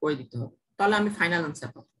রোটেট করে দিতে হবে, তাহলে আমি ফাইনাল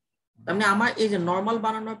অ্যান্সার পাবো। তার মানে আমার এই যে নরমাল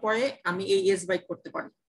বানানোর পরে আমি এই এস বাইক করতে পারি,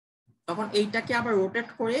 তখন এইটাকে আবার রোটেট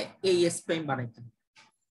করে এই এস প্রাইম বানাইতে হবে।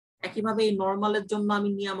 একইভাবে এই নরমালের জন্য আমি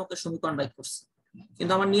নিয়ামকের সমীকরণ বাইক করছি,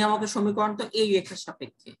 কিন্তু আমার নিয়ামকের সমীকরণ তো এই রেখার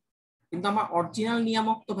সাপেক্ষে, কিন্তু আমার অরিজিনাল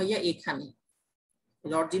নিয়ামক তো ভাইয়া এখানে,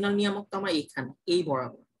 অরিজিনাল নিয়ামক তো আমার এখানে এই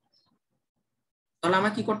বরাবর। তাহলে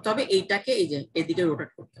আমার কি করতে হবে, এইটাকে এই যে এদিকে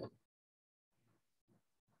রোটেট করতে হবে,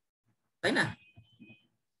 তাই না?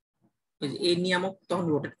 এই নিয়ামক তখন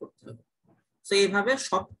রোটেট করতে হবে। সো এইভাবে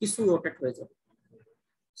সবকিছু রোটেট হয়ে যাবে।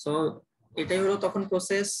 সো এটাই হলো তখন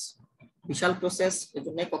প্রসেস, বিশাল প্রসেস, এই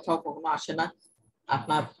জন্য কোথাও কখনো আসে না।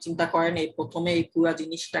 আপনার চিন্তা করেন এই প্রথমে এই পুরো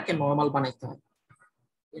জিনিসটাকে নরমাল বানাইতে হয়,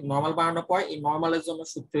 নরমাল বানানোর পর এই নরমালের জন্য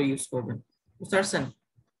সূত্র ইউজ করবেন, বুঝতে পারছেন?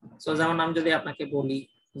 সো যেমন আমি যদি আপনাকে বলি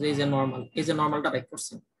যে এই যে নরমাল, এই যে নরমালটা বের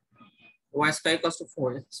করছেন y square equals to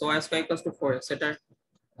 4x, so y square equals to 4x, এটা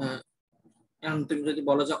এখন তুমি যদি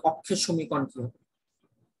বলো যে অক্ষের সমীকরণ কি হবে,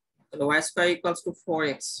 তাহলে y square equals to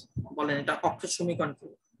 4x বলেন এটা অক্ষের সমীকরণ কি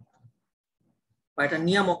হবে বা এটা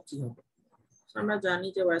নিয়ামক কি হবে? আমরা জানি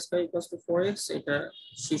যে y square equals to 4x, এটা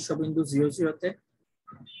শীর্ষবিন্দু 0 0 তে,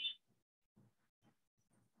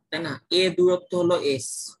 তাই না? a দূরত্ব হলো s,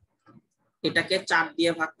 এটাকে 4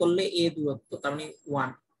 দিয়ে ভাগ করলে a দূরত্ব, তার মানে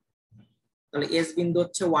 1, তাহলে s বিন্দু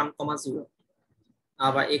হচ্ছে 1,0।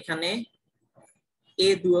 আবার এখানে a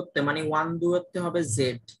দূরত্বে মানে 1 দূরত্বে হবে z,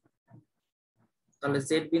 তাহলে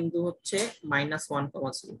z বিন্দু হচ্ছে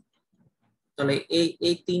 -1,0। তাহলে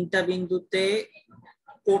এই তিনটা বিন্দুতে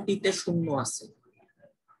কোটিতে শূন্য আছে,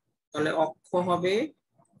 তাহলে অক্ষ হবে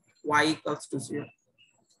y ইকুয়ালস টু 0।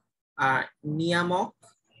 আর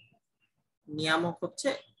নিয়ামক হচ্ছে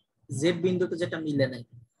z বিন্দুতে যেটা মিলে নাই,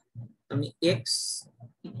 মানে x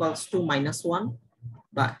ইকুয়ালস টু -1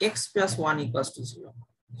 বা x plus 1 equals to 0।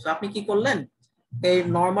 So আপনি কি করলেন, এই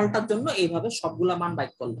নরমালটার জন্য এইভাবে সবগুলা মান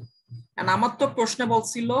বাইর করলেন। এন্ড আমার তো প্রশ্নে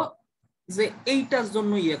বলছিল যে এইটার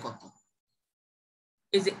জন্য কত,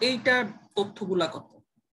 এই যে এইটার তথ্যগুলা কত,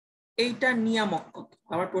 এইটার নিয়ামক কত,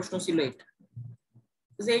 আমার প্রশ্ন ছিল এটা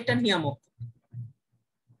যে এইটার নিয়ামক।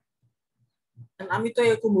 আমি তো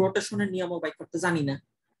এরকম রোটেশনের নিয়ামক বাইর করতে জানি না,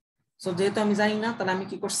 সো যেহেতু আমি জানি না, তাহলে আমি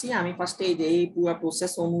কি করছি, আমি ফার্স্টে এই যে এই পুরো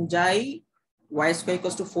প্রসেস অনুযায়ী y square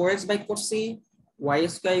equals to 4x বাইর করছি, y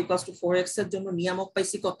square equals to 4x এর জন্য নিয়ামক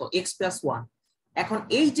পাইছি কত, x প্লাস 1। এখন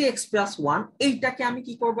এই যে x প্লাস 1 এইটাকে আমি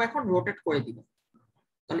কি করব, এখন রোটেট করে দিব।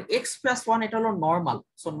 তাহলে x প্লাস 1 এটা হলো নরমাল,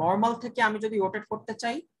 সো নরমাল থেকে আমি যদি রোটেট করতে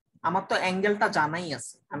চাই, আমার তো অ্যাঙ্গেলটা জানাই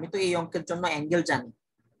আছে, আমি তো এই অঙ্কের জন্য অ্যাঙ্গেল জানি,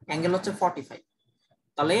 অ্যাঙ্গেল হচ্ছে 45।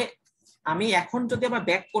 তাহলে আমি এখন যদি আবার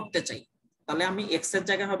ব্যাক করতে চাই, তাহলে আমি x এর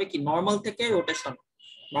জায়গায় হবে কি, নরমাল থেকে রোটেশন,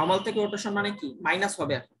 নরমাল থেকে রোটেশন মানে কি মাইনাস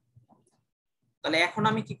হবে এখন। তাহলে এখন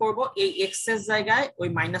আমি কি করব, এই x এর জায়গায় ওই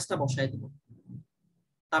মাইনাসটা বসায় দিব,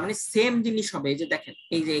 তার মানে সেম জিনিস হবে। এই যে দেখেন,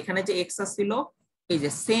 এই যে এখানে যে x ছিল, এই যে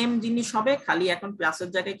সেম জিনিস হবে, খালি এখন প্লাসের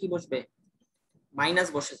জায়গায় কি বসবে, মাইনাস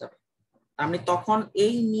বসে যাবে। তার মানে তখন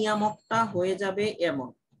এই নিয়ামকটা হয়ে যাবে এমন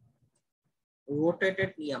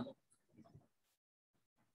রোটেটেড নিয়ামক।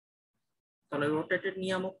 তাহলে রোটেটেড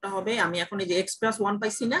নিয়ামকটা হবে, আমি এখন এই যে x প্লাস 1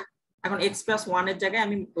 পাইছি না, এখন x প্লাস 1 এর জায়গায়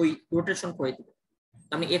আমি ওই রোটেশন করে দিব।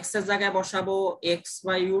 আমি x এর জায়গায় বসাবো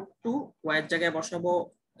x/√2, y এর জায়গায় বসাবো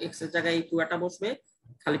x এর জায়গায় এই পুরাটা বসবে,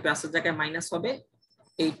 খালি প্লাসের জায়গায় মাইনাস হবে,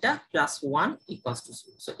 এইটা প্লাস 1 ইকুয়ালস টু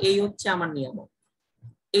 0। সো এই হচ্ছে আমার নিয়ামক।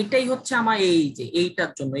 এইটাই হচ্ছে আমার এই যে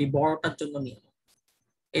এইটার জন্য, এই বড়টার জন্য নিয়ম,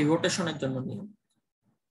 এই রোটেশনের জন্য নিয়ম।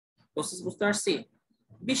 প্রসেস বুঝতে পারছি?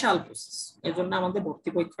 বিশাল প্রসেস, এর জন্য আমাদের ভর্তি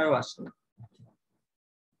পরীক্ষাও আসে না,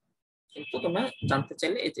 কিন্তু তোমরা জানতে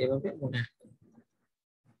চাইলে এই যে এভাবে মনে রাখবে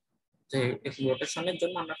যে রোটেশনের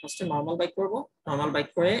জন্য আমরা ফার্স্টে নরমাল বাইক করব, নরমাল বাইক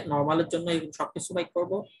করে নরমালের জন্য এই সবকিছু বাইক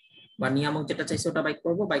করব, বা নিয়ামক যেটা চাইছে ওটা বাইক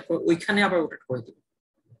করব, বাইক করে ওইখানে আবার রোটেট করে দিব।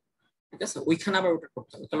 ঠিক আছে, ওইখানে আবার রোটেট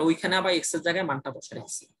করতে হবে, তাহলে ওইখানে আবার এক্স এর জায়গায় মানটা বসে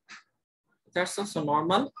রাখছি। সো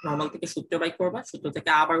নরমাল, নরমাল থেকে সূত্র বাইক করবা, সূত্র থেকে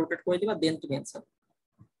আবার রোটেট করে দিবা, দেন তুমি অ্যান্সার।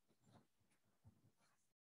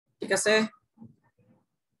 ঠিক আছে,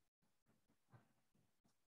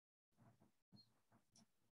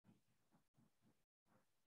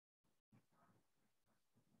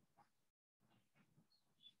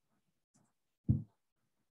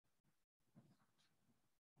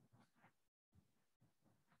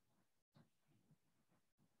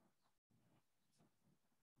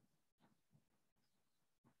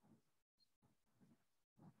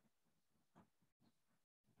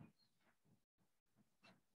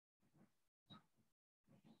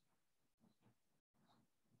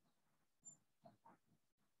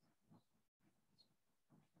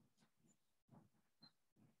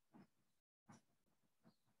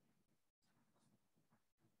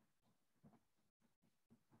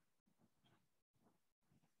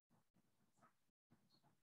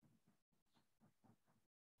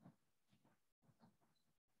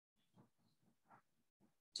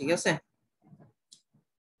 ঠিক আছে।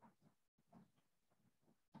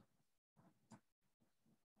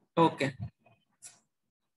 ওকে,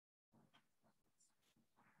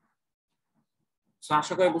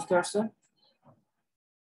 আশা করি বুঝতে পারছো।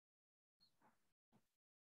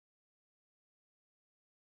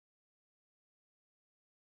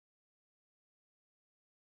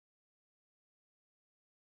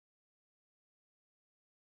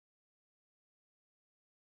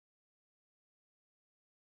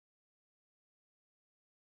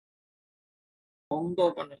 বন্ধ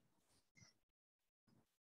মানে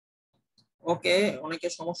ওকে, অনেকে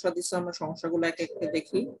সমস্যা দিচ্ছে, আমরা সমস্যাগুলো এক এক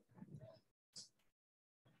দেখি।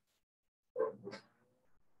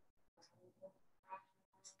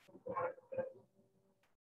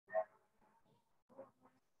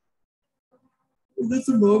 এটা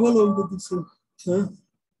তো নরমাল অঙ্ক দিচ্ছে। হ্যাঁ,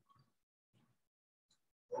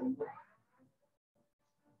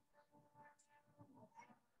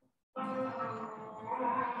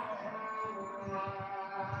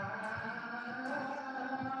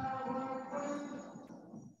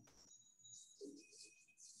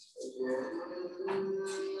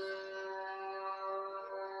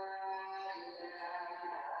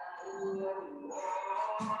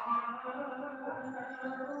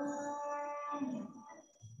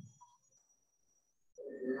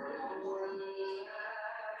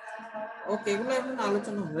 ওকে, এগুলো এখন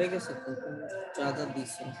আলোচনা হয়ে গেছে তো, যা যা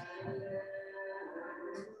দিছে।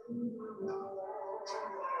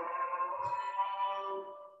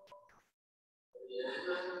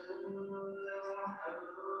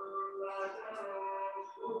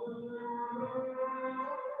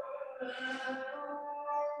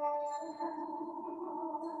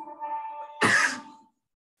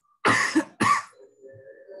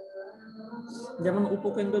 যেমন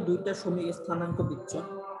উপকেন্দ্র দুইটা স্থানাঙ্ক দিচ্ছ,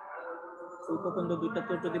 উপকেন্দ্র দুইটা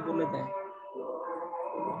তো যদি বলে দেয়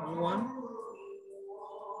 1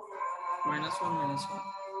 -1 -1,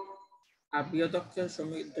 আর বিয়োজকের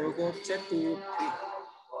দৈর্ঘ্য হচ্ছে 2√3,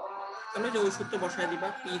 তাহলে যে ওই সূত্র বসায় দিবা,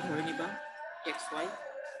 পি ধরে নিবা xy,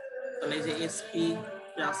 তাহলে যে sp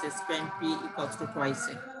plus s prime p equals to twice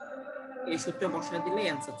এ, এই সূত্র বসায় দিলে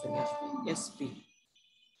অ্যান্সার চলে আসবে sp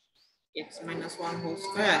x - 1 whole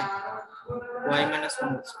square y - 1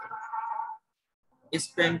 whole square s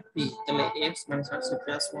prime p, তাহলে x - 1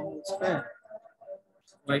 plus 1 whole square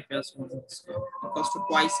y plus 1 whole square equals to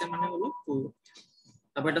twice এ, মানে হলো 2।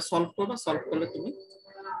 তারপর এটা সলভ করবা, সলভ করলে তুমি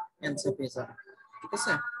অ্যান্সার পেয়ে যাবে। ঠিক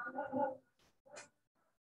আছে,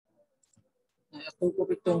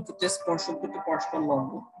 উপবৃত্ত অঙ্কিত স্পর্শক দুটি পরস্পর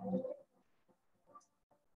লম্ব।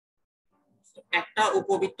 একটা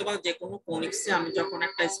উপবৃত্ত বা যে কোনো কোনিক্সে আমি যখন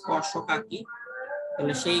একটা স্পর্শক আঁকি,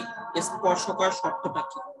 তাহলে সেই স্পর্শকের শর্তটা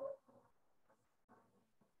কি?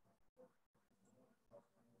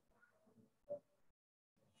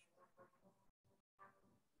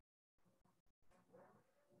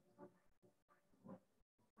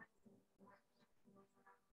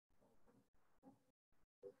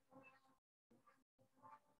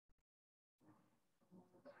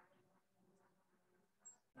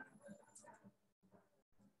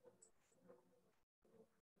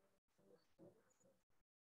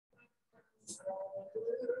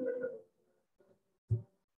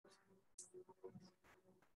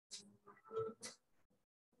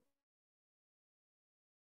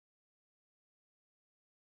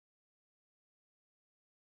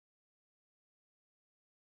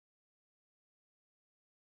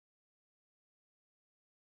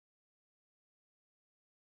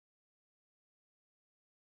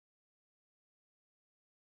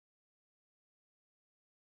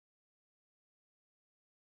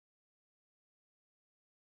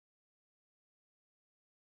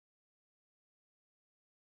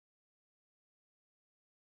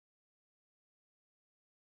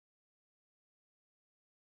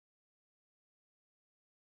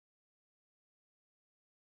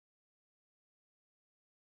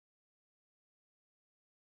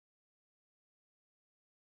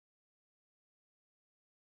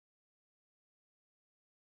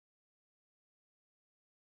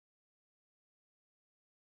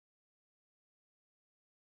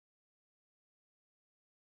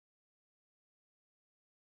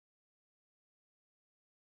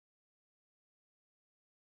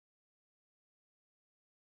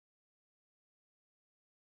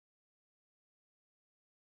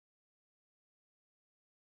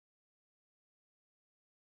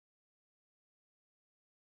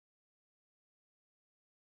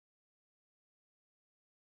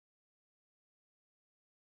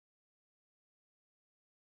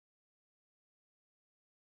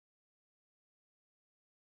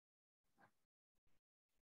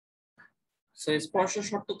 সো স্পর্শ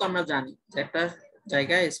শর্ত তো আমরা জানি যে একটা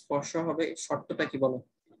জায়গায় স্পর্শ হবে, শর্তটা কি বলো?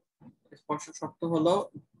 স্পর্শ শর্ত হলো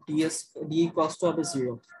d ইকুয়ালস টু হবে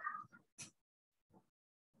 0,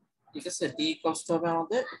 ঠিক আছে? d ইকুয়ালস টু হবে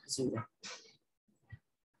আমাদের 0।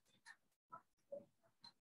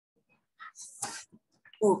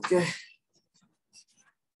 ওকে,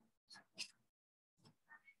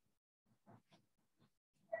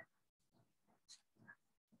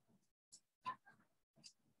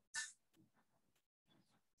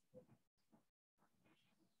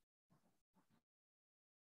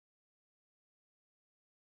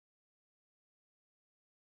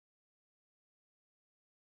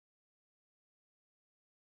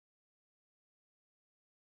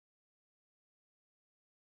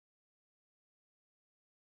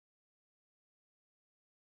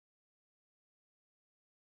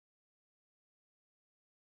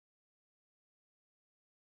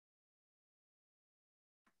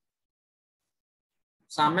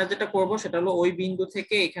 আমরা যেটা করব সেটা হলো ওই বিন্দু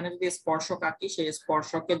থেকে এখানে যদি স্পর্শক আঁকি, সেই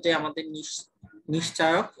স্পর্শকের যে আমাদের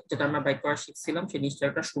নিশ্চয়ক যেটা আমরা বাইক করা শিখছিলাম, সেই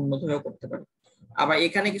নিশ্চয়কটা শূন্য ধরেও করতে পারি। আবার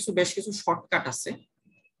এখানে বেশ কিছু শর্টকাট আছে,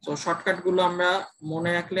 তো শর্টকাট গুলো আমরা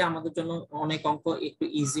মনে রাখলে আমাদের জন্য অনেক অঙ্ক একটু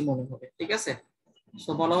ইজি মনে হবে, ঠিক আছে?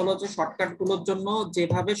 তো বলা হলো যে শর্টকাট গুলোর জন্য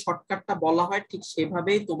যেভাবে শর্টকাটটা বলা হয় ঠিক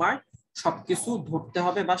সেভাবেই তোমার সবকিছু ধরতে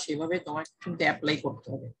হবে বা সেভাবে তোমার কিন্তু অ্যাপ্লাই করতে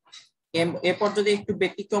হবে। এরপর যদি একটু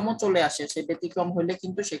ব্যতিক্রমও চলে আসে, সেই ব্যতিক্রম হলে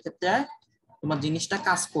কিন্তু সেক্ষেত্রে তোমার জিনিসটা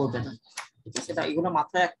কাজ করবে না, ঠিক আছে? এটা এগুলো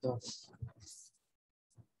মাথায় রাখতে হবে।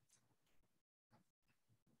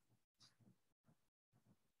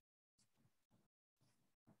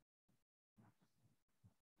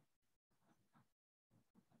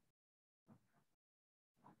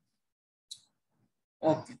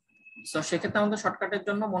 ওকে, তো সেক্ষেত্রে আমাদের শর্টকাটের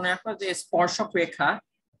জন্য মনে রাখবো যে স্পর্শক রেখা,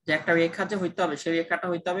 যে একটা রেখা যে হইতে হবে, সেই রেখাটা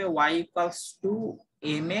হইতে হবে y equals to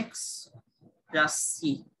mx plus c।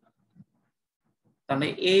 তাহলে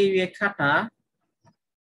এই রেখাটা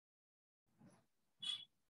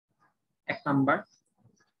এক number,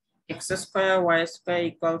 x square y square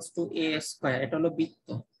equals to a square, এটা হলো বৃত্ত।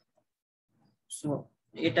 সো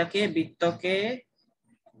এটাকে বৃত্তকে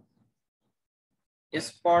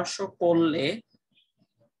স্পর্শ করলে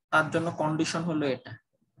তার জন্য কন্ডিশন হলো এটা,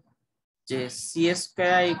 যে c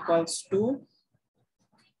square equals to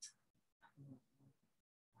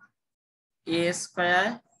a square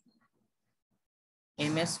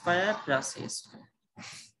m square plus a square,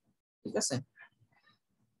 ঠিক আছে?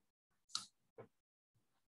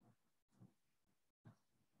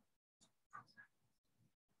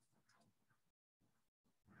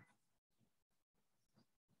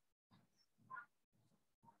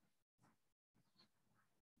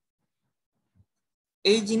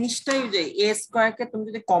 এই জিনিসটাই যে a স্কয়ারকে তুমি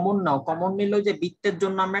যদি কমন নাও, কমন নিলে যে বৃত্তের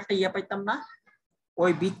জন্য আমরা একটা ইয়া পাইতাম না,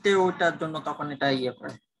 ওই বৃত্তের ওইটার জন্য তখন এটা ইয়ে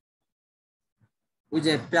করে, ওই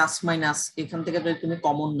যে প্লাস মাইনাস এখান থেকে যদি তুমি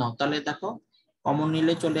কমন নাও, তাহলে দেখো কমন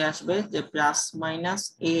নিলে চলে আসবে যে plus minus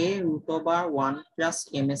a root over 1 plus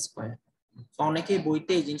m square. অনেকেই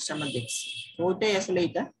বইতে এই জিনিসটা আমরা দেখছি, তো ওইটাই আসলে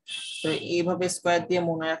এটা। তো এইভাবে স্কয়ার দিয়ে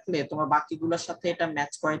মনে রাখলে তোমার বাকিগুলোর সাথে এটা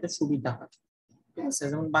ম্যাচ করাইতে সুবিধা হয়, ঠিক আছে?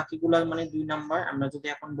 যেমন বাকিগুলোর মানে 2 নাম্বার আমরা যদি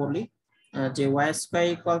এখন বলি যে y square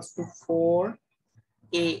equals to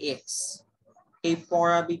 4ax, এই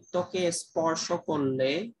পরাবৃত্তকে স্পর্শ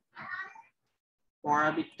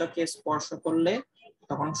করলে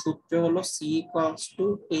তখন সূত্র হলো c equals to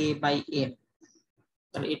a by m।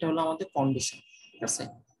 তাহলে এটা হলো আমাদের কন্ডিশন, ঠিক আছে?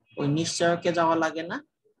 ওই নিশ্চয়কে যাওয়া লাগে না,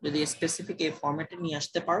 যদি স্পেসিফিক এই ফরম্যাটে নিয়ে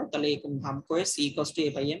আসতে পারো তাহলে এরকম ভাগ করে c equals to a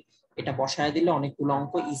by m এটা বসায় দিলে অনেকগুলো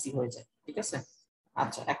অঙ্ক ইজি হয়ে যায়, ঠিক আছে?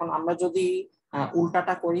 আচ্ছা, এখন আমরা যদি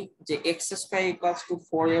উল্টাটা করি যে x square equals to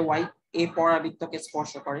 4ay, এই পরাবৃত্তকে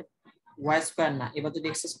স্পর্শ করে, y স্কয়ার না, এবার যদি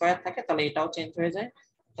x স্কয়ার থাকে তাহলে এটাও চেঞ্জ হয়ে যায়,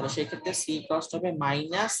 তাহলে সেই ক্ষেত্রে c ইকুয়ালস হবে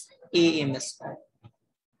মাইনাস am স্কয়ার,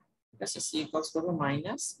 ঠিক আছে? c ইকুয়ালস হবে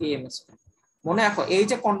মাইনাস am স্কয়ার। মনে রাখো এই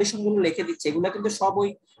যে কন্ডিশন গুলো লিখে দিচ্ছে এগুলো কিন্তু সব ওই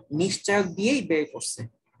নিশ্চয়ক দিয়েই বের করছে,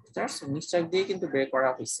 বুঝতে পারছো? নিশ্চয়ক দিয়ে কিন্তু বের করা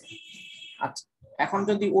হয়েছে। আচ্ছা, এখন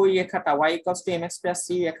যদি ওই রেখাটা y equals to mx plus c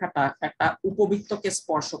রেখাটা একটা উপবৃত্তকে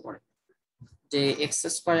স্পর্শ করে, যে x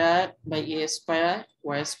square by a square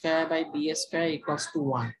y square by b square equals to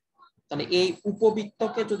 1, তাহলে এই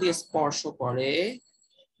উপবৃত্তকে যদি স্পর্শ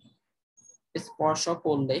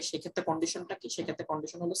করলে সেক্ষেত্রে কন্ডিশনটা কি? সেক্ষেত্রে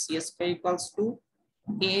কন্ডিশন হলো c square equals to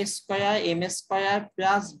a square m square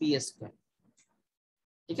plus b square,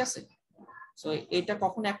 ঠিক আছে? সো এটা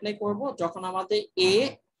কখন অ্যাপ্লাই করব? যখন আমাদের a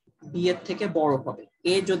b এর থেকে বড় হবে।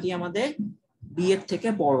 a যদি আমাদের b এর থেকে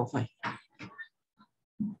বড় হয়,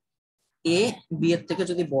 a b এর থেকে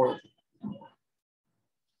যদি বড়,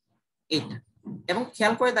 এটা এবং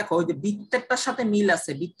খেয়াল করে দেখো ওই যে বৃত্তেরটার সাথে মিল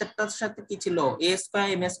আছে, বৃত্তেরটার সাথে কি ছিল a square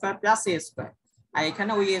m square plus a square, আর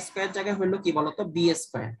এখানে ওই a স্কয়ার জায়গায় হলো কি বলতো b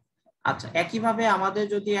স্কয়ার। আচ্ছা একইভাবে আমাদের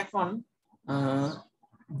যদি এখন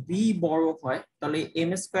b বড় হয় তাহলে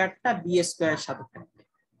m স্কয়ারটা b স্কয়ারের সাথে থাকবে,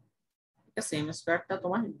 ঠিক আছে, m স্কয়ারটা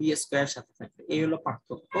তোমার b স্কয়ারের সাথে থাকবে, এই হলো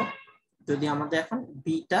পার্থক্য যদি আমাদের এখন b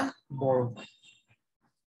টা বড় হয়।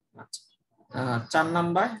 আচ্ছা 4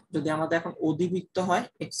 নাম্বার, যদি আমাদের এখন অধিবৃত্ত হয়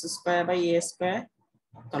x square by a square,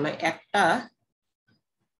 তাহলে একটা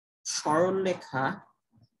সরলরেখা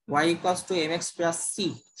y = mx + c,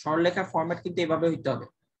 সরলরেখার ফরম্যাট কিন্তু এভাবে হইতে হবে,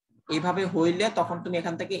 এইভাবে হইলে তখন তুমি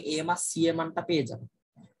এখান থেকে m আর c এর মানটা পেয়ে যাবে,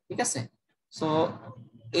 ঠিক আছে। সো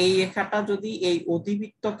এই রেখাটা যদি এই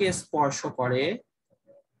অধিবৃত্তকে স্পর্শ করে,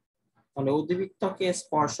 তাহলে অধিবৃত্তকে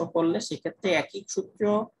স্পর্শ করলে সেক্ষেত্রে একই সূত্র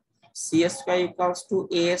c square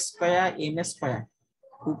 = a square m square,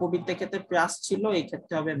 উপবৃত্তের ক্ষেত্রে প্লাস ছিল, এই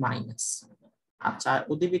ক্ষেত্রে হবে মাইনাস। আচ্ছা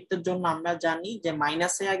অধিবৃত্তের জন্য আমরা জানি যে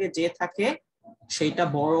মাইনাসের আগে যে থাকে সেইটা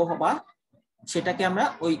বড় হবা, সেটাকে আমরা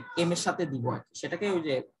ওই m এর সাথে দিব আর কি, সেটাকে ওই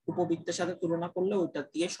যে উপবৃত্তের সাথে তুলনা করলে ওইটা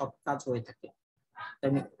দিয়ে সব কাজ হয়ে থাকে,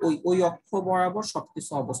 ওই ওই অক্ষ বরাবর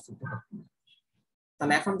সবকিছু অবস্থিত হবে।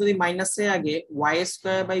 তাহলে এখন যদি মাইনাসের আগে y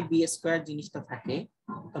square by b square জিনিসটা থাকে,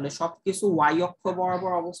 তাহলে সবকিছু y অক্ষ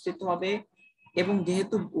বরাবর অবস্থিত হবে, এবং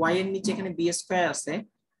যেহেতু y এর নিচে এখানে b স্কয়ার আছে,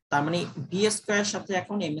 তার মানে b স্কয়ার সাথে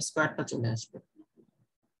এখন m স্কয়ারটা চলে আসবে,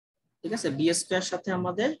 ঠিক আছে, b স্কয়ার সাথে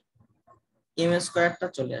আমাদের m স্কয়ারটা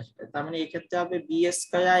চলে আসবে, তার মানে এই ক্ষেত্রে হবে b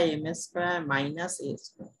square m square minus a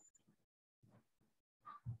square.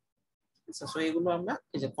 আচ্ছা সো এগুলো আমরা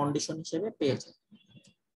এই যে কন্ডিশন হিসেবে পেয়ে যাই।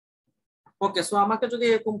 ওকে, সো আমাকে যদি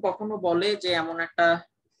এরকম কখনো বলে যে এমন একটা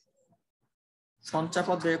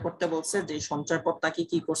সঞ্চয়পদ বের করতে বলছে, যে সঞ্চয়পদটাকে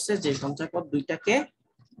কি করছে, যে সঞ্চয়পদ দুইটাকে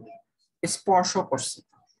স্পর্শ করছে,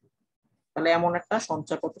 তাহলে এমন একটা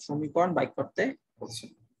সঞ্চয়পদ সমীকরণ বাইর করতে বলছে।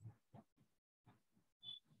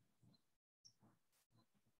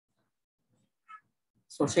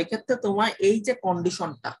 তো সেক্ষেত্রে তোমার এই যে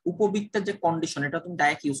কন্ডিশনটা, উপবৃত্তের যে কন্ডিশন, এটা তুমি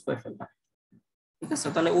ডাইরেক্ট ইউজ করে ফেলবা, ঠিক আছে।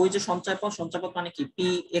 তাহলে ওই যে সঞ্চয়পদ, সঞ্চয়পদ মানে কি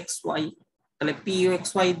pxy, তাহলে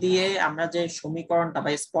pxy দিয়ে আমরা যে সমীকরণটা বা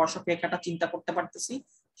স্পর্শক রেখাটা চিন্তা করতে পারতেছি,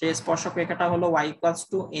 সেই স্পর্শক রেখাটা হলো y =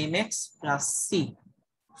 mx + c,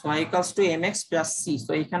 so y = mx + c।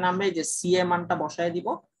 So এখানে আমরা এই যে c এর মানটা বসায় দিব,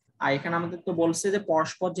 আর এখানে আমাদের তো বলছে যে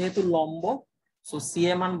পরস্পর যেহেতু লম্ব, সো c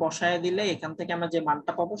এর মান বসায় দিলে এখান থেকে আমরা যে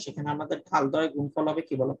মানটা পাবো সেখানে আমাদের ঢাল দ্বয় গুণফল হবে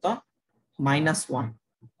কি বলতো -1।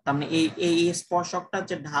 তার মানে এই এই স্পর্শকটা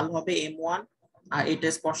যে ঢাল হবে m1, আর এটা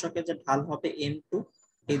স্পর্শকের যে ঢাল হবে m2,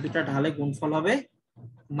 এই দুটো ঢালে গুণফল হবে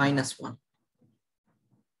 -1,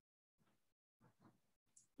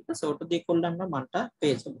 ঠিক আছে। ওটা দিয়ে করলে আমরা মানটা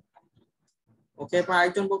পেয়ে যাব। ওকে, এরপর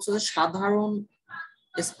আরেকজন বলছে যে সাধারণ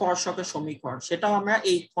স্পর্শকের সমীকরণ, সেটাও আমরা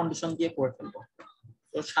এই কন্ডিশন দিয়ে করে ফেলবো।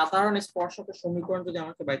 তো সাধারণ স্পর্শকের সমীকরণ যদি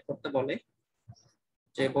আমাকে বাইর করতে বলে,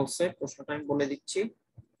 যে বলছে প্রশ্নটা আমি বলে দিচ্ছি,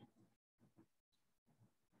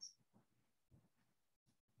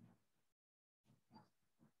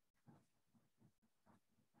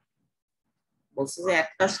 বলছে যে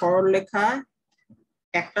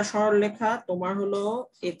একটা সরলরেখা তোমার হলো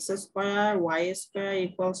x square y square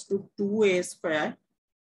 = 2a square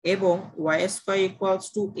এবং y স্কয়ার =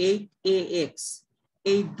 8ax,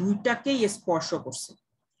 এই দুইটাকেই স্পর্শ করছে,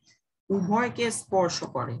 উভয়কে স্পর্শ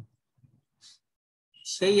করে,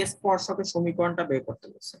 সেই স্পর্শকের সমীকরণটা বের করতে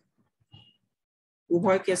বলছে।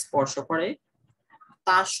 উভয়কে স্পর্শ করে,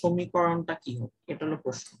 তার সমীকরণটা কি হবে, এটা হলো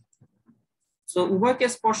প্রশ্ন। সো উভয়কে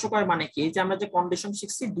স্পর্শ করে মানে কি, যে আমরা যে কন্ডিশন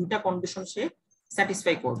শিখছি দুইটা কন্ডিশন সে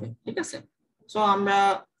স্যাটিসফাই করবে, ঠিক আছে। সো আমরা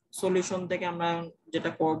সলিউশন থেকে আমরা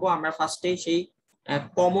যেটা করব, আমরা ফার্স্টেই সেই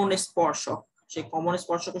কমন স্পর্শক, সেই কমন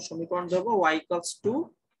স্পর্শকের সমীকরণ দেব y =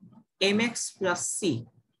 mx + c,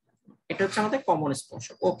 এটা হচ্ছে আমাদের কমন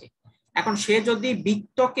স্পর্শক। ওকে, এখন সে যদি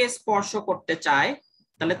বৃত্তকে স্পর্শ করতে চায়,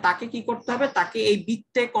 তাহলে তাকে কি করতে হবে, তাকে এই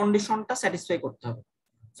বৃত্তের কন্ডিশনটা স্যাটিসফাই করতে হবে।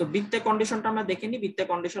 সো বৃত্তের কন্ডিশনটা আমরা দেখে নিই। বৃত্তের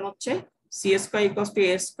কন্ডিশন হচ্ছে c² =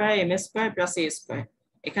 a square m square plus a square.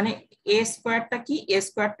 এখানে a স্কয়ারটা কি, a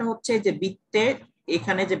স্কয়ারটা হচ্ছে যে বৃত্তের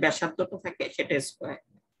এখানে যে ব্যাসার্ধটা থাকে সেটা স্কয়ার,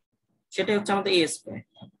 সেটা হচ্ছে আমাদের a স্কয়ার।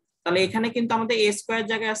 তাহলে এখানে কিন্তু আমাদের a স্কয়ার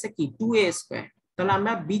জায়গায় আছে কি 2a স্কয়ার, তাহলে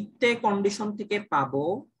আমরা বৃত্তের কন্ডিশন থেকে পাবো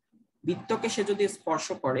বৃত্তকে সে যদি স্পর্শ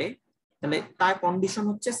করে, তাহলে তার কন্ডিশন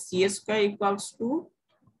হচ্ছে c² =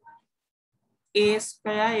 a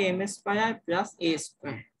square m square plus a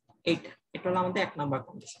square, এটা হলো আমাদের 1 নাম্বার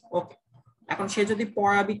কন্ডিশন। ওকে, এখন সে যদি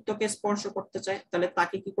পরাবৃত্তকে স্পর্শ করতে চায়, তাহলে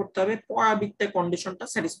তাকে কি করতে হবে, পরাবৃত্তের কন্ডিশনটা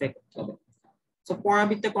স্যাটিসফাই করতে হবে। সো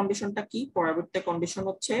পরাবৃত্তের কন্ডিশনটা কি, পরাবৃত্তের কন্ডিশন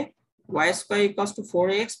হচ্ছে y² =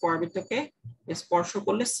 4x, পরাবৃত্তকে স্পর্শ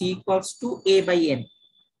করলে c = a/n,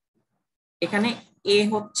 এখানে a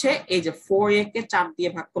হচ্ছে এই যে 4a কে 4 দিয়ে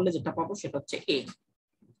ভাগ করলে যেটা পাবো সেটা হচ্ছে a।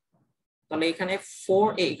 তাহলে এখানে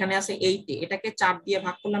 4a, এখানে আছে 8a, এটাকে 4 দিয়ে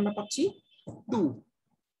ভাগ করলে আমরা পাচ্ছি 2,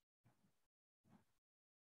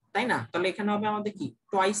 তাই না? তাহলে এখানে হবে আমাদের কি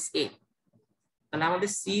টুয়াইস a। তাহলে আমাদের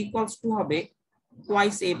c ইকুয়ালস টু হবে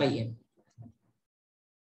টুয়াইস a বাই m।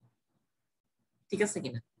 ঠিক আছে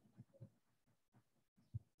কিনা?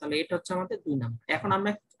 তাহলে এটা হচ্ছে আমাদের 2 নাম্বার। এখন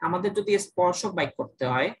আমরা আমাদের যদি স্পর্শক বাইক করতে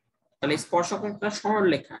হয় তাহলে স্পর্শক একটা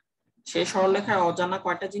সরলরেখা, সেই সরলরেখার অজানা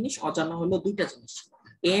কয়টা জিনিস? অজানা হলো 2টা জিনিস,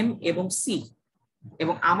 m এবং c।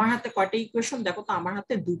 এবং আমার হাতে কয়টা ইকুয়েশন দেখো তো, আমার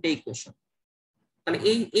হাতে 2টা ইকুয়েশন। তাহলে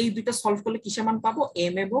এই দুইটা সলভ করলে কিসের মান পাবো?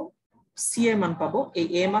 m এবং c এর মান পাবো। এই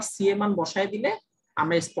m আর c এর মান বসায় দিলে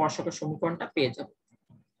আমরা স্পর্শকের সমীকরণটা পেয়ে যাব।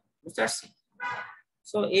 বুঝতে পারছি?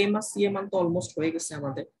 সো m আর c এর মান তো অলমোস্ট হয়ে গেছে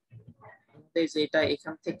আমাদের। এই যে এটা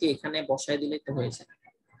এখান থেকে এখানে বসায় দিলে তো হয়ে যায়।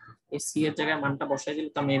 এই c এর জায়গায় মানটা বসায় দিলে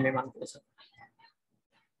তো আমি m এর মান পেয়ে যাব।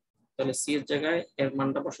 তাহলে c এর জায়গায় এর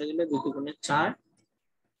মানটা বসায় দিলে 2 গুণে 4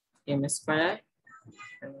 m স্কয়ার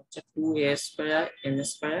হচ্ছে 2a square m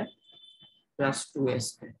square plus 2a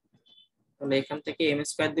square. তাহলে এখান থেকে m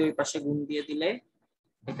স্কয়ার দিয়ে ওই পাশে গুণ দিয়ে দিলে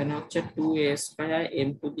এখানে হচ্ছে 2a square m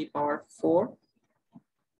to the পাওয়ার 4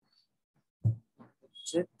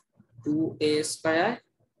 হচ্ছে 2a স্কয়ার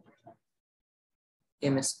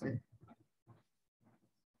m স্কয়ার,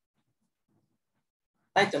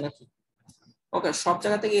 তাই তো নাকি? ওকে, সব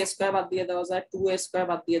জায়গা থেকে a স্কয়ার বাদ দিয়ে দেওয়া যায়, 2a স্কয়ার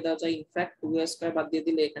বাদ দিয়ে দেওয়া যায়। ইনফ্যাক্ট 2a স্কয়ার বাদ দিয়ে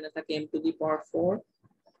দিলে এখানে থাকে m টু দি পাওয়ার 4,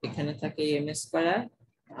 এখানে থাকে m স্কয়ার,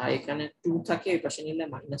 আর এখানে 2 থাকে, এই পাশে নিলে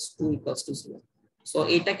 -2 ইকুয়ালস টু 0। সো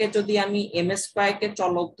এটাকে যদি আমি m স্কয়ার কে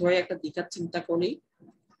চলক ধরে একটা দ্বিঘাত চিন্তা করি,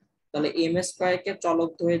 তাহলে m স্কয়ার কে চলক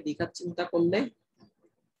ধরে দ্বিঘাত চিন্তা করলে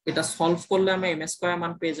এটা সলভ করলে আমরা m স্কয়ার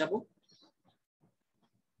মান পেয়ে যাব।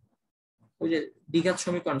 ওই যে দ্বিঘাত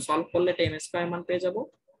সমীকরণ সলভ করলে এটা m স্কয়ার মান পেয়ে যাব।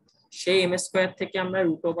 সেই m স্কয়ার থেকে আমরা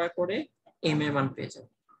রুট ওভার করে m এর মান পেয়ে যাব।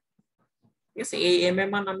 ঠিক আছে? এই m এর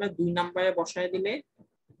মান আমরা 2 নম্বরে বসায় দিলে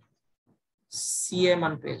c এর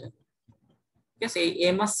মান পেয়ে যাব। ঠিক আছে? এই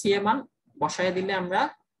m আর c এর মান বসায় দিলে আমরা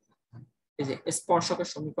এই যে স্পর্শকের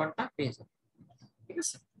সমীকরণটা পেয়ে যাব। ঠিক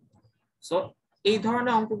আছে? সো এই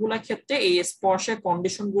ধরনের অঙ্কগুলোর ক্ষেত্রে এই স্পর্শের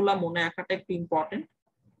কন্ডিশনগুলো মনে রাখাটা একটু ইম্পর্টেন্ট।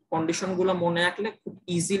 কন্ডিশনগুলো মনে রাখলে খুব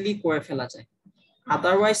ইজিলি করে ফেলা যায়।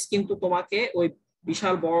 আদারওয়াইজ কিন্তু তোমাকে ওই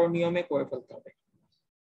বিশাল বড় নিয়মে করে ফেলতে হবে।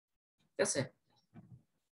 ঠিক আছে?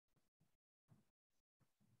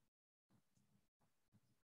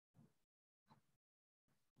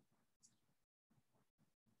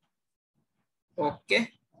 ওকে,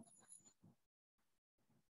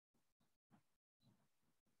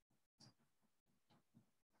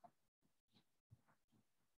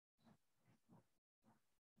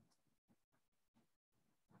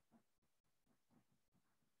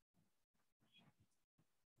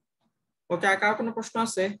 ওকে, আর কার কোনো প্রশ্ন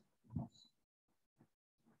আছে?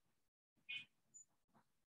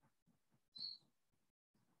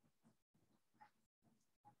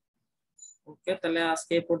 ওকে, তাহলে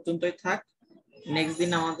আজকে এই পর্যন্তই থাক। নেক্সট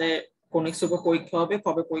দিন আমাদের কোনিক্স উপর পরীক্ষা হবে,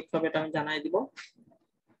 কবে পরীক্ষা হবে এটা আমি জানাই দিব।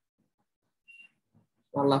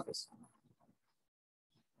 আল্লাহ হাফেজ।